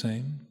exactly the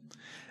same.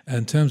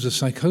 In terms of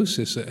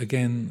psychosis,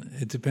 again,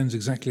 it depends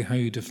exactly how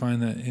you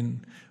define that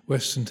in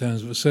Western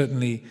terms, but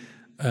certainly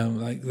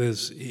like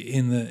there's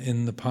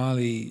in the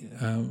Pali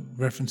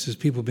references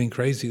people being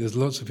crazy. There's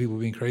lots of people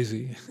being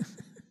crazy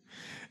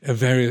in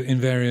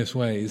various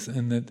ways,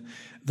 and that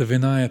the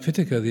Vinaya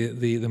Pitaka,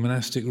 the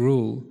monastic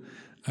rule,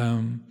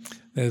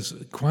 there's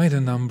quite a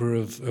number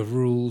of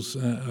rules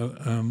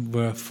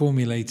were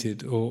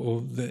formulated,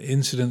 or the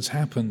incidents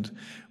happened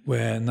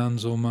where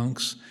nuns or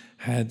monks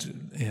had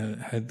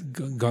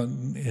got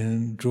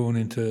drawn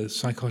into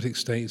psychotic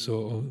states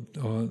or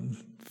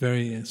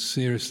very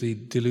seriously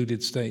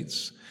deluded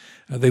states.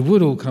 They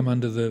would all come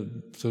under the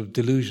sort of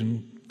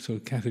delusion sort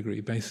of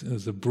category,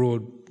 as the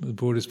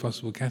broadest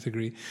possible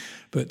category.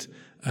 But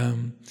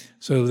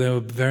so there were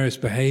various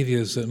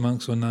behaviors that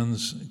monks or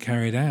nuns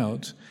carried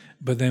out,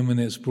 but then when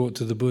it's brought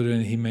to the Buddha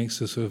and he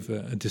makes a sort of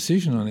a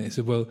decision on it, he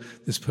said, well,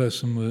 this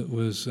person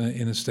was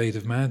in a state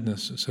of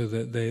madness, so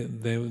that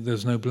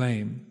there's no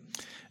blame.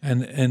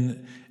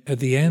 And at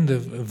the end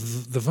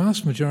of the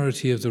vast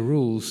majority of the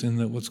rules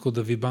in what's called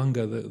the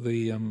Vibhanga,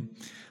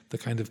 the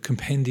kind of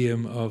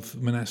compendium of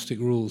monastic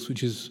rules,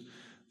 which is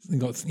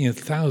got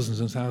thousands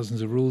and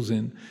thousands of rules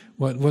in.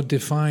 What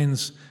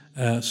defines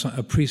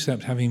a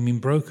precept having been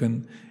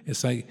broken?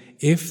 It's like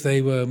if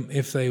they were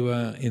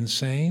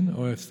insane,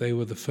 or if they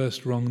were the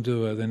first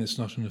wrongdoer, then it's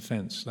not an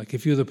offence. Like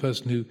if you're the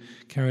person who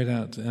carried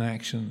out an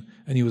action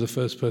and you were the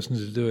first person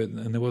to do it,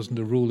 and there wasn't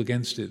a rule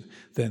against it,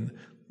 then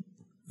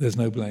there's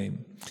no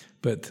blame.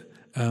 But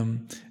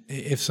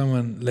if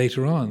someone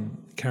later on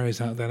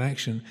carries out that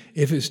action,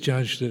 if it's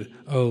judged that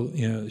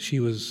she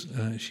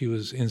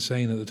was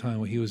insane at the time,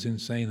 or he was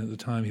insane at the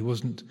time, he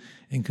wasn't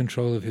in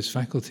control of his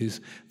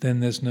faculties,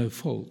 then there's no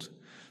fault.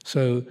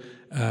 So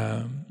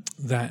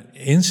that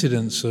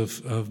incidence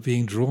of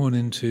being drawn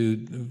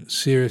into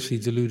seriously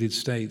deluded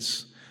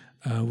states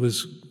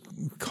was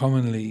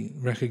commonly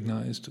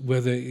recognized.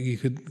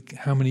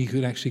 How many you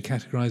could actually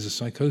categorize as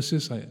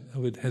psychosis, I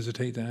would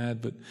hesitate to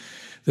add, but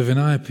the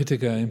Vinaya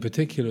Pitaka in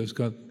particular has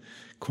got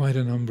quite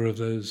a number of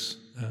those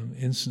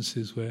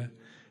instances where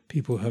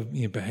people have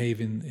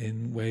behave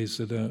in ways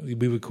that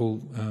we would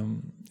call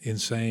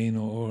insane,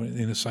 or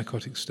in a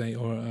psychotic state,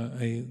 or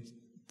a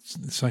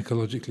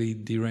psychologically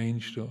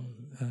deranged, or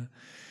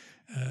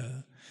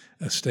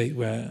a state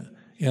where,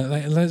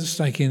 that's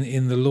like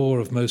in the law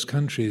of most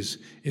countries,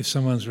 if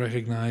someone's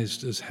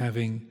recognized as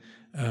having,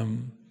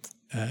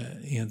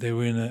 they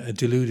were in a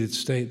deluded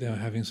state, they were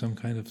having some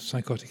kind of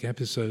psychotic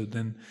episode,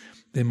 then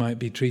they might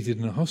be treated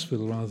in a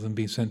hospital rather than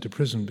being sent to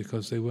prison,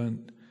 because they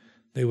weren't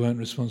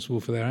responsible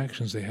for their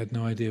actions. They had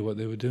no idea what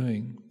they were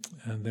doing,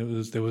 and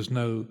there was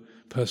no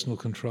personal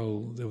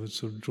control. They were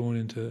sort of drawn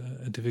into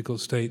a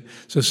difficult state.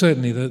 So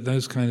certainly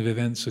those kind of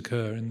events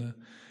occur in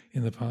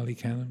the Pali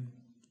Canon,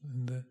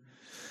 and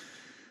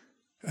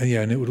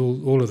it would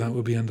all of that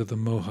would be under the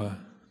moha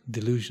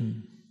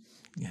delusion.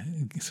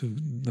 So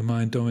the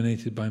mind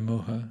dominated by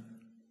moha.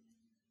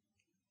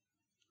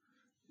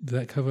 Did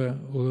that cover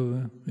all of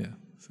the? Yeah.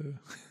 So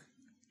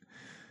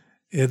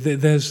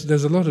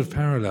there's a lot of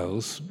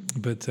parallels,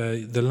 but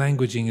the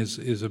languaging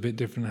is a bit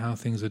different. How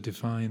things are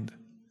defined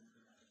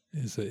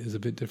is a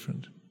bit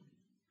different.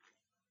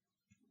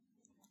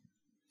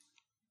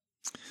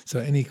 So,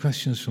 any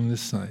questions from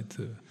this side?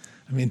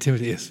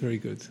 Intimidate. Yes, very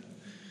good.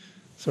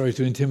 Sorry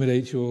to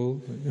intimidate you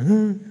all.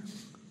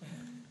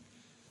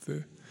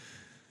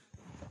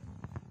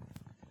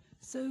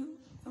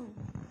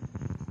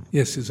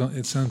 Yes, it's on.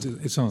 It's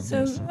on. So,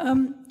 yes.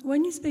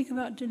 When you speak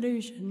about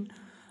delusion,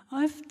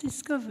 I've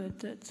discovered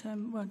that,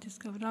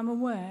 I'm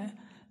aware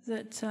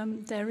that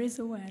there is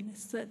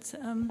awareness that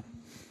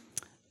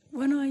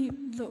when I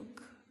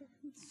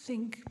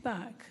think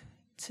back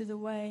to the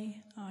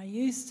way I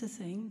used to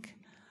think,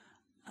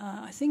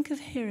 I think of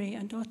Hiri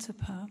and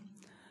Ottappa,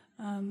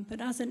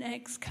 but as an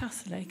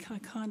ex-Catholic, I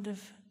kind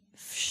of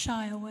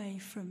shy away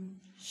from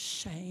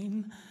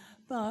shame,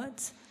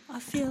 but I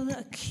feel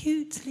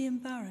acutely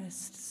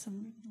embarrassed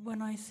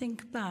when I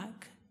think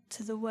back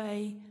to the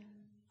way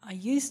I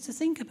used to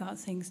think about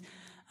things,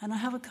 and I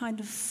have a kind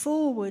of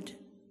forward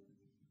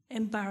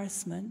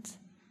embarrassment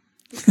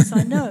because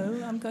I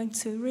know I'm going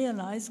to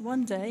realize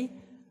one day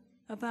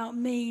about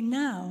me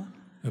now.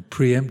 A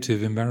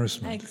preemptive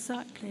embarrassment.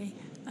 Exactly.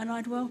 And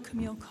I'd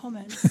welcome your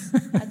comments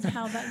and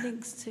how that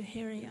links to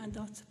Hiri and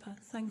Ottappa.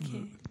 Thank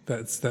you.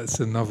 That's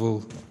a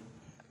novel.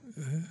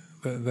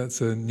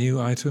 That's a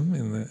new item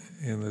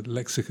in the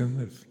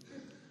lexicon of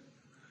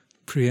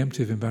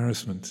preemptive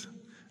embarrassment.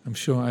 I'm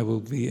sure I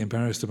will be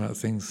embarrassed about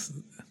things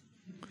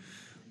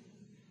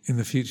in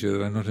the future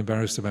that I'm not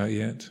embarrassed about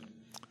yet.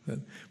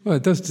 Well,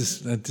 it does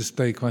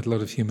display quite a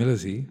lot of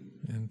humility,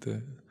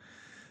 and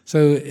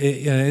so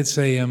it's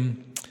a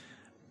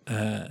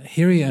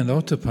Hiri and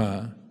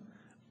Ottappa,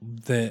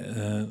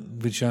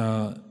 which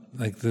are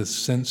like the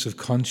sense of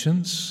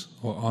conscience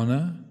or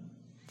honor,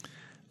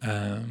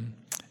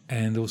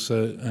 and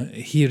also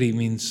Hiri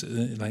means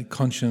like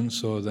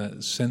conscience, or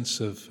that sense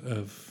of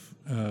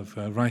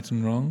right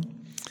and wrong,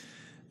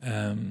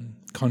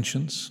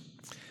 conscience,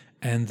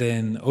 and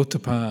then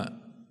Ottappa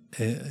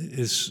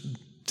is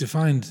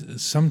defined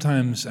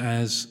sometimes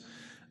as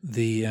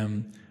the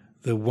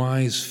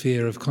wise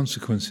fear of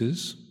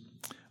consequences,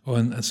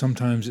 and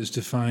sometimes it's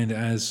defined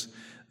as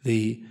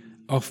the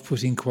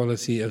off-putting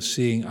quality of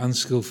seeing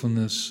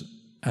unskillfulness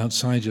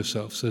outside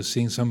yourself. So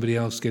seeing somebody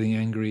else getting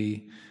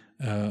angry,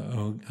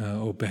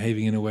 or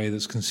behaving in a way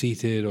that's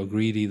conceited or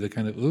greedy, the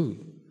kind of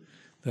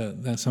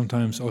that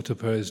sometimes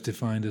Ottappa is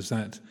defined as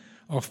that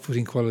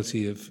off-putting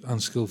quality of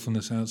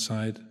unskillfulness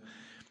outside.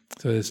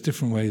 So there's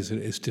different ways that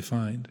it's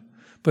defined.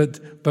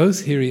 But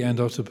both Hiri and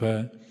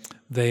Ottappa,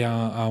 they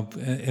are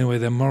in a way,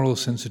 they're moral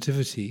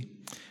sensitivity,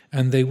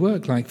 and they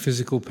work like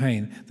physical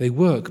pain. They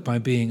work by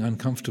being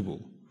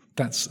uncomfortable.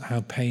 That's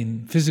how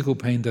physical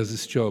pain does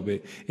its job.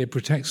 It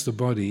protects the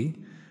body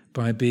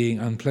by being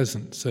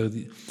unpleasant. So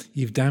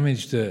you've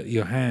damaged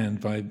your hand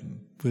by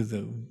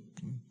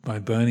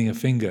burning a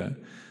finger.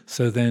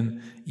 So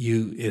then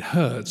it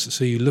hurts.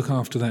 So you look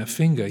after that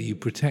finger. You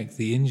protect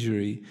the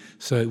injury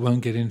so it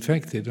won't get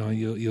infected, or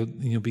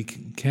you'll be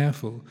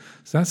careful.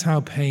 So that's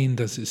how pain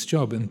does its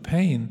job. And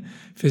pain,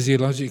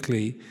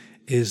 physiologically,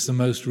 is the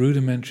most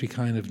rudimentary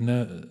kind of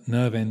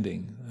nerve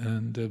ending,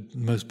 and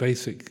most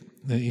basic,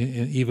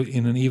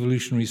 in an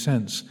evolutionary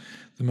sense,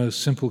 the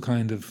most simple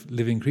kind of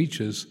living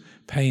creatures.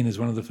 Pain is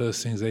one of the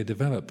first things they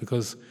develop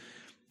because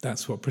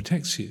that's what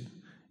protects you.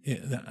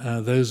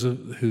 Those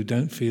who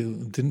didn't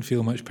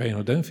feel much pain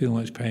or don't feel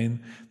much pain,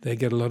 they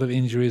get a lot of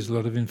injuries, a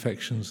lot of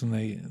infections, and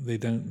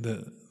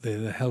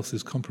their health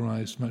is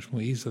compromised much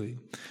more easily.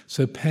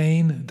 So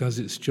pain does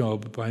its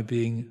job by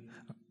being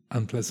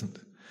unpleasant.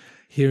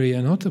 Hiri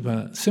and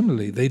Ottappa,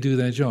 similarly, they do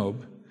their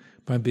job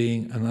by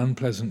being an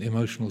unpleasant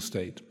emotional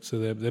state. So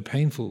they're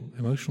painful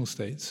emotional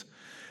states,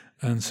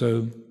 and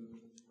so.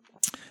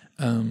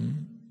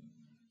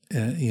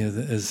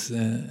 As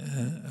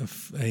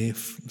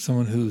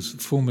someone who's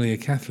formerly a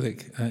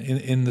Catholic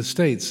in the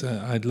States,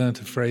 I'd learnt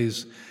a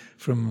phrase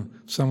from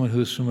someone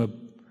who's from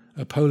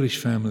a Polish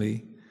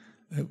family,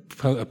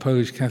 a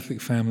Polish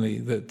Catholic family,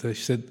 that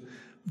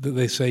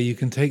they say you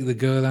can take the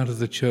girl out of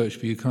the church,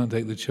 but you can't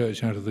take the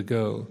church out of the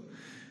girl.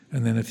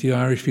 And then a few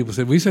Irish people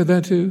said, "We said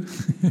that too."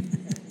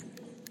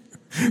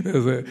 There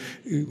was a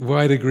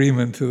wide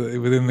agreement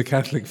within the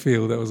Catholic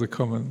field. That was a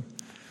common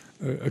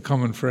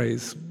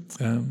phrase.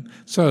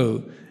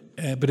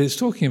 But it's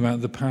talking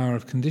about the power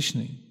of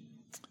conditioning.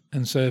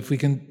 And so if we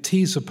can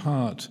tease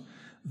apart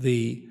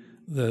the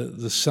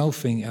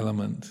selfing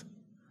element,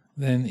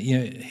 then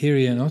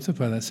Hiri and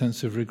Ottappa, that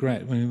sense of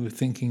regret, when we were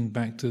thinking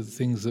back to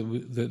things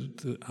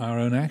that our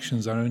own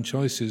actions, our own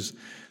choices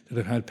that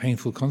have had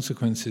painful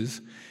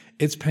consequences,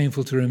 it's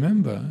painful to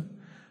remember,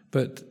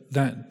 but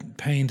that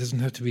pain doesn't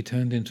have to be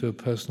turned into a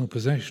personal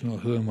possession or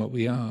who and what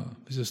we are.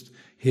 It's just,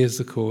 here's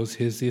the cause,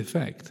 here's the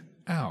effect.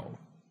 Ow.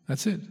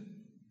 That's it.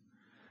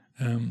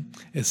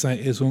 It's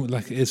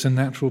a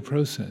natural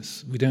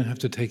process. We don't have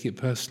to take it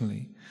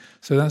personally.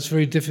 So that's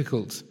very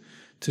difficult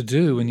to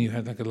do when you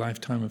have like a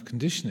lifetime of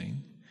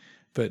conditioning.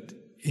 But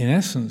in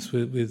essence,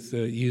 with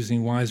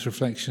using wise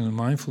reflection and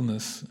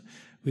mindfulness,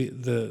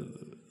 the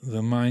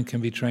mind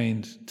can be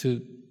trained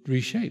to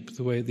reshape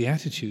the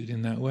attitude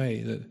in that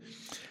way. That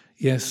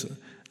yes,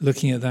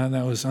 looking at that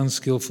was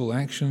unskillful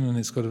action and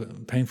it's got a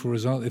painful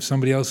result. If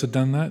somebody else had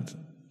done that,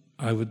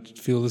 I would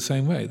feel the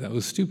same way. That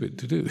was stupid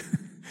to do.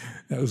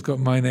 That was got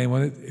my name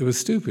on it. It was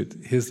stupid.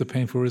 Here's the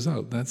painful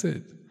result. That's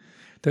it.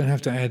 Don't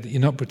have to add.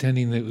 You're not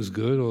pretending that it was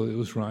good or it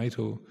was right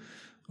or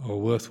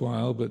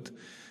worthwhile, but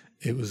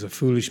it was a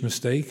foolish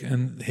mistake,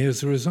 and here's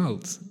the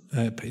result.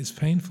 It's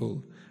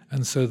painful,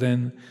 and so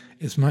then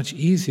it's much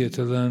easier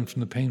to learn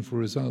from the painful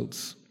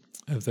results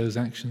of those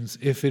actions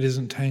if it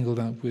isn't tangled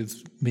up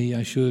with me.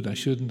 I should. I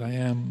shouldn't. I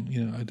am.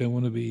 I don't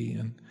want to be,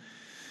 and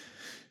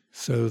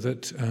so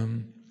that.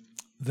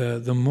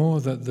 The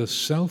more that the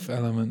self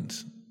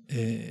element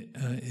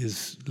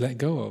is let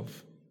go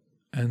of,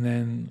 and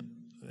then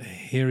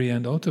Hiri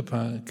and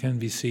Ottappa can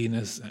be seen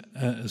as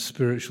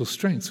spiritual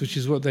strengths, which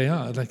is what they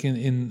are. Like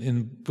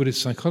in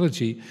Buddhist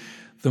psychology,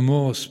 the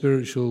more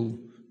spiritually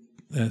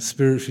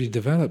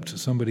developed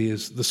somebody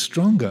is, the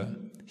stronger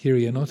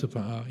Hiri and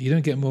Ottappa are. You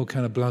don't get more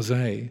kind of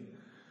blasé,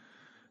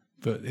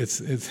 but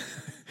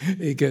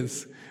it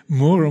gets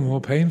more and more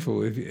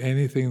painful if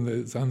anything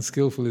that's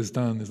unskillful is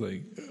done. Is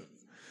like.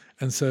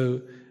 And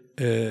so,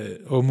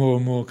 or more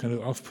and more kind of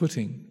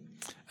off-putting.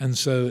 And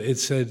so it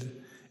said,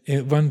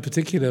 in one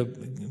particular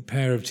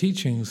pair of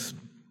teachings,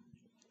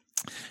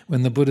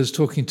 when the Buddha's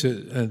talking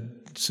to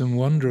some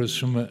wanderers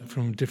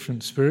from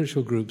different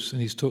spiritual groups,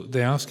 and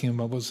they're asking him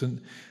about what's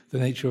the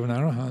nature of an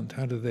arahant,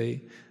 how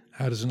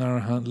does an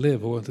arahant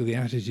live, or what are the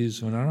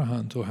attitudes of an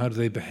arahant, or how do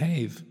they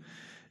behave?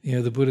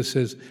 The Buddha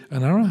says,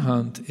 an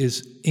arahant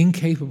is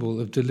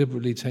incapable of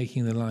deliberately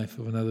taking the life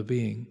of another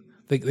being.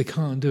 They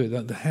can't do it.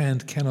 That the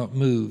hand cannot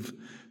move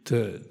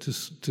to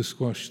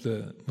squash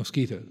the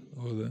mosquito,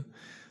 or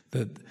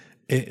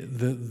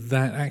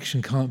that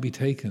action can't be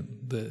taken.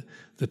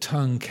 The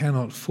tongue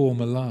cannot form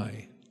a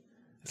lie.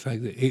 It's like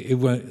it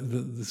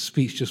won't. The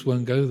speech just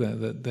won't go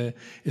there.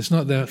 It's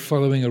not they're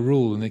following a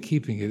rule and they're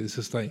keeping it. It's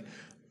just like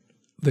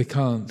they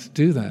can't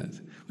do that,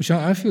 which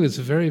I feel is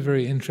a very,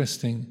 very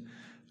interesting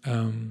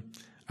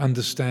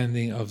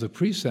understanding of the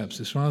precepts.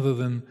 It's rather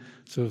than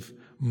sort of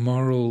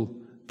moral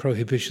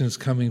prohibitions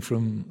coming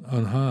from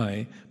on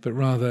high, but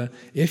rather,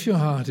 if your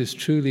heart is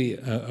truly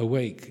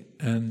awake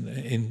and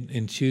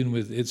in tune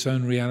with its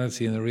own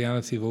reality and the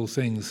reality of all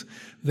things,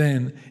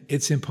 then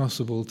it's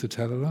impossible to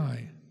tell a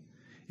lie.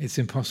 It's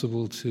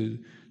impossible to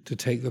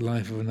take the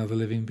life of another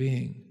living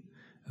being.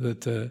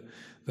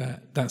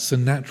 That's the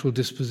natural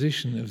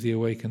disposition of the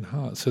awakened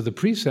heart. So the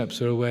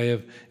precepts are a way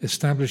of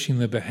establishing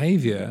the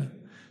behavior,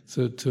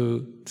 so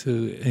to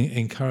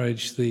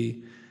encourage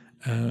the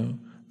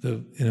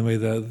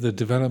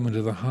development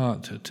of the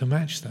heart to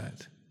match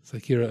that. It's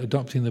like you're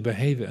adopting the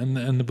behavior,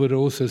 and the Buddha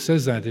also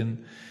says that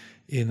in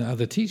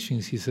other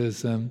teachings. He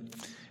says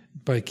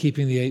by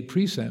keeping the 8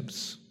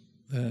 precepts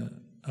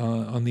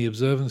on the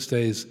observance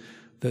days,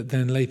 that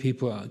then lay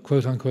people are,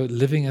 quote unquote,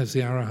 living as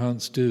the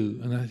arahants do,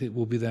 and that it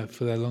will be there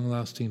for their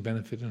long-lasting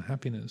benefit and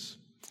happiness.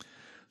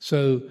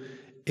 So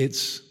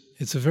it's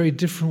a very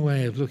different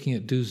way of looking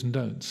at do's and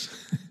don'ts.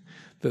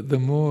 That the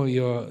more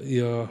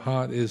your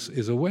heart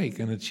is awake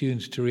and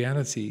attuned to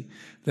reality,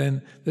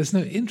 then there's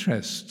no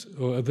interest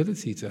or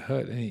ability to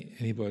hurt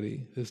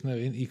anybody.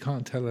 You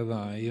can't tell a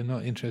lie. You're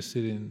not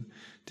interested in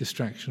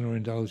distraction or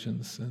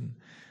indulgence, and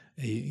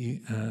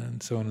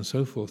so on and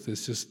so forth.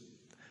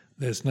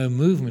 There's no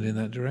movement in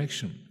that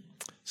direction.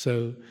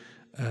 So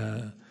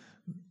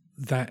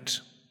that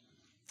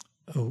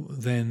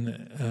then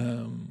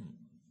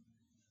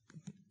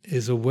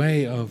is a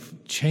way of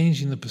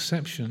changing the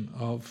perception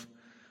of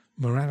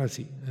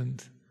morality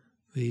and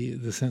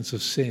the sense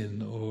of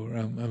sin, or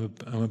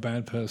I'm a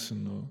bad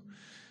person, or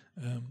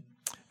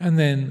and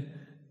then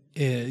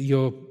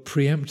your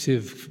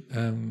preemptive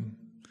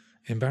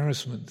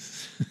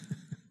embarrassment.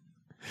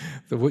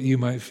 That what you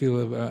might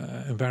feel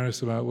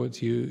embarrassed about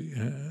what you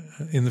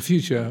in the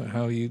future,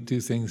 how you do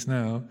things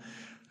now.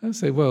 I'd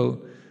say,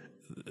 well,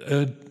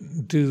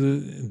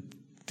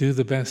 do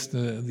the best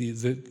that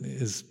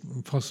is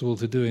possible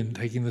to do in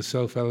taking the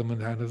self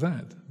element out of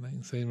that. Like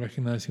saying,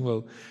 recognizing,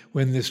 well,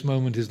 when this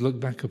moment is looked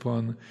back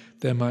upon,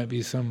 there might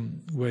be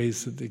some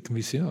ways that it can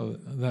be seen. Oh,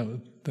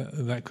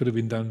 that could have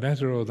been done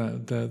better, or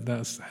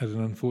that's had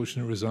an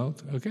unfortunate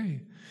result.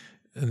 Okay,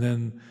 and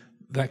then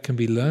that can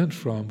be learned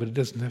from, but it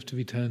doesn't have to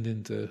be turned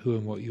into who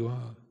and what you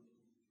are.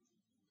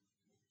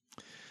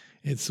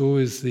 It's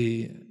always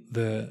the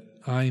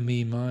I,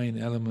 me, mine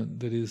element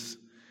that is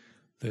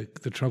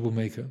the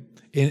troublemaker.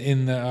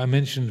 I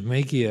mentioned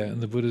Meghiya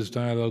and the Buddha's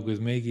dialogue with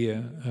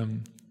Meghiya.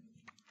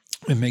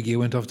 When Meghiya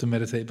went off to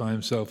meditate by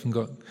himself and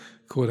got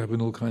caught up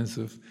in all kinds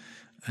of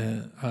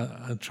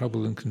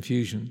trouble and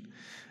confusion.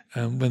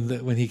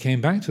 When he came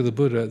back to the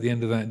Buddha at the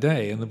end of that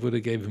day, and the Buddha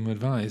gave him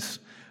advice,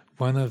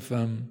 one of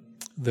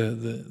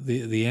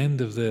the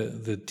end of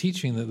the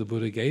teaching that the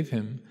Buddha gave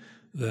him,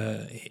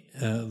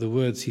 the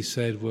words he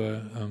said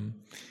were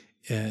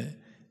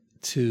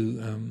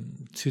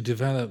to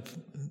develop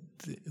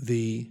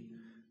the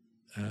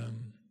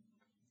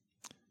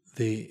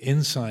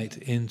insight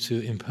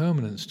into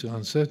impermanence, to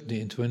uncertainty,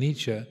 into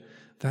anicca.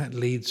 That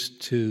leads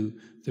to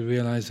the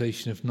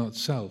realization of not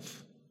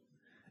self.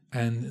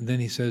 And then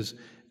he says,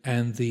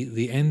 and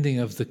the ending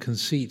of the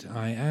conceit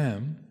I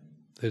am,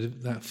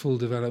 that full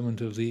development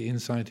of the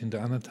insight into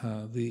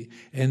anatta, the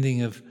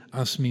ending of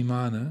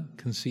asmimana,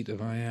 conceit of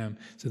I am,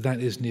 so that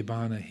is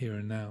nibbana here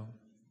and now.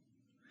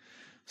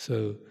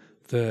 So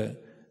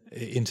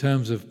in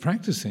terms of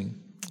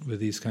practicing with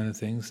these kind of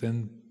things,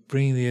 then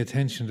bringing the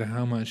attention to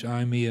how much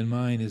I, me, and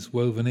mine is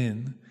woven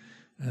in,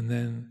 and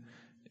then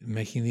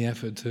making the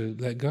effort to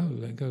let go,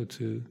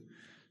 to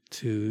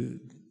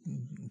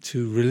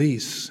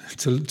release,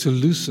 to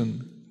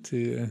loosen,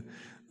 to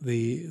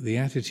the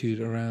attitude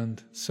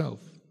around self.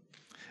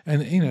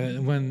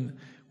 And when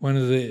one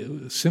of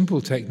the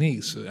simple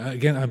techniques,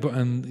 again,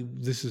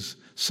 and this is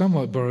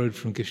somewhat borrowed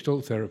from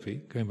Gestalt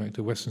therapy, going back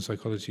to Western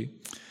psychology,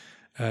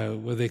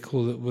 where they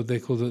call it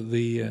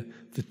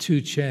the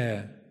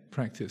two-chair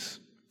practice.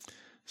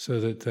 So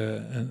that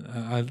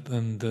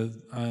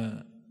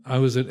I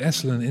was at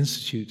Esalen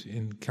Institute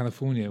in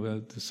California,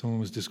 where someone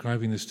was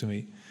describing this to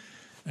me.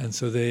 And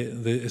so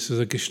this is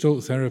a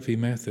Gestalt therapy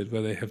method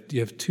where you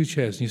have two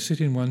chairs, and you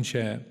sit in one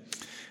chair,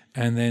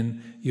 and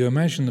then you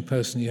imagine the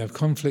person you have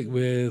conflict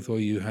with,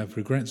 or you have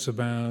regrets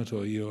about,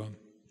 or you're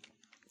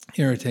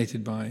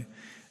irritated by,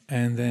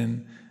 and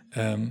then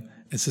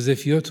it's as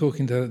if you're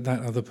talking to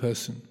that other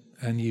person,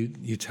 and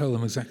you tell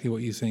them exactly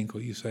what you think, or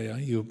you say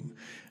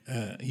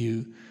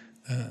you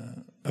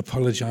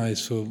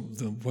apologize for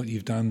what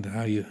you've done,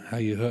 how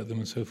you hurt them,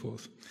 and so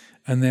forth.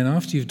 And then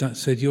after you've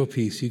said your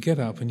piece, you get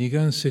up and you go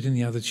and sit in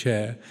the other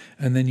chair,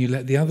 and then you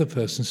let the other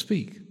person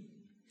speak.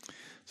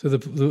 So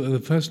the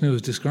person who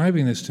was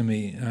describing this to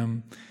me,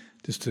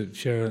 just to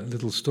share a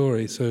little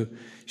story, so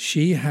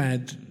she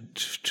had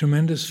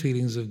tremendous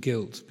feelings of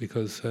guilt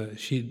because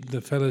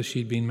the fellow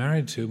she'd been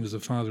married to was the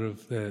father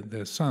of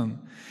their son.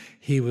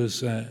 He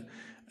was a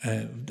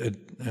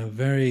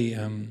very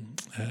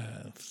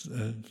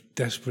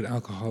desperate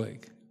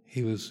alcoholic.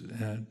 He was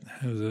a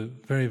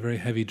very, very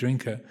heavy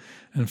drinker.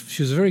 And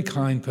she was a very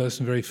kind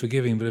person, very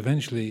forgiving, but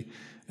eventually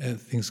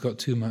things got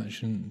too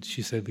much, and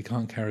she said, we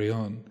can't carry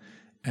on.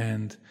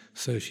 And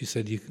so she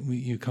said,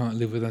 you can't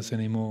live with us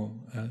anymore.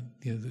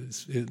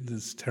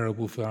 It's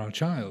terrible for our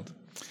child.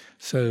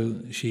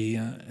 So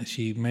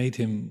she made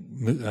him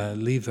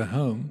leave the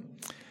home,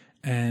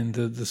 and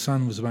the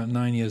son was about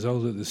 9 years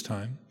old at this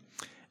time.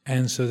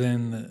 And so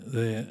then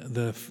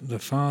the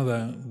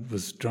father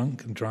was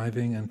drunk and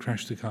driving and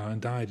crashed the car and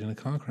died in a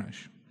car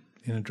crash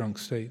in a drunk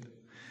state.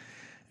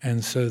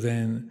 And so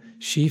then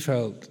she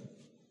felt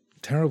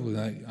terrible,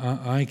 like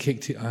I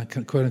kicked him,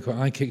 quote unquote,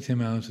 I kicked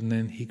him out, and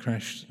then he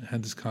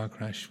had this car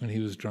crash when he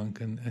was drunk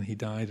and he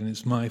died, and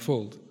it's my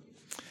fault.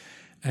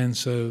 And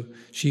so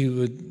she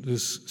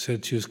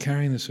said she was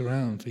carrying this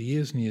around for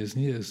years and years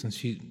and years, and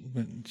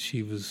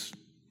she was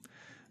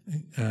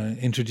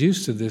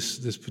introduced to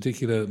this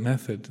particular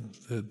method,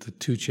 the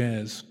 2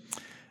 chairs,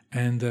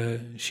 and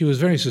she was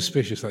very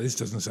suspicious. Like, this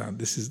doesn't sound.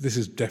 This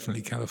is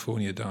definitely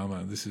California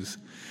Dharma. This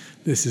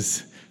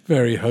is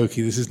very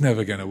hokey. This is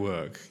never going to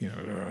work.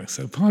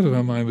 So part of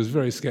her mind was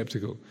very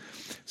skeptical.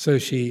 So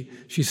she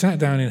sat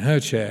down in her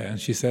chair and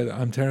she said,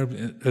 "I'm terrible,"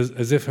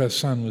 as if her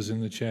son was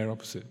in the chair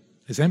opposite.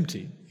 It's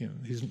empty.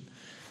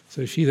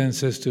 So she then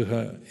says to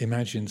her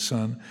imagined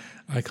son,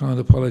 "I can't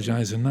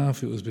apologize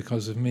enough. It was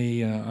because of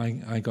me.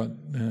 I got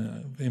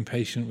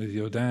impatient with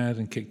your dad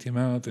and kicked him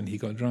out, and he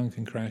got drunk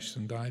and crashed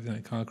and died in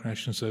a car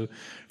crash. And so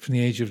from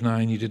the age of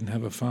 9, you didn't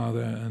have a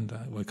father, and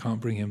I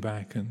can't bring him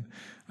back. And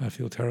I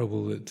feel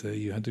terrible that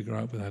you had to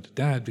grow up without a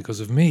dad because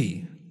of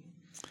me."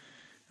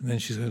 And then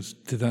she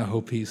did that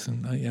whole piece.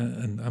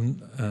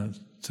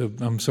 So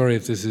I'm sorry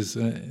if this is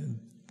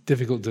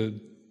difficult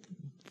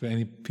for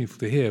any people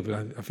to hear, but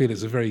I feel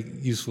it's a very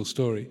useful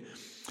story.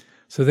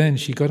 So then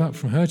she got up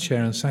from her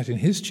chair and sat in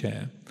his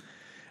chair,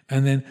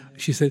 and then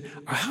she said,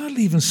 "I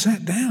hardly even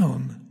sat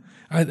down.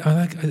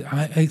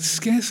 I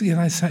scarcely had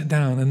I sat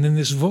down, and then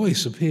this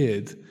voice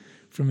appeared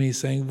from me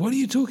saying, 'What are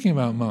you talking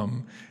about,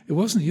 Mum? It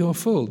wasn't your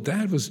fault.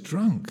 Dad was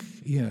drunk,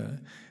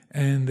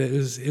 and it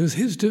was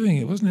his doing.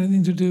 It wasn't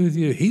anything to do with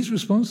you. He's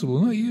responsible,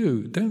 not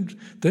you.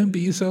 Don't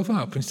beat yourself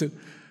up.'"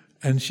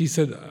 And she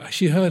said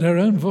she heard her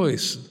own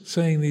voice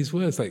saying these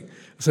words.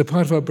 So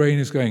part of our brain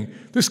is going,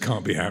 "This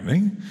can't be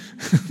happening.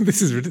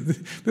 This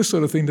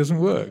sort of thing doesn't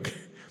work."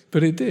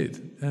 But it did,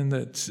 and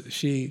that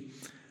she,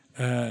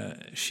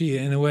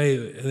 in a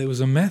way, there was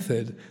a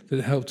method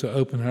that helped to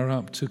open her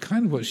up to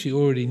kind of what she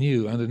already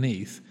knew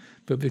underneath,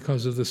 but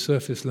because of the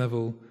surface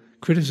level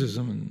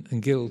criticism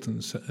and guilt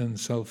and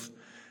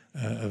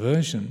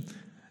self-aversion,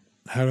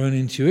 her own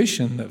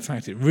intuition that, in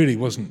fact, it really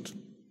wasn't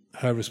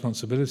her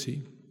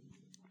responsibility,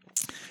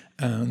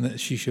 and that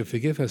she should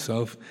forgive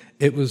herself.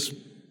 It was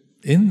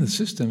in the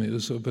system, it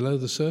was sort of below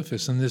the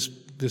surface, and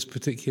this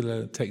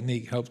particular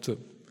technique helped to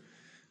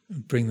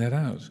bring that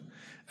out.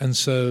 And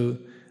so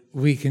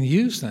we can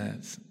use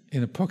that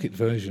in a pocket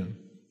version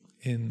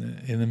in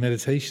the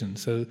meditation.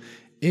 So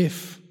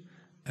if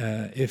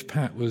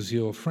Pat was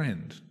your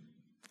friend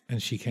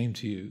and she came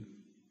to you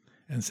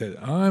and said,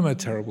 "I'm a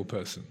terrible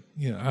person,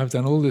 I've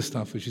done all this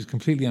stuff which is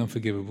completely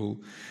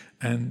unforgivable,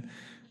 and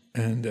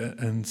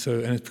it's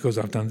because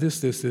I've done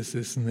this,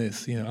 and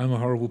this. I'm a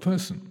horrible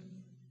person."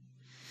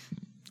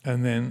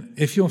 And then,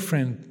 if your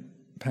friend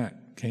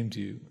Pat came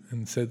to you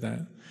and said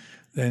that,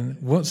 then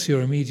what's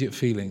your immediate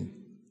feeling?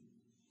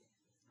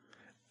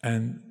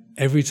 And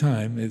every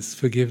time it's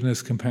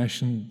forgiveness,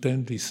 compassion.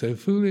 Don't be so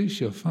foolish.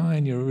 You're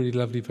fine. You're a really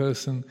lovely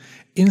person.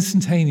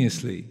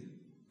 Instantaneously,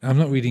 I'm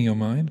not reading your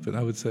mind, but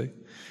I would say,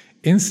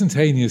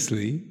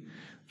 instantaneously,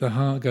 the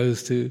heart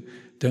goes to,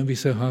 don't be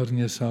so hard on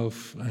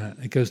yourself.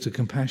 It goes to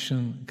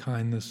compassion,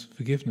 kindness,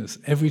 forgiveness,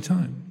 every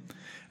time.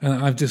 And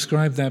I've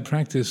described that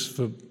practice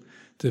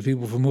to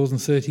people for more than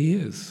 30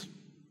 years.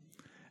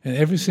 And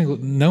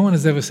no one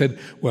has ever said,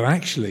 "Well,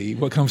 actually,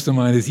 what comes to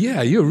mind is,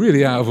 yeah, you're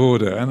really out of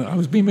order. And I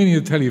was been meaning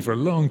to tell you for a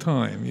long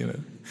time,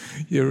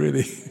 you're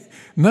really..."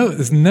 No,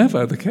 it's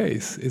never the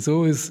case. It's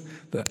always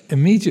that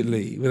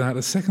immediately, without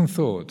a second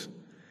thought,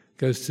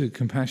 goes to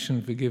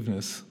compassion,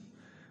 forgiveness.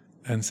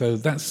 And so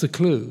that's the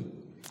clue.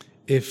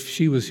 If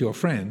she was your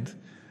friend,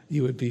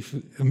 you would be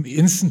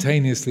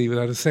instantaneously,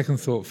 without a second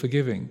thought,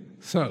 forgiving.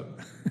 So,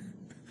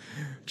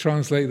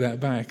 translate that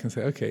back and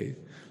say, okay,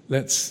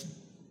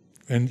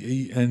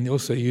 and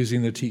also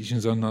using the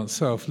teachings on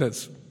not-self,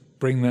 let's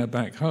bring that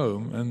back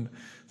home and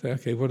say,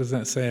 okay, what does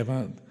that say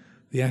about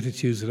the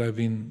attitudes that I've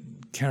been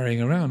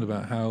carrying around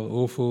about how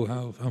awful,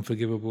 how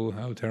unforgivable,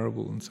 how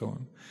terrible, and so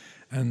on.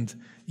 And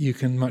you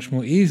can much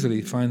more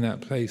easily find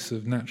that place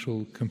of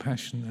natural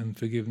compassion and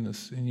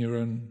forgiveness in your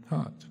own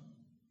heart.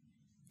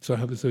 So I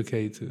hope it's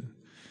okay to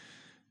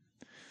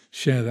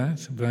share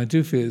that, but I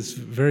do feel it's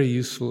very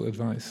useful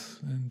advice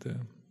and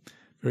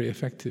very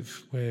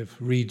effective way of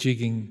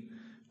rejigging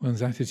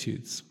one's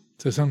attitudes.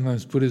 So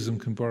sometimes Buddhism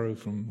can borrow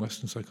from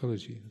Western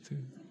psychology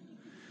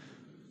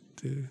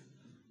too.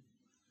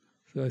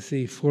 So I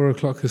see 4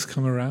 o'clock has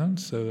come around,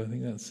 so I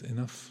think that's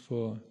enough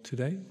for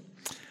today.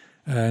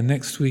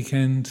 Next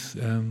weekend,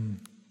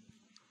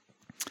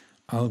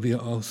 I'll be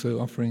also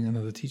offering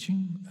another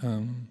teaching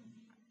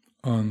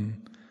on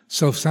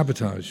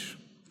self-sabotage.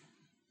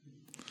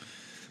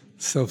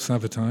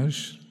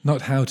 Self-sabotage,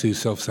 not how to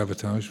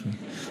self-sabotage.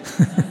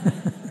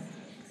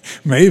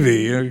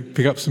 Maybe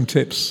pick up some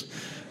tips.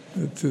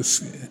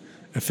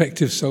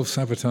 effective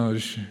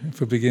self-sabotage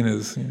for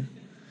beginners. Yeah.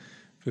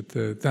 But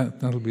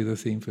that'll be the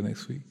theme for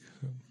next week.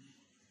 So.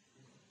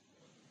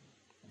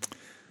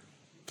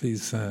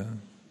 Please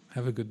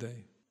have a good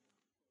day.